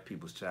lot of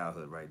people's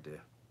childhood right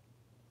there.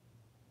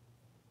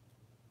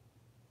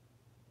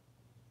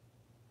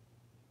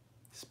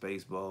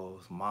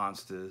 Spaceballs,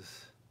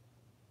 Monsters.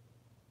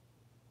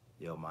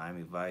 Yo,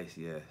 Miami Vice,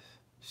 yes.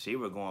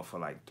 She-Ra going for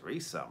like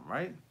 3-something,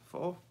 right?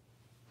 4?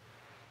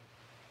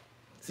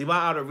 See, my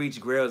out of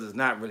reach grills is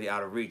not really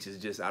out of reach. It's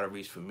just out of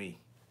reach for me.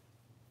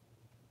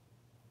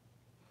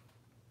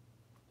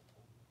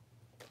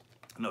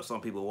 I know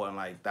some people want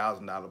like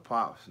 $1,000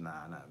 pops.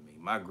 Nah, not me.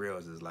 My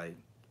grills is like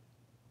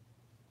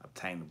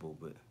obtainable,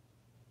 but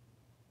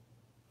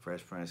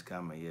Fresh Prince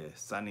coming, yeah.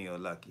 Sunny or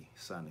Lucky?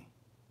 Sunny.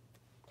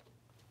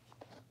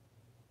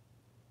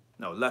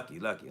 No, Lucky.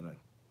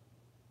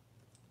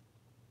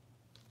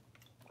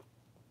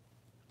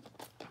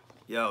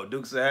 Yo,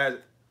 Dukes of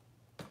Hazzard.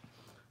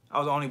 I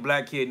was the only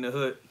black kid in the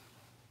hood.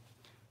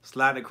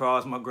 Sliding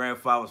across my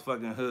grandfather's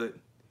fucking hood.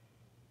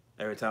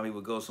 Every time he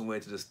would go somewhere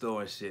to the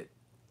store and shit.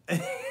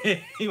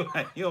 He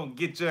like, you don't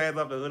get your ass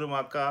off the hood of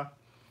my car.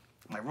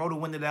 I'm like, roll the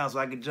window down so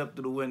I can jump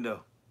through the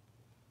window.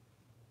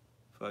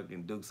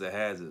 Fucking Dukes of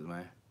Hazzard,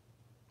 man.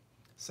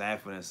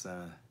 Sanford and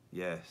Son,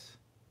 yes.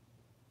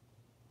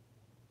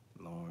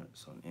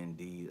 Lawrence on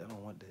Indeed. I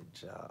don't want that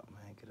job,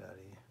 man. Get out of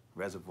here.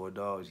 Reservoir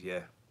Dogs, yeah.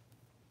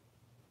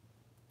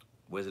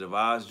 Wizard of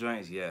Oz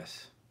joints,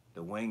 yes.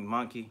 The Winged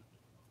Monkey.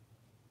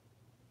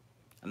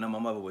 I know my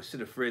mother would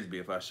shit a frisbee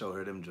if I showed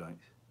her them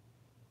joints.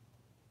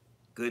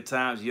 Good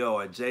Times, yo,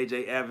 at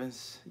J.J.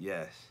 Evans,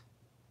 yes.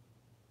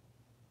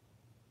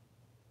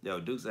 Yo,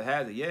 Dukes of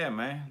Hazzard, yeah,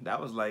 man. That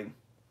was like,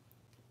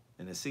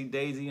 and to see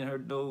Daisy and her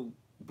little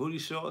booty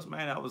shorts,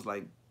 man, that was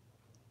like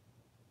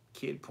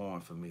kid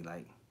porn for me.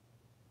 Like,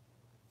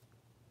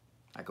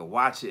 I could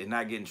watch it and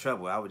not get in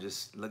trouble. I would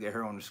just look at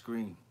her on the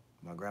screen.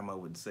 My grandma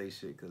wouldn't say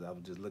shit because I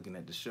was just looking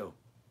at the show.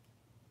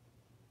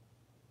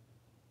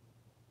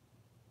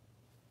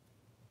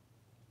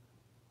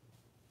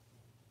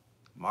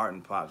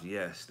 Martin Pops,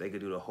 yes. They could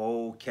do the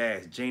whole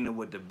cast. Gina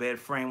with the bed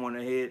frame on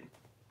her head.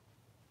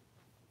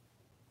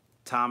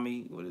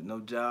 Tommy with no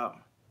job.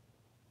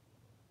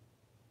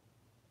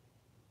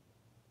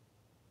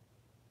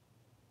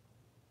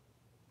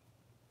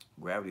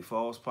 Gravity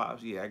Falls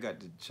Pops, yeah, I got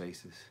the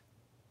Chasers.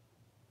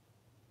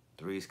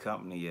 Three's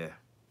Company, yeah.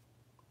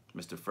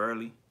 Mr.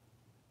 Furley.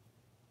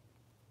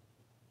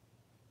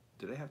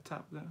 Do they have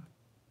Top Gun?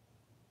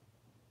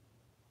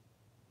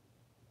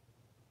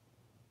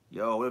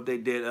 Yo, what if they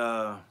did,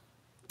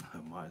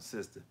 my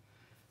sister.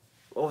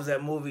 What was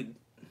that movie?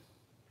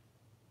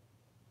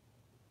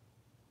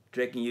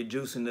 Drinking Your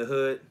Juice in the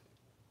Hood.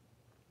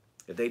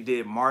 If they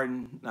did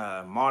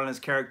Marlon's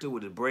character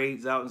with the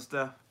braids out and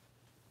stuff.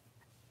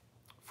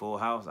 Full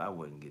House, I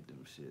wouldn't get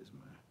them shits,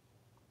 man.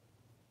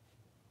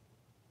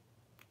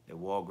 That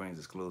Walgreens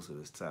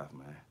exclusive is tough,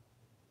 man.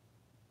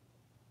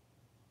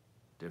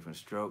 Different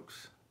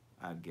Strokes,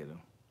 I'd get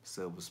them.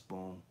 Silver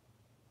Spoon.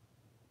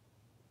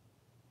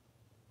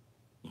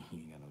 You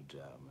ain't got no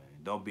job, man.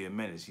 Don't Be a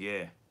Menace,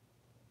 yeah.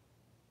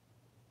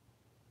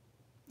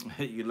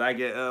 You like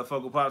it,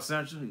 Funko Pop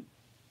Central?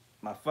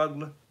 My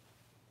Fuggler?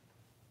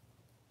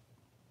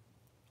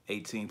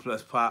 18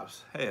 plus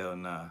Pops? Hell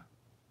nah.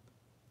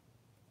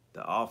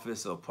 The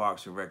Office or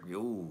Parks and Rec?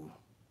 Ooh.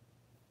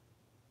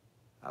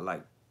 I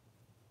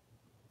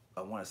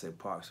want to say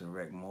Parks and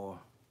Rec more.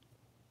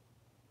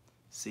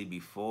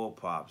 CB4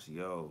 Pops,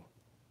 yo.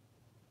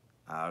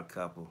 Odd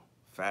Couple.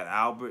 Fat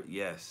Albert,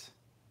 yes.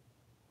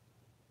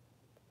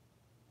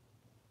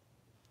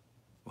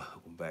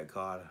 Welcome back,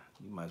 Carter.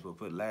 You might as well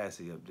put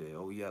Lassie up there.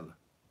 Oh, Yeller.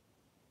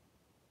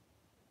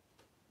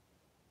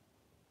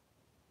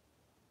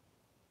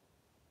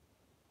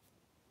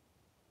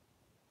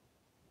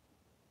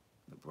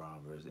 The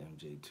LeBron versus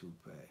MJ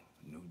 2-pack.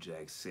 New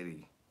Jack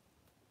City.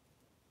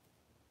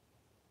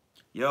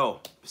 Yo,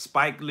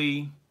 Spike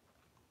Lee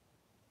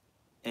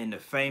in the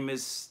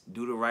famous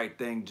Do the Right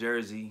Thing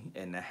jersey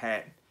and the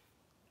hat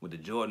with the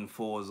Jordan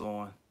 4s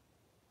on.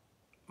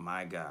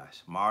 My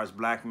gosh. Mars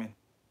Blackman.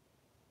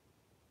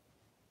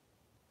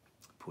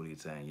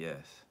 Pootie Tang,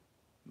 yes.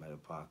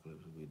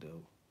 Metapocalypse would be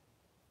dope.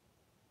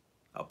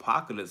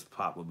 Apocalypse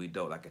Pop would be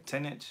dope. Like a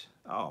 10-inch.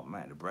 Oh,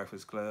 man. The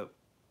Breakfast Club.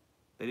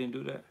 They didn't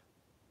do that?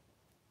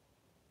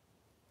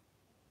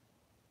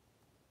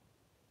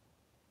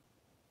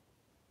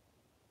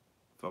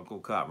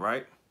 Funko Pop,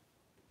 right?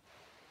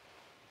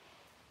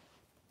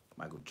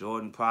 Michael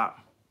Jordan Pop.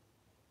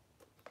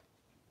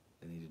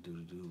 They need to do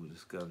the dude with the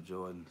scuffed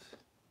Jordans.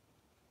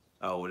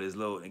 Oh, with his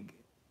little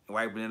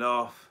wiping it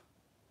off.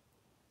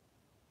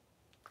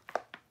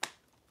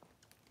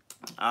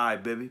 All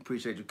right, baby.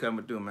 Appreciate you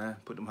coming through, man.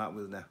 Put them Hot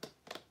Wheels down.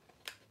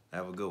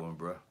 Have a good one,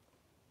 bro.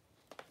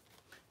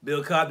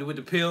 Bill Cosby with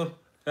the pill.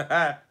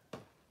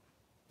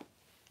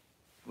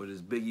 With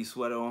his Biggie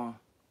sweater on.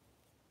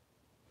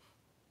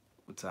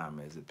 What time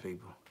is it,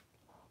 people?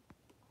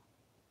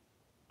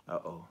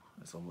 Uh-oh.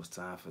 It's almost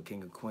time for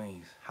King of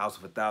Queens. House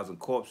of 1,000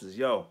 Corpses.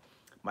 Yo,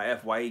 my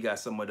FYE got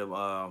some of them,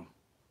 no,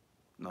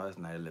 that's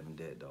Night of the Living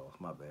Dead, dog.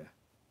 My bad.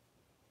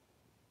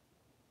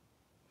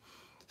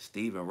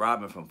 Steve and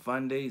Robin from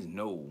Fun Days?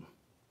 No.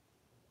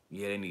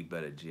 Yeah, they need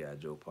better G.I.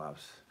 Joe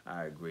Pops.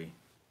 I agree.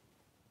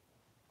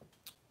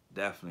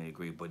 Definitely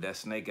agree. But that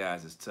Snake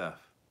Eyes is tough.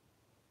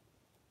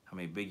 I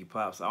mean, Biggie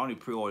Pops, I only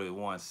pre-ordered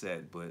one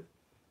set, but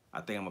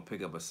I think I'm going to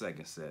pick up a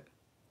second set.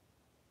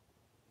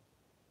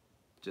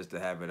 Just to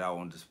have it out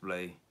on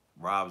display.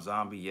 Rob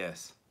Zombie,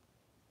 yes.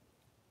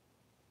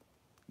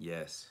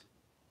 Yes.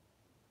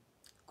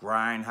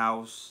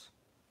 Grindhouse.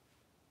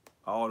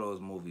 All those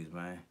movies,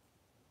 man.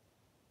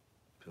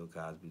 Bill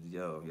Cosby.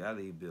 Yo, y'all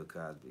leave Bill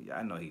Cosby.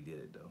 I know he did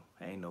it, though.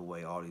 Ain't no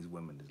way all these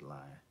women is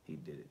lying. He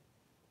did it.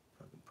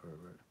 Fucking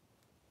pervert.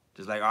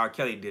 Just like R.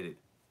 Kelly did it.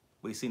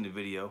 We seen the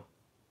video.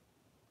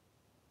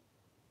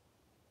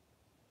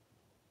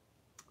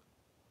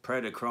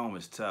 Predator Chrome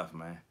is tough,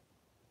 man.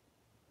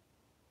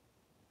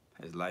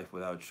 Has Life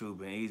Without Truth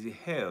been easy?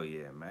 Hell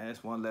yeah, man.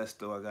 That's one less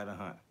store I gotta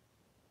hunt.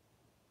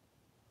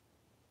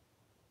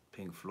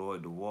 Pink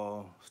Floyd, The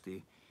Wall,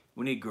 Steve.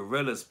 We need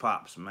Gorillas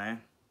Pops,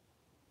 man.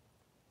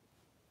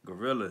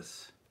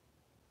 Gorillas.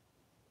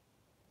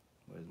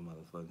 Where's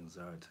motherfucking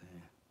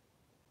Zartan?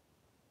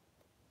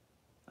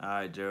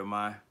 Alright,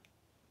 Jeremiah.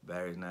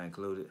 Batteries not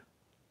included.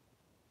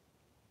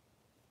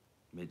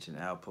 Mitch and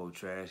Alpo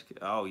trash.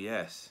 Oh,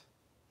 yes.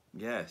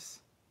 Yes.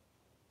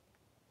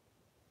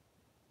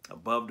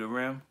 Above the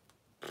Rim.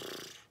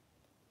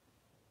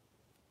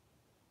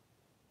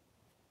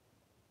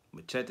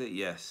 Machete,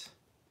 yes.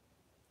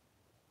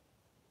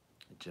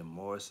 Jim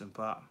Morrison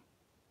Pop.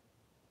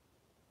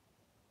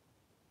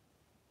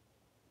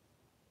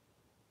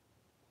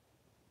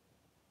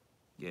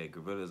 Yeah,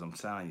 Gorillas, I'm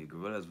telling you,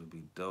 Gorillas would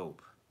be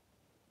dope.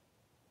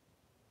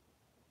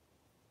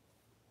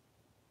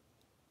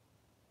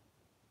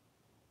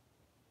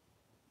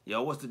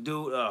 Yo, what's the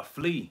dude?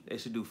 Flea. They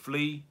should do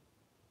Flea.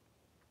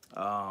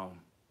 What's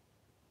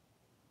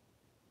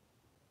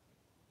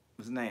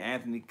his name?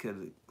 Anthony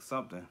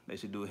something. They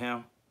should do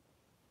him.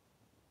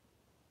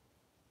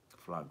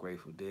 Flock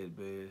Grateful Dead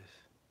Bears.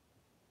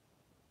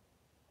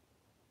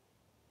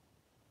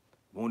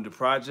 Wounded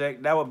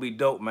Project. That would be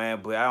dope,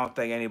 man, but I don't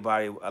think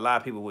anybody, a lot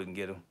of people wouldn't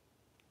get them.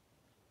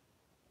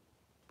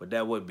 But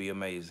that would be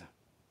amazing.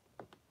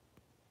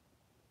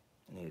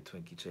 I need a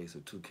Twinkie Chaser,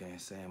 Toucan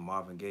Sam,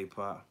 Marvin Gaye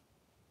Pop.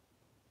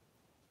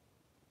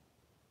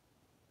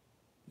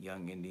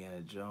 Young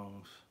Indiana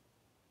Jones.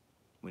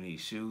 We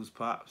need Shoes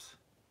Pops.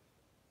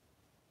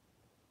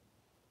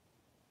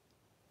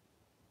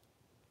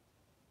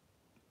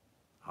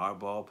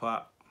 Hardball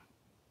Pop.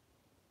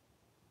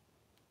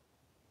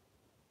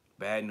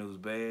 Bad News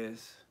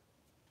Bears.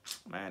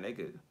 Man, they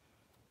could.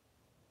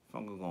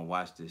 Funko gonna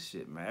watch this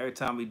shit, man. Every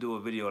time we do a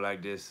video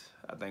like this,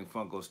 I think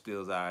Funko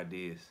steals our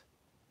ideas.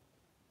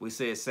 We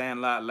said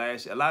Sandlot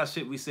last year. A lot of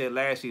shit we said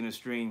last year in the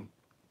stream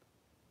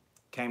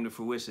came to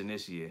fruition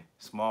this year.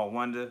 Small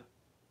Wonder.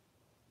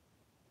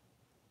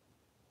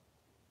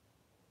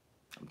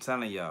 I'm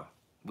telling y'all,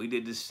 we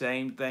did the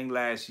same thing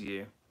last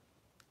year,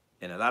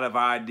 and a lot of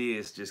our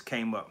ideas just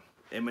came up.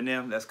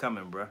 Eminem, that's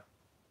coming, bruh.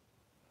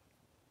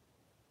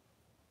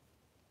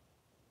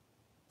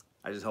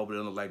 I just hope it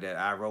doesn't look like that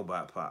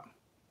iRobot Pop.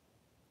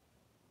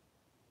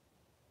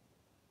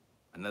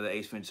 Another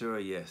Ace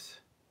Ventura, yes.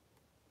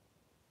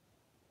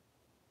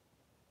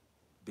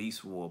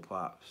 Beast War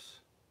Pops.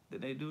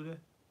 Did they do that?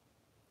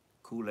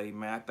 Kool-Aid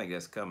Man, I think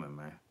that's coming,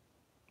 man.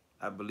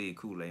 I believe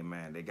Kool-Aid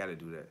Man, they gotta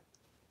do that.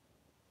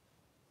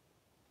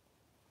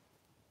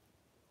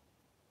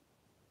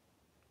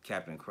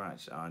 Captain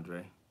Crunch,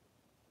 Andre.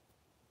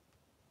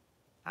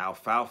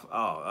 Alfalfa,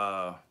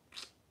 oh,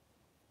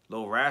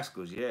 Little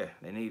Rascals, yeah,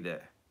 they need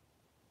that.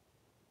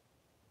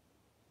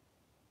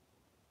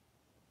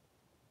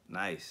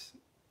 Nice.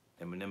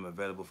 Eminem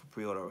available for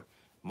pre-order.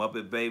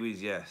 Muppet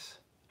Babies, yes.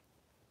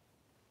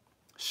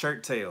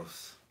 Shirt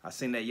tails. I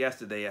seen that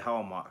yesterday at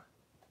Hallmark.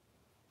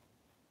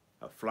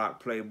 A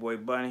flock Playboy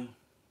bunny.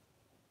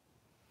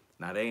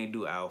 Now they ain't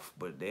do Alf,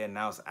 but they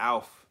announced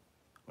Alf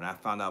when I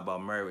found out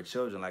about Married with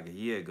Children like a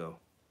year ago.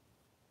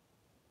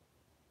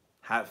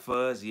 Hot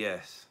Fuzz,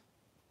 yes.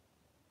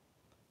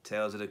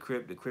 Tales of the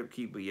Crypt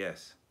Keeper,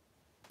 yes.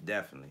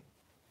 Definitely.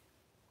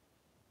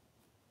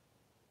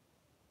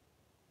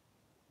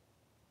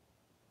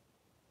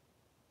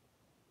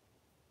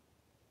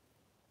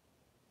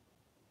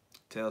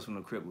 Tales from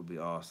the Crypt would be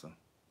awesome.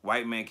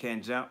 White Man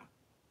Can't Jump.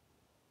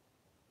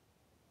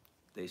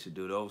 They should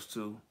do those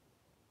two.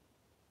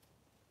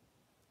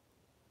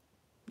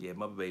 Yeah,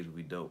 Muppet Babies would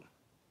be dope.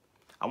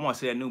 I want to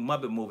see that new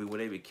Muppet movie where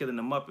they be killing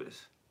the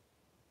Muppets.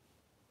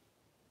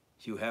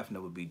 Hugh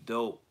Hefner would be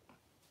dope.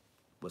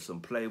 With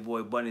some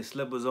Playboy bunny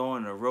slippers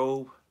on and a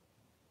robe.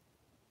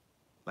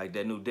 Like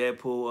that new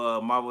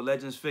Deadpool Marvel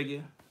Legends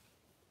figure.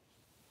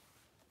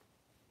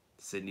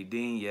 Sidney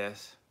Dean,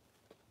 yes.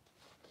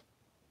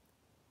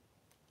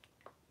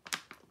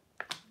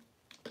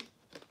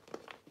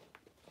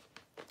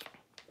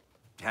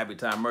 Happy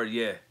Time Murder,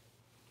 yeah.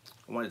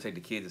 I wanted to take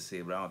the kids to see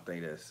it, but I don't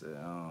think that's.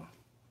 I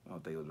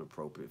don't think it was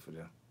appropriate for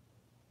them.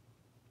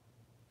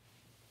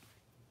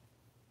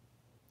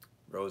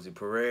 Rosie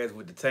Perez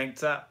with the tank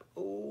top.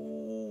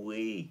 Ooh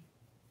wee.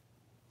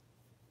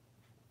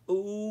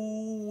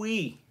 Ooh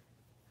wee.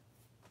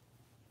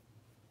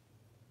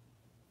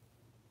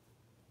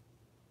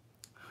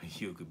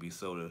 You could be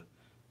soda.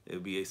 It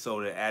would be a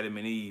soda Adam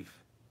and Eve.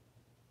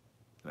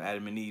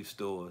 Adam and Eve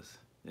stores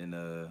and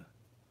them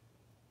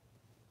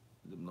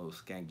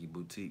those skanky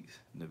boutiques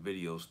and the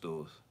video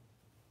stores.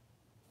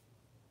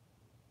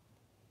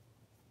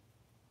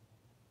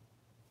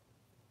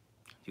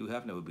 Hugh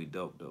Hefner would be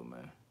dope though,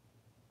 man.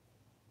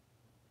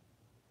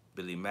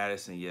 Billy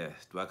Madison, yes.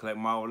 Do I collect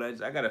Marvel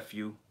Legends? I got a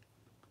few.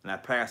 And I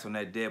passed on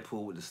that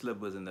Deadpool with the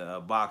slippers and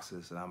the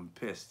boxers, and I'm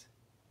pissed.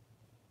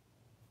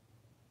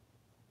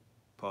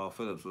 Paul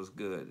Phillips was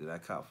good. Did I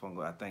cop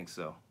Funko? I think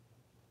so.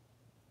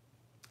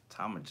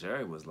 Tom and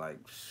Jerry was like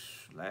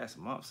last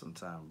month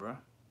sometime, bro.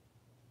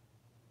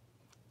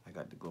 I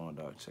got the glow in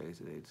dark chase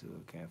today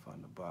too. Can't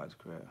find the box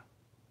crap.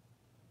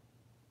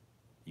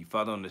 You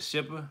followed on the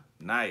shipper?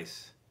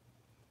 Nice.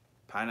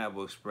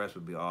 Pineapple Express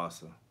would be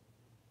awesome.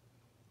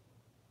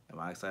 Am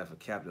I excited for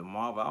Captain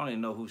Marvel? I don't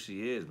even know who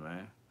she is,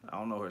 man. I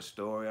don't know her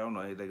story. I don't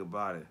know anything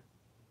about it.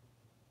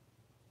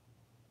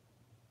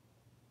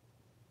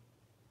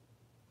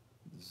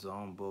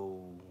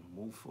 Zombo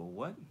Mufa,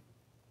 what?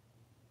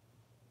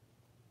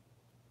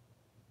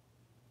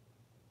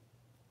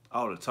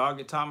 Oh, the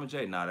Target Tom and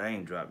J? Nah, that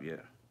ain't dropped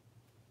yet.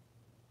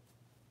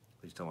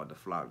 He's talking about the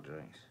flock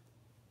drinks.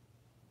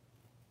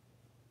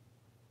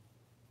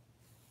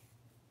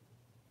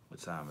 What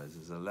time is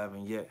it? Is it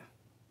 11 yet?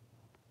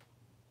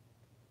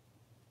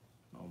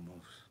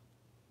 Almost.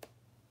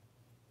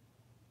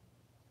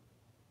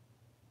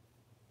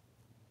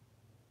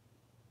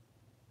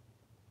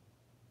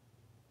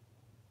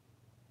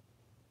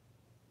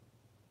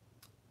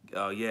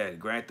 Oh, yeah,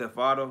 Grand Theft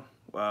Auto.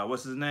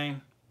 What's his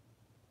name?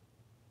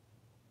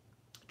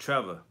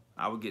 Trevor.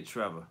 I would get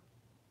Trevor.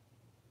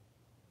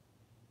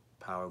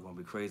 Power gonna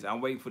be crazy. I'm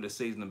waiting for the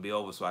season to be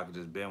over so I can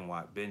just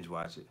binge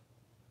watch it.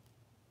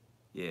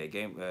 Yeah,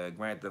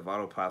 Grand Theft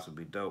Auto Pops would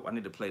be dope. I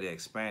need to play the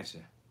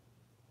expansion.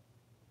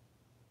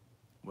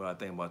 What I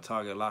think about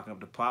Target locking up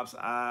the Pops?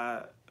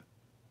 I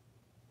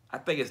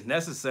think it's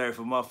necessary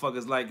for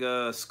motherfuckers like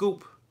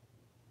Scoop.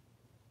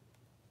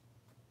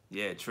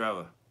 Yeah,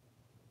 Trevor.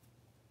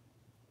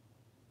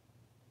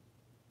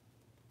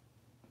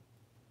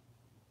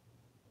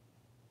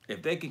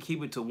 If they could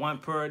keep it to one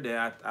per,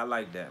 then I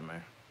like that,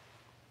 man.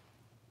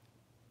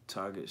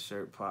 Target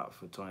shirt pop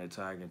for Tony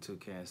Tiger and 2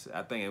 cans.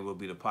 I think it will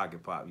be the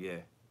pocket pop, yeah.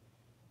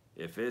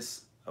 If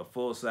it's a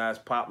full-size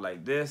pop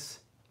like this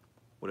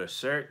with a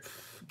shirt,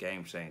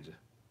 game changer.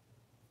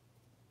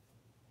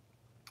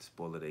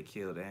 Spoiler, they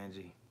killed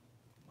Angie.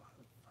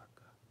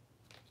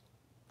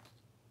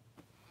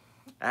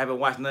 I haven't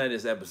watched none of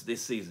this episode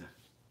this season.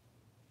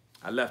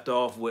 I left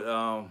off with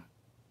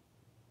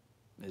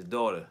his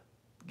daughter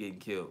getting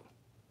killed.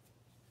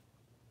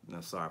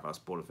 I'm sorry if I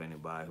spoiled it for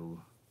anybody who.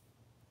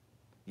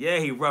 Yeah,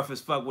 he rough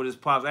as fuck with his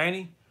pops, ain't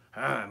he?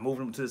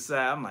 Moving him to the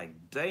side. I'm like,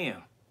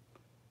 damn.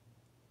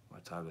 My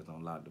targets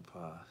don't lock the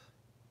pops.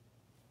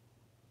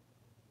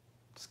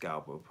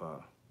 Scalper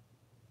pop.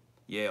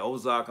 Yeah,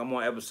 Ozark, I'm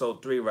on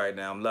episode 3 right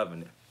now. I'm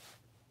loving it.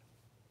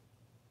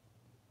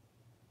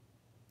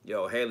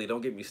 Yo, Haley,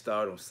 don't get me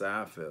started on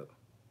Seinfeld.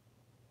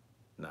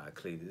 Nah, I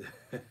cleaned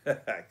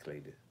it. I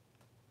cleaned it.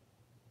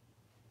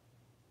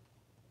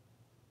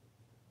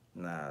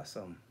 Nah,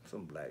 some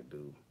black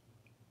dude.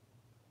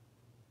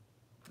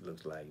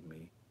 Looks like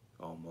me,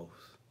 almost.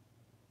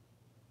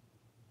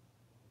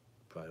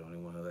 Probably the only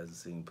one who hasn't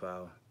seen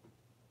Power.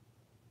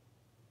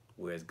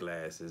 Wears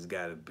glasses,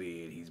 got a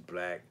beard, he's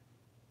black.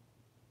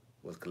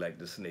 Was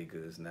collecting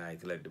sneakers, now he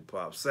collected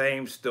Pops.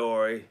 Same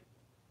story.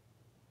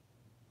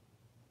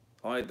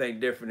 Only thing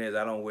different is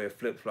I don't wear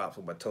flip-flops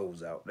with my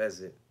toes out. That's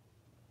it.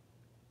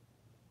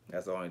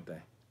 That's the only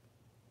thing.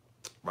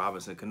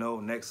 Robinson Cano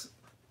next.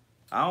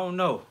 I don't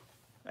know.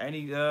 And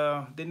he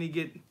didn't he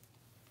get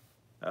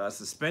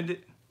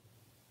suspended?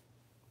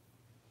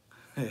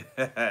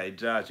 Hey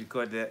Josh, you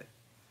caught that?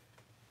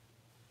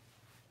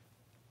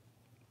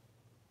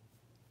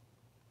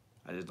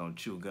 I just don't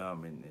chew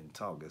gum and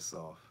talk it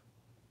soft.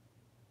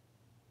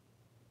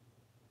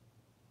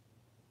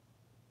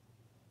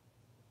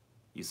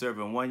 You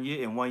serving 1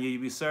 year? In 1 year you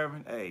be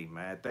serving? Hey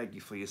man, thank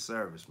you for your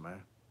service,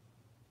 man.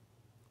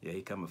 Yeah,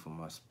 he coming from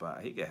my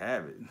spot. He can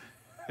have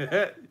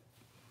it.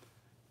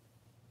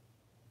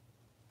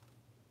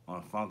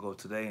 On Funko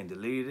today and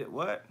deleted it.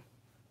 What?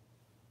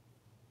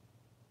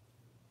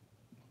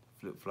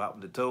 Flip flop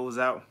with the toes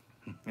out?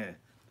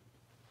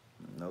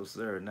 No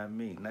sir, not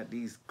me. Not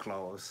these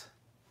claws.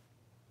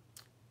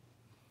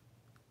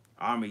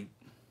 Army.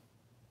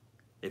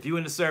 If you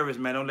in the service,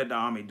 man, don't let the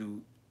Army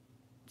do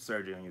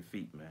surgery on your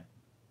feet, man.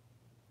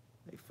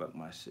 They fuck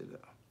my shit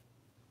up.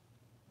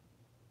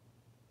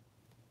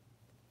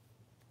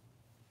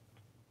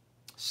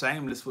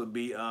 Shameless would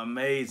be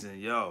amazing,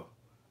 yo.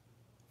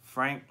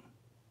 Frank.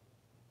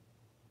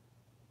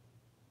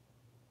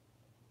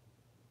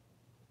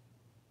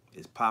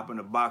 Is Pop in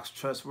the Box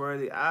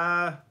trustworthy?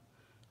 I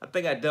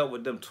think I dealt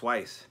with them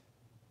twice.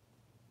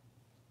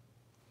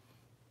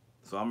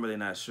 So I'm really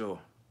not sure.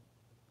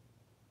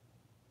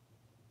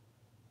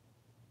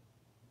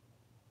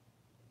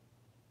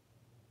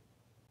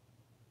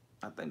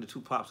 I think the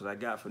 2 Pops that I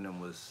got from them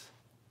was,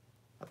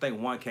 I think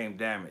one came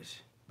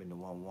damaged. Been the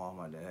one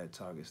Walmart that had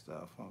Target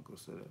style Funko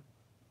set up.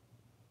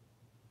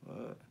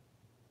 What?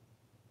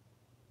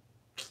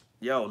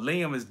 Yo,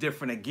 Liam is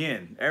different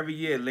again. Every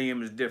year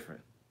Liam is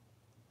different.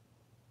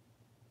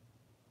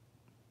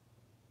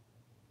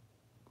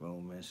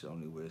 Grown men should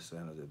only wear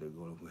sandals if they're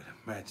going to wear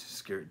a matching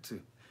skirt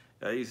too.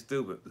 Yeah, you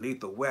stupid.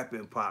 Lethal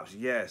Weapon Pops,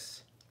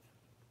 yes.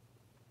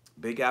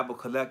 Big Apple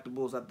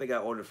Collectibles, I think I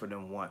ordered for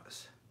them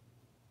once.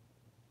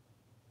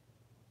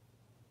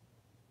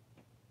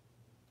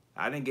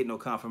 I didn't get no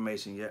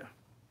confirmation yet.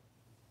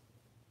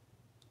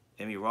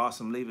 Emmy Ross,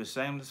 I'm leaving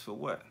Shameless for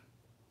what?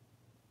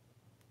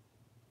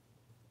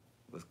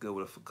 What's good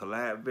with a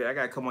collab? I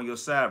gotta come on your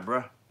side,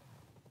 bruh.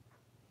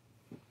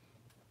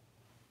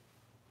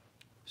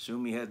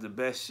 Shumi has the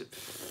best shit.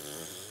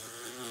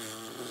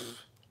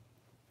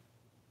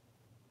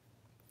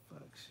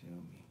 Fuck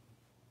Shumi.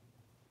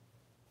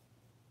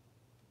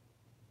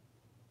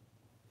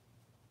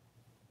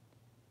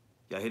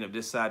 Y'all hitting up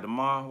this side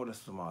tomorrow? What is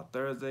tomorrow?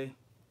 Thursday?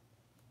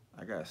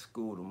 I got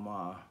school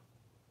tomorrow.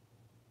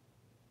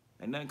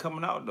 Ain't nothing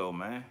coming out though,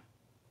 man.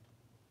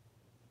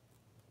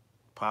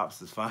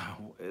 Pops is fine.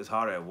 It's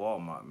harder at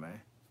Walmart,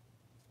 man.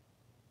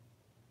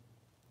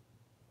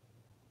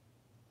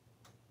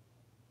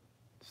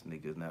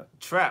 Sneakers now.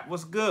 Trap,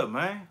 what's good,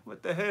 man?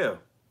 What the hell?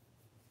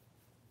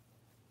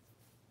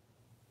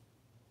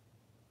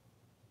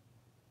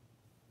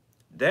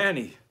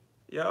 Danny,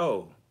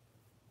 yo.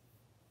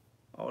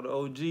 All the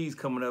OGs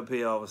coming up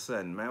here all of a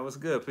sudden, man. What's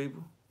good,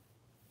 people?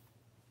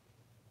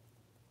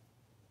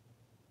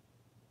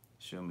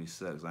 Show me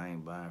sucks. I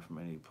ain't buying from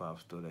any pop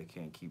store that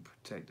can't keep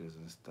protectors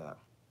in stock.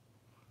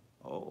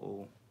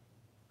 Uh-oh.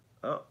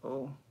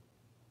 Uh-oh.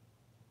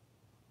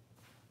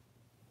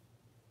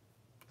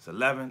 It's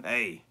 11.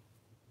 Hey.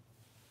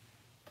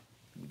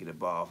 Let me get a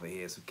ball for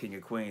here. Some King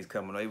of Queens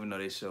coming on, even though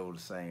they show the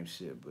same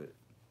shit, but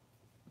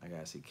I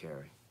gotta see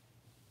Carrie.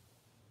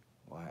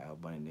 Why Al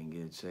Bunny didn't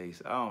get a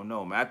chase? I don't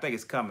know, man. I think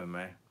it's coming,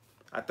 man.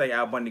 I think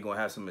Al Bunny gonna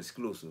have some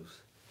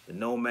exclusives. The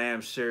No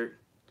Ma'am shirt,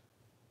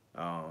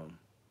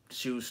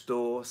 shoe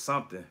store,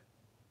 something.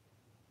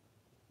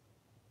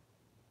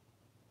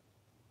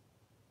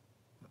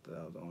 I thought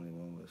I was the only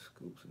one with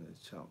scoops and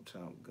this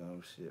chomp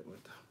gum shit.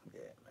 What the,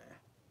 yeah, man.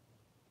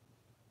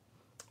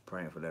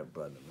 Praying for that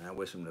brother, man. I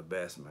wish him the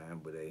best, man.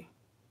 But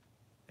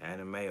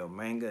anime or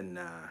manga,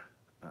 nah.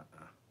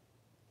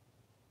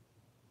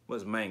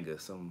 What's manga?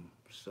 Some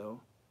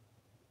show?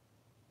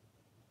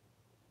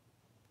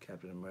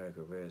 Captain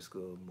America Red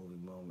Skull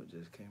movie moment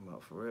just came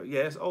out for real.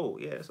 Yeah, it's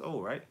old. Yeah, it's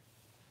old, right?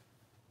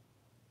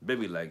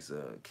 Baby likes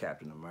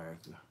Captain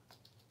America.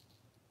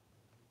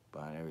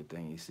 Buying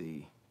everything you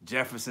see.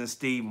 Jefferson,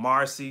 Steve,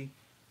 Marcy,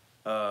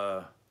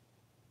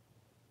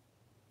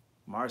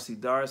 Marcy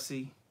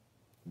Darcy,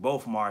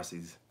 both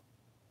Marcys.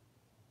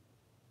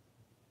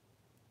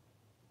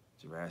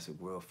 Jurassic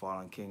World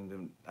Fallen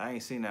Kingdom. I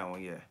ain't seen that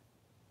one yet.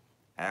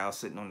 Al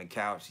sitting on the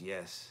couch,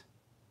 yes.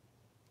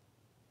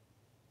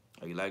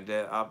 Oh, you like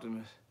that,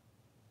 Optimus?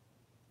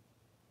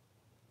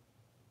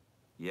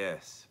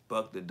 Yes.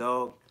 Buck the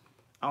dog.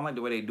 I don't like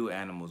the way they do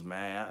animals,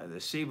 man. The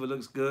Shiva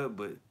looks good,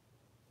 but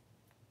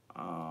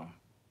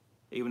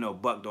even though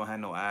Buck don't have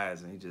no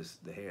eyes and he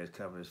just, the hair is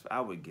covered,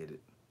 I would get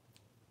it.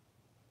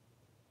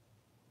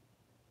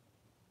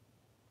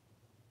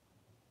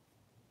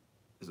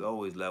 There's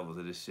always levels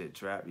of this shit,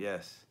 Trap,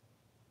 yes.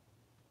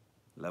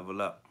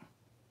 Level up.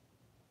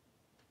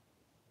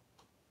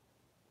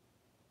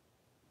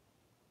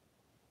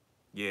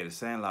 Yeah, the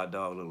Sandlot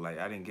dog looked like,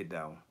 I didn't get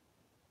that one.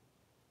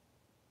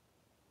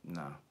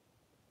 No.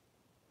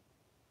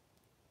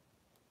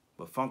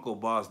 But Funko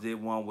Pops did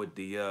one with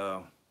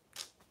the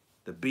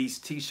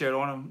Beast T-shirt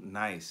on them.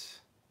 Nice.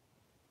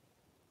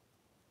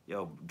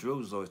 Yo, Drew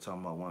was always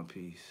talking about One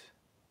Piece.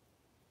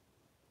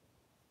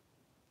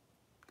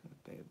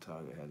 I think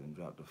Target hasn't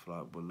dropped the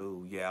Flock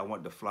Baloo. Yeah, I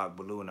want the Flock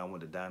Baloo and I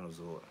want the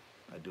Dinosaur.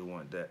 I do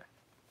want that.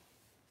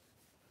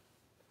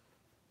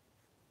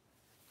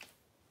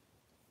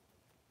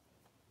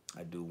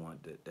 I do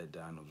want that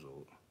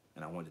Dinosaur.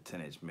 And I want the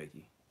 10-inch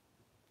Mickey.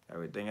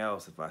 Everything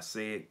else, if I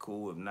say it,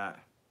 cool. If not,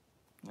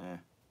 eh.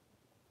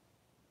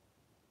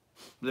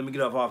 Let me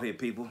get off here,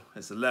 people.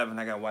 It's 11.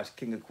 I got to watch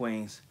King of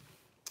Queens.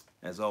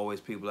 As always,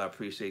 people, I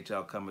appreciate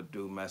y'all coming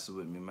through, messing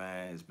with me,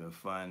 man. It's been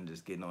fun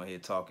just getting on here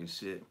talking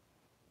shit.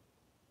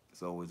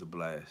 It's always a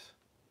blast.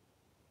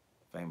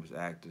 Famous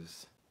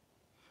actors.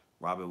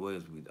 Robin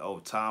Williams. Oh,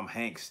 Tom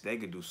Hanks. They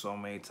could do so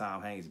many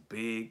Tom Hanks.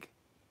 Big.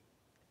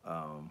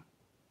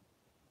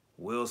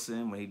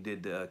 Wilson, when he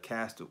did the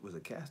was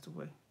it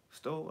Castaway?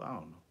 Stole? I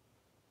don't know.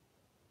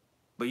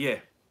 But yeah,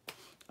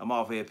 I'm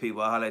off here,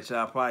 people. I'll holler at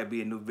y'all. Probably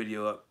be a new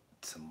video up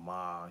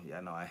tomorrow. Yeah,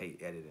 I know I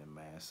hate editing,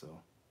 man. So,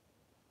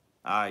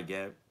 all right,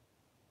 Gab.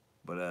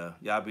 But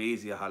y'all be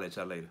easy. I'll holler at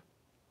y'all later.